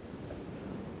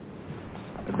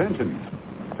 Attention.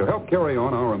 To help carry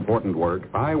on our important work,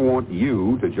 I want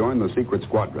you to join the Secret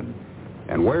Squadron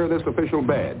and wear this official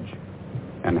badge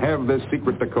and have this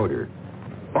secret decoder.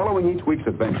 Following each week's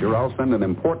adventure, I'll send an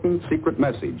important secret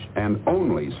message, and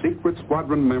only Secret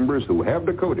Squadron members who have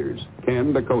decoders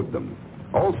can decode them.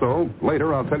 Also,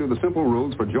 later I'll tell you the simple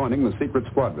rules for joining the Secret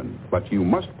Squadron, but you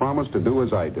must promise to do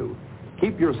as I do.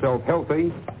 Keep yourself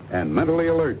healthy and mentally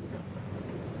alert.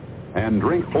 And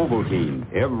drink Ovaltine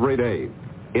every day.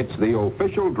 It's the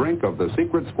official drink of the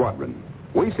Secret Squadron.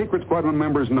 We Secret Squadron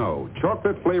members know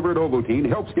chocolate-flavored Ovaltine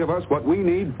helps give us what we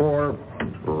need for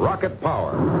rocket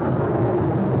power.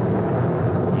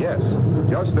 Yes,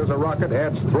 just as a rocket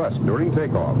adds thrust during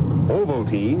takeoff,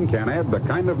 Ovaltine can add the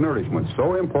kind of nourishment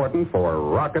so important for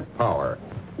rocket power.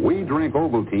 We drink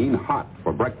Ovaltine hot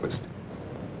for breakfast.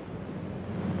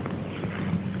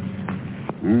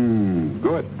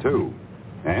 Good, too.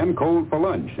 And cold for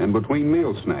lunch and between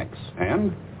meal snacks.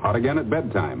 And hot again at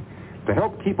bedtime to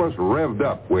help keep us revved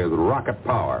up with rocket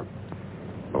power.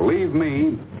 Believe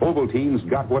me, Ovaltine's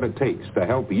got what it takes to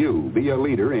help you be a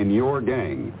leader in your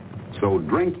gang. So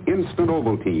drink instant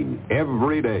Ovaltine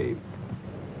every day.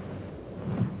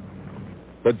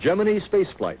 The Gemini space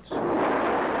flights.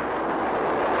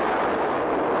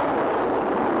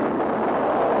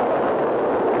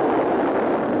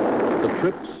 The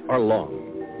trips are long.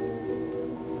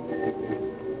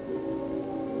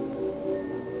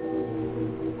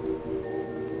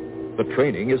 The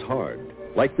training is hard,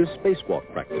 like this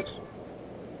spacewalk practice.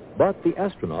 But the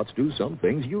astronauts do some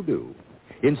things you do.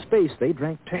 In space, they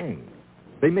drank Tang.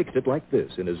 They mixed it like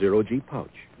this in a zero-G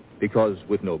pouch, because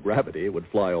with no gravity, it would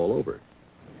fly all over.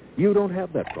 You don't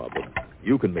have that problem.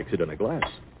 You can mix it in a glass.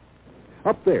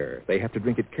 Up there, they have to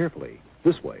drink it carefully,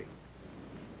 this way.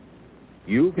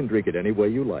 You can drink it any way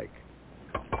you like.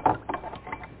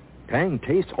 Tang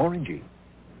tastes orangey.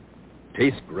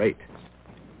 Tastes great.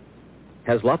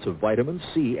 Has lots of vitamins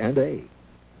C and A.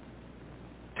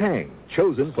 Tang,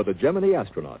 chosen for the Gemini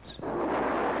astronauts.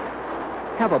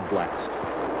 Have a blast.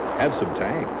 Have some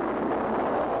Tang.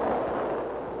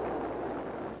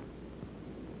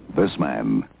 This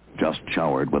man just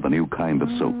showered with a new kind of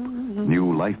soap.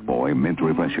 New Lifebuoy Mint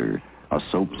Refresher. A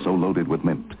soap so loaded with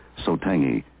mint, so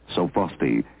tangy, so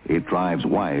frosty, it drives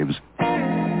wives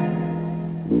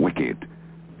wicked.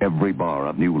 Every bar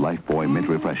of new Lifebuoy Mint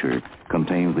Refresher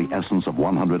contains the essence of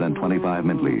 125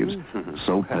 mint leaves.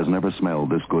 Soap has never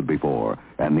smelled this good before,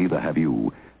 and neither have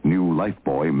you. New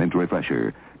Lifebuoy Mint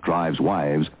Refresher drives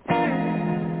wives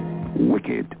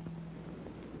wicked.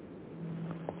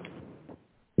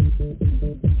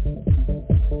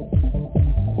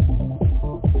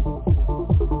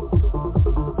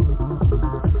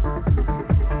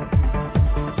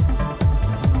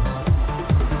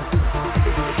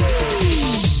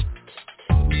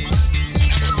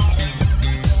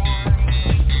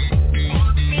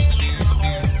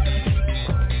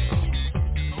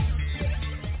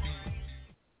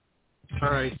 All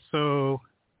right, so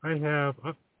I have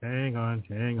Hang on.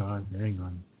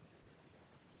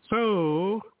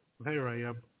 So, here I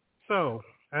am. So,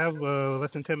 I have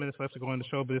less than 10 minutes left to go on the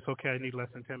show, but it's okay. I need less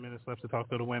than 10 minutes left to talk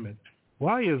to the women.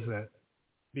 Why is that?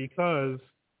 Because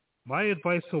my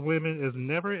advice to women is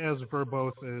never as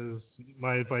verbose as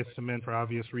my advice to men for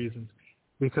obvious reasons.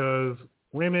 Because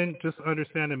women just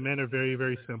understand that men are very,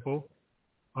 very simple.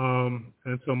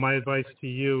 And so my advice to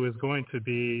you is going to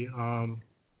be a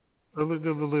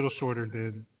little shorter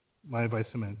than my advice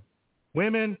to men.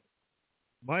 Women,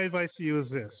 my advice to you is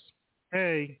this.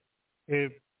 Hey,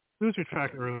 lose your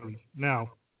track early.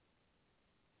 Now,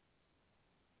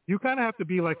 you kind of have to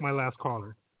be like my last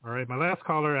caller, all right? My last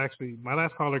caller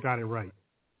got it right.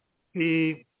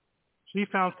 She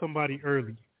found somebody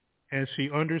early, and she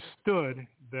understood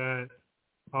that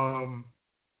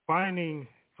finding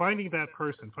that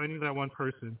one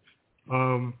person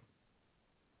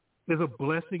is a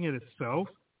blessing in itself.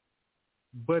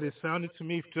 But it sounded to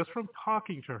me just from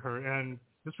talking to her, and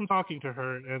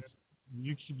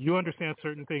you understand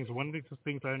certain things. One of the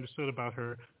things I understood about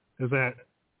her is that,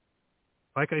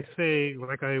 like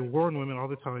I warn women all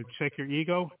the time, check your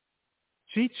ego.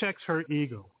 She checks her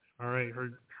ego. All right,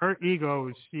 her ego.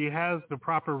 She has the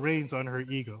proper reins on her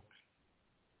ego.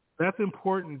 That's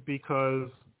important because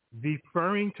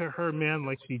deferring to her man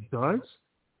like she does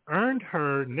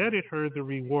netted her the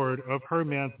reward of her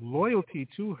man's loyalty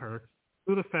to her,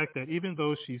 through the fact that even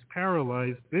though she's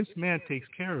paralyzed, this man takes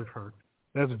care of her.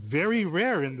 That's very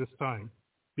rare in this time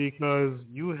because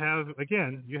you have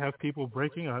people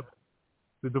breaking up.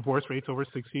 The divorce rate's over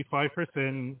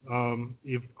 65%.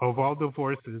 Of all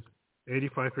divorces,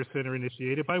 85% are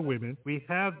initiated by women. We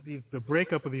have the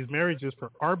breakup of these marriages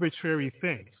for arbitrary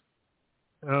things.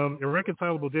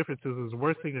 Irreconcilable differences is the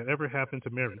worst thing that ever happened to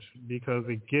marriage because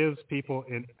it gives people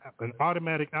an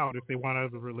automatic out if they want out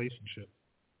of the relationship.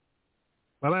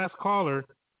 My last caller,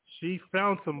 she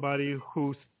found somebody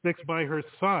who sticks by her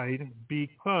side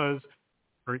because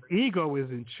her ego is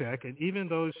in check, and even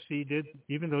though she did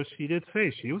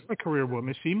say she was a career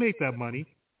woman, she made that money,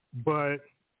 but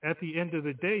at the end of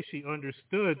the day, she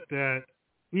understood that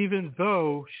even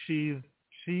though she's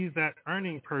that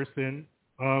earning person,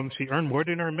 she earned more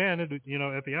than her man, at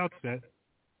the outset,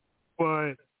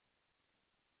 but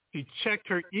she checked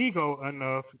her ego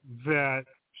enough that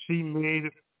she made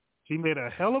a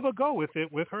hell of a go with it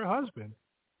with her husband.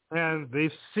 And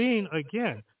they've seen,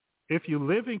 again, if you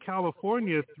live in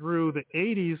California through the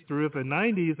 80s, through the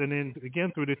 90s, and then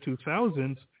again through the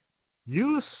 2000s,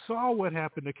 you saw what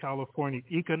happened to California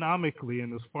economically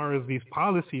and as far as these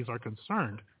policies are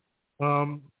concerned.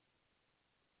 And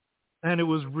it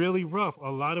was really rough. A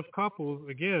lot of couples,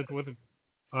 again,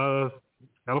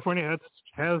 California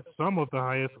has some of the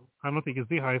highest, I don't think it's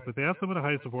the highest, but they have some of the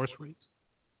highest divorce rates.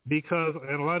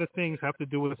 And a lot of things have to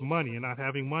do with money and not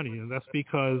having money. And that's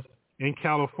because in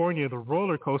California, the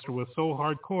roller coaster was so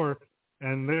hardcore,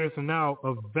 and there's now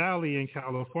a valley in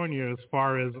California as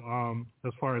far as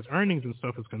earnings and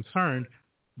stuff is concerned,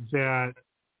 that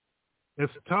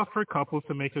it's tough for couples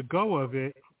to make a go of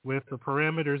it with the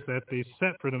parameters that they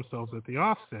set for themselves at the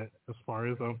offset as far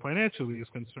as financially is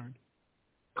concerned,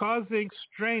 causing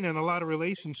strain in a lot of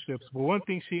relationships. But one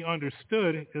thing she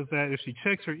understood is that if she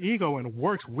checks her ego and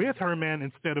works with her man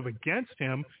instead of against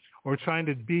him, or trying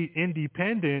to be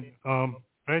independent,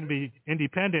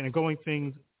 and going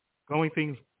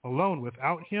things alone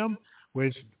without him,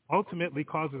 which ultimately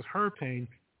causes her pain.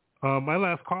 My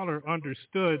last caller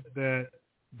understood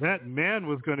that man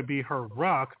was going to be her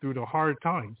rock through the hard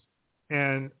times.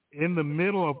 And in the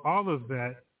middle of all of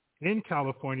that, in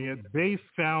California, they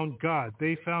found God.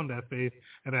 They found that faith,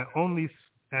 and that only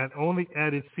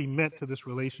added cement to this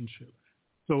relationship.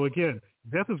 So again,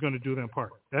 death is going to do them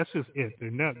part. That's just it.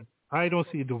 I don't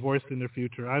see divorce in their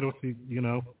future. I don't see,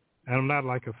 and I'm not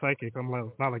like a psychic. I'm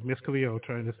not like Miss Cleo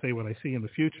trying to say what I see in the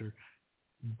future.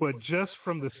 But just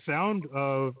from the sound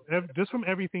of, just from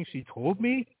everything she told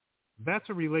me, that's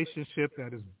a relationship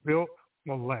that is built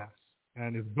to last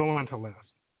and is going to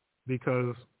last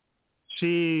because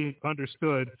she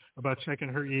understood about checking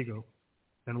her ego.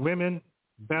 And women,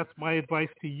 that's my advice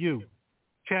to you.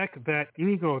 Check that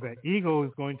ego. That ego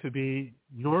is going to be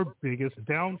your biggest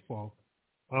downfall.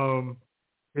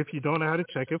 If you don't know how to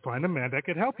check it, find a man that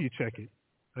could help you check it.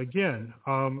 Again,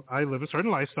 I live a certain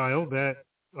lifestyle that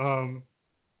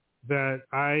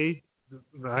I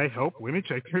help women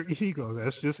check their ego.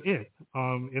 That's just it.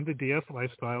 In the DS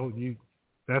lifestyle,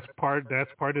 that's part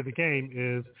of the game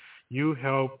is you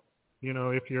help.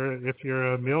 If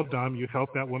you're a male dom, you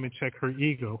help that woman check her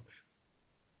ego.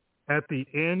 At the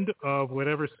end of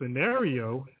whatever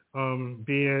scenario,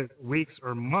 be it weeks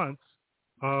or months,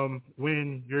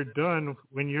 when you're done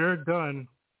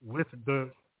with the,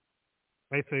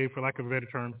 I say for lack of a better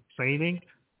term, training,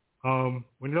 when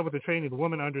you're done with the training, the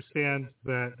woman understands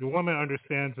that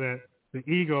the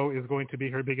ego is going to be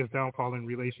her biggest downfall in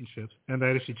relationships, and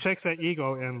that if she checks that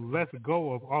ego and lets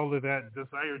go of all of that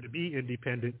desire to be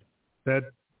independent, that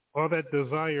all that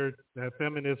desire that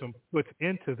feminism puts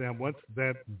into them, once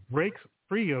that breaks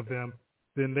free of them,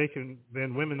 then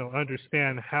women will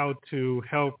understand how to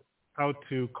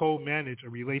co-manage a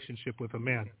relationship with a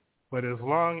man. But as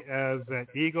long as that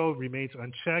ego remains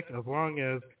unchecked, as long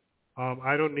as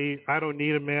I don't need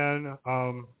a man,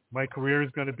 my career is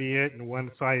going to be it, and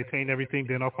once I attain everything,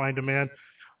 then I'll find a man.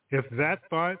 If that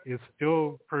thought is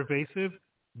still pervasive,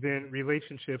 then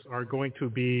relationships are just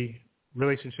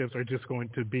going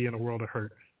to be in a world of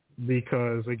hurt.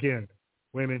 Because again,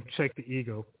 women, check the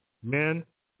ego. Men,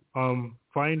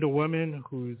 find a woman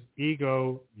whose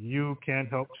ego you can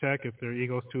help check if their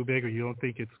ego is too big or you don't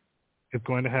think it's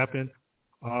going to happen.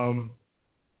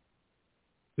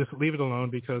 Just leave it alone,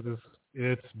 because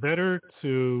it's better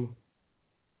to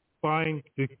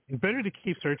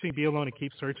keep searching, be alone and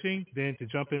keep searching, than to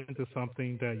jump into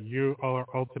something that you are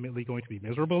ultimately going to be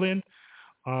miserable in.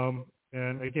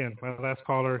 And again, my last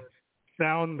caller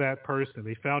found that person.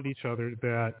 They found each other,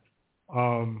 that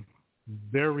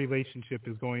their relationship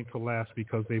is going to last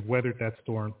because they've weathered that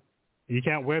storm. You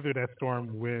can't weather that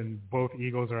storm when both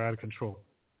egos are out of control.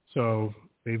 So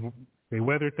they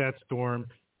weathered that storm.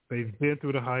 They've been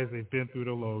through the highs. They've been through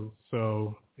the lows.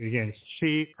 So again,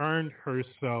 she earned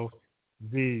herself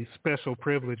the special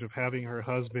privilege of having her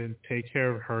husband take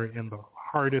care of her in the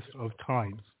hardest of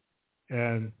times.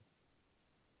 And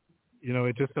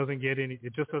it just doesn't get any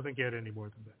more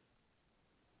than that.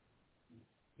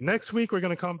 Next week we're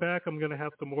going to come back. I'm going to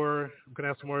have some more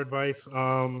advice.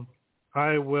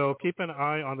 I will keep an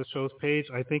eye on the show's page.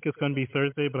 I think it's going to be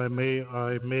Thursday, but I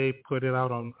may put it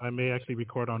out I may actually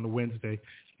record on the Wednesday.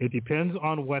 It depends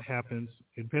on what happens.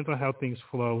 It depends on how things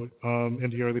flow in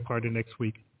the early part of next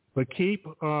week. But keep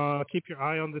your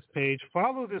eye on this page.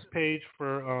 Follow this page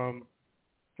for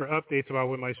updates about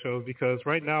when my shows, because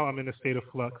right now I'm in a state of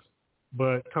flux.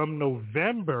 But come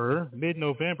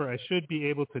mid-November, I should be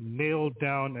able to nail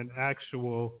down an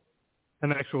actual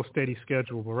steady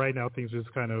schedule. But right now things are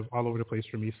just kind of all over the place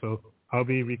for me. So I'll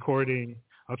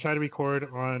try to record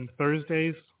on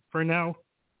Thursdays for now,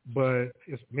 but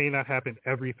it may not happen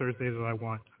every Thursday that I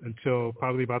want until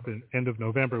probably about the end of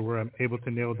November, where I'm able to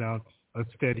nail down a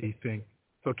steady thing.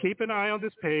 So keep an eye on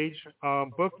this page,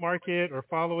 bookmark it or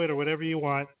follow it or whatever you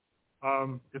want.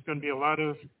 It's going to be a lot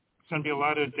of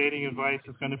dating advice.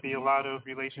 It's going to be a lot of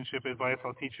relationship advice.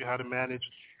 I'll teach you how to manage.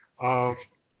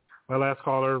 My last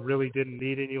caller really didn't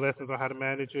need any lessons on how to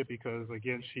manage it, because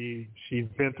again, she's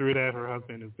been through that. Her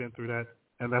husband has been through that,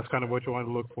 and that's kind of what you want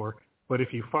to look for. But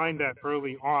if you find that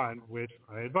early on, which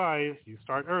I advise you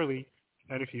start early,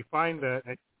 and if you find that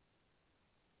and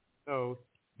know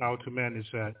how to manage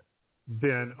that,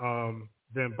 then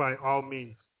by all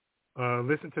means,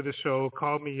 listen to the show,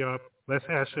 call me up, let's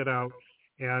hash it out,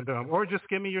 and or just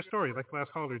give me your story, like the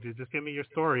last caller did. Just give me your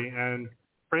story and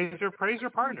praise your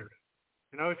partner.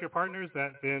 If your partner's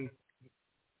that, then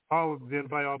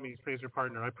by all means praise your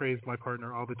partner. I praise my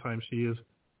partner all the time. She's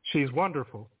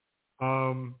wonderful.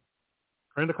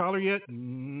 Earned the caller yet?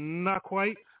 Not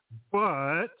quite,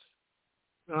 but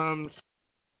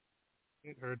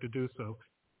need her to do so.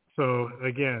 So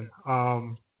again,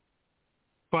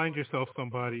 find yourself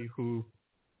somebody who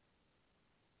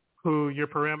your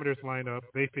parameters line up.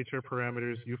 They fit your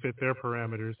parameters, you fit their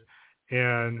parameters,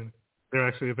 and they're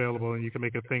actually available, and you can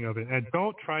make a thing of it. And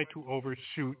don't try to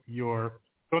overshoot your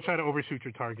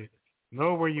target.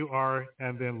 Know where you are,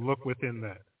 and then look within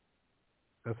that.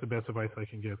 That's the best advice I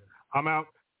can give. I'm out.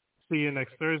 See you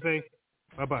next Thursday.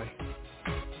 Bye-bye.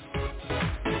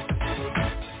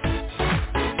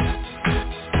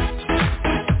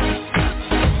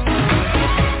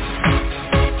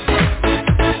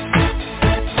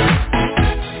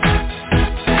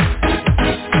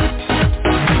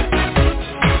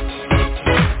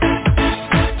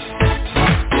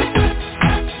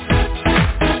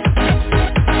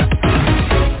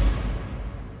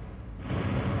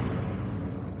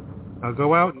 Now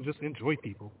go out and just enjoy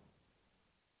people.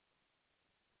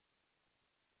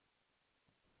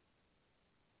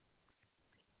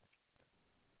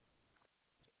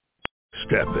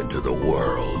 Step into the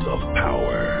world of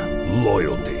power,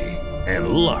 loyalty, and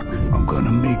luck. I'm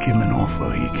gonna make him an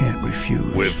offer he can't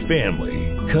refuse. With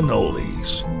family,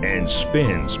 cannolis, and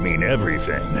spins mean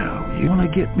everything. Now, you wanna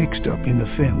get mixed up in the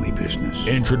family business.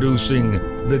 Introducing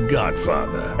The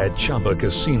Godfather at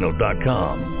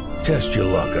ChumbaCasino.com. Test your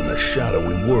luck in the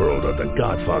shadowy world of The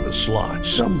Godfather slot.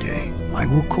 Someday, I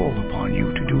will call upon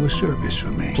you to do a service for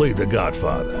me. Play The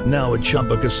Godfather, now at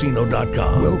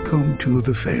ChumbaCasino.com. Welcome to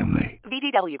the family.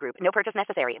 VGW Group. No purchase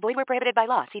necessary. Void where prohibited by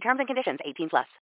law. See terms and conditions. 18+.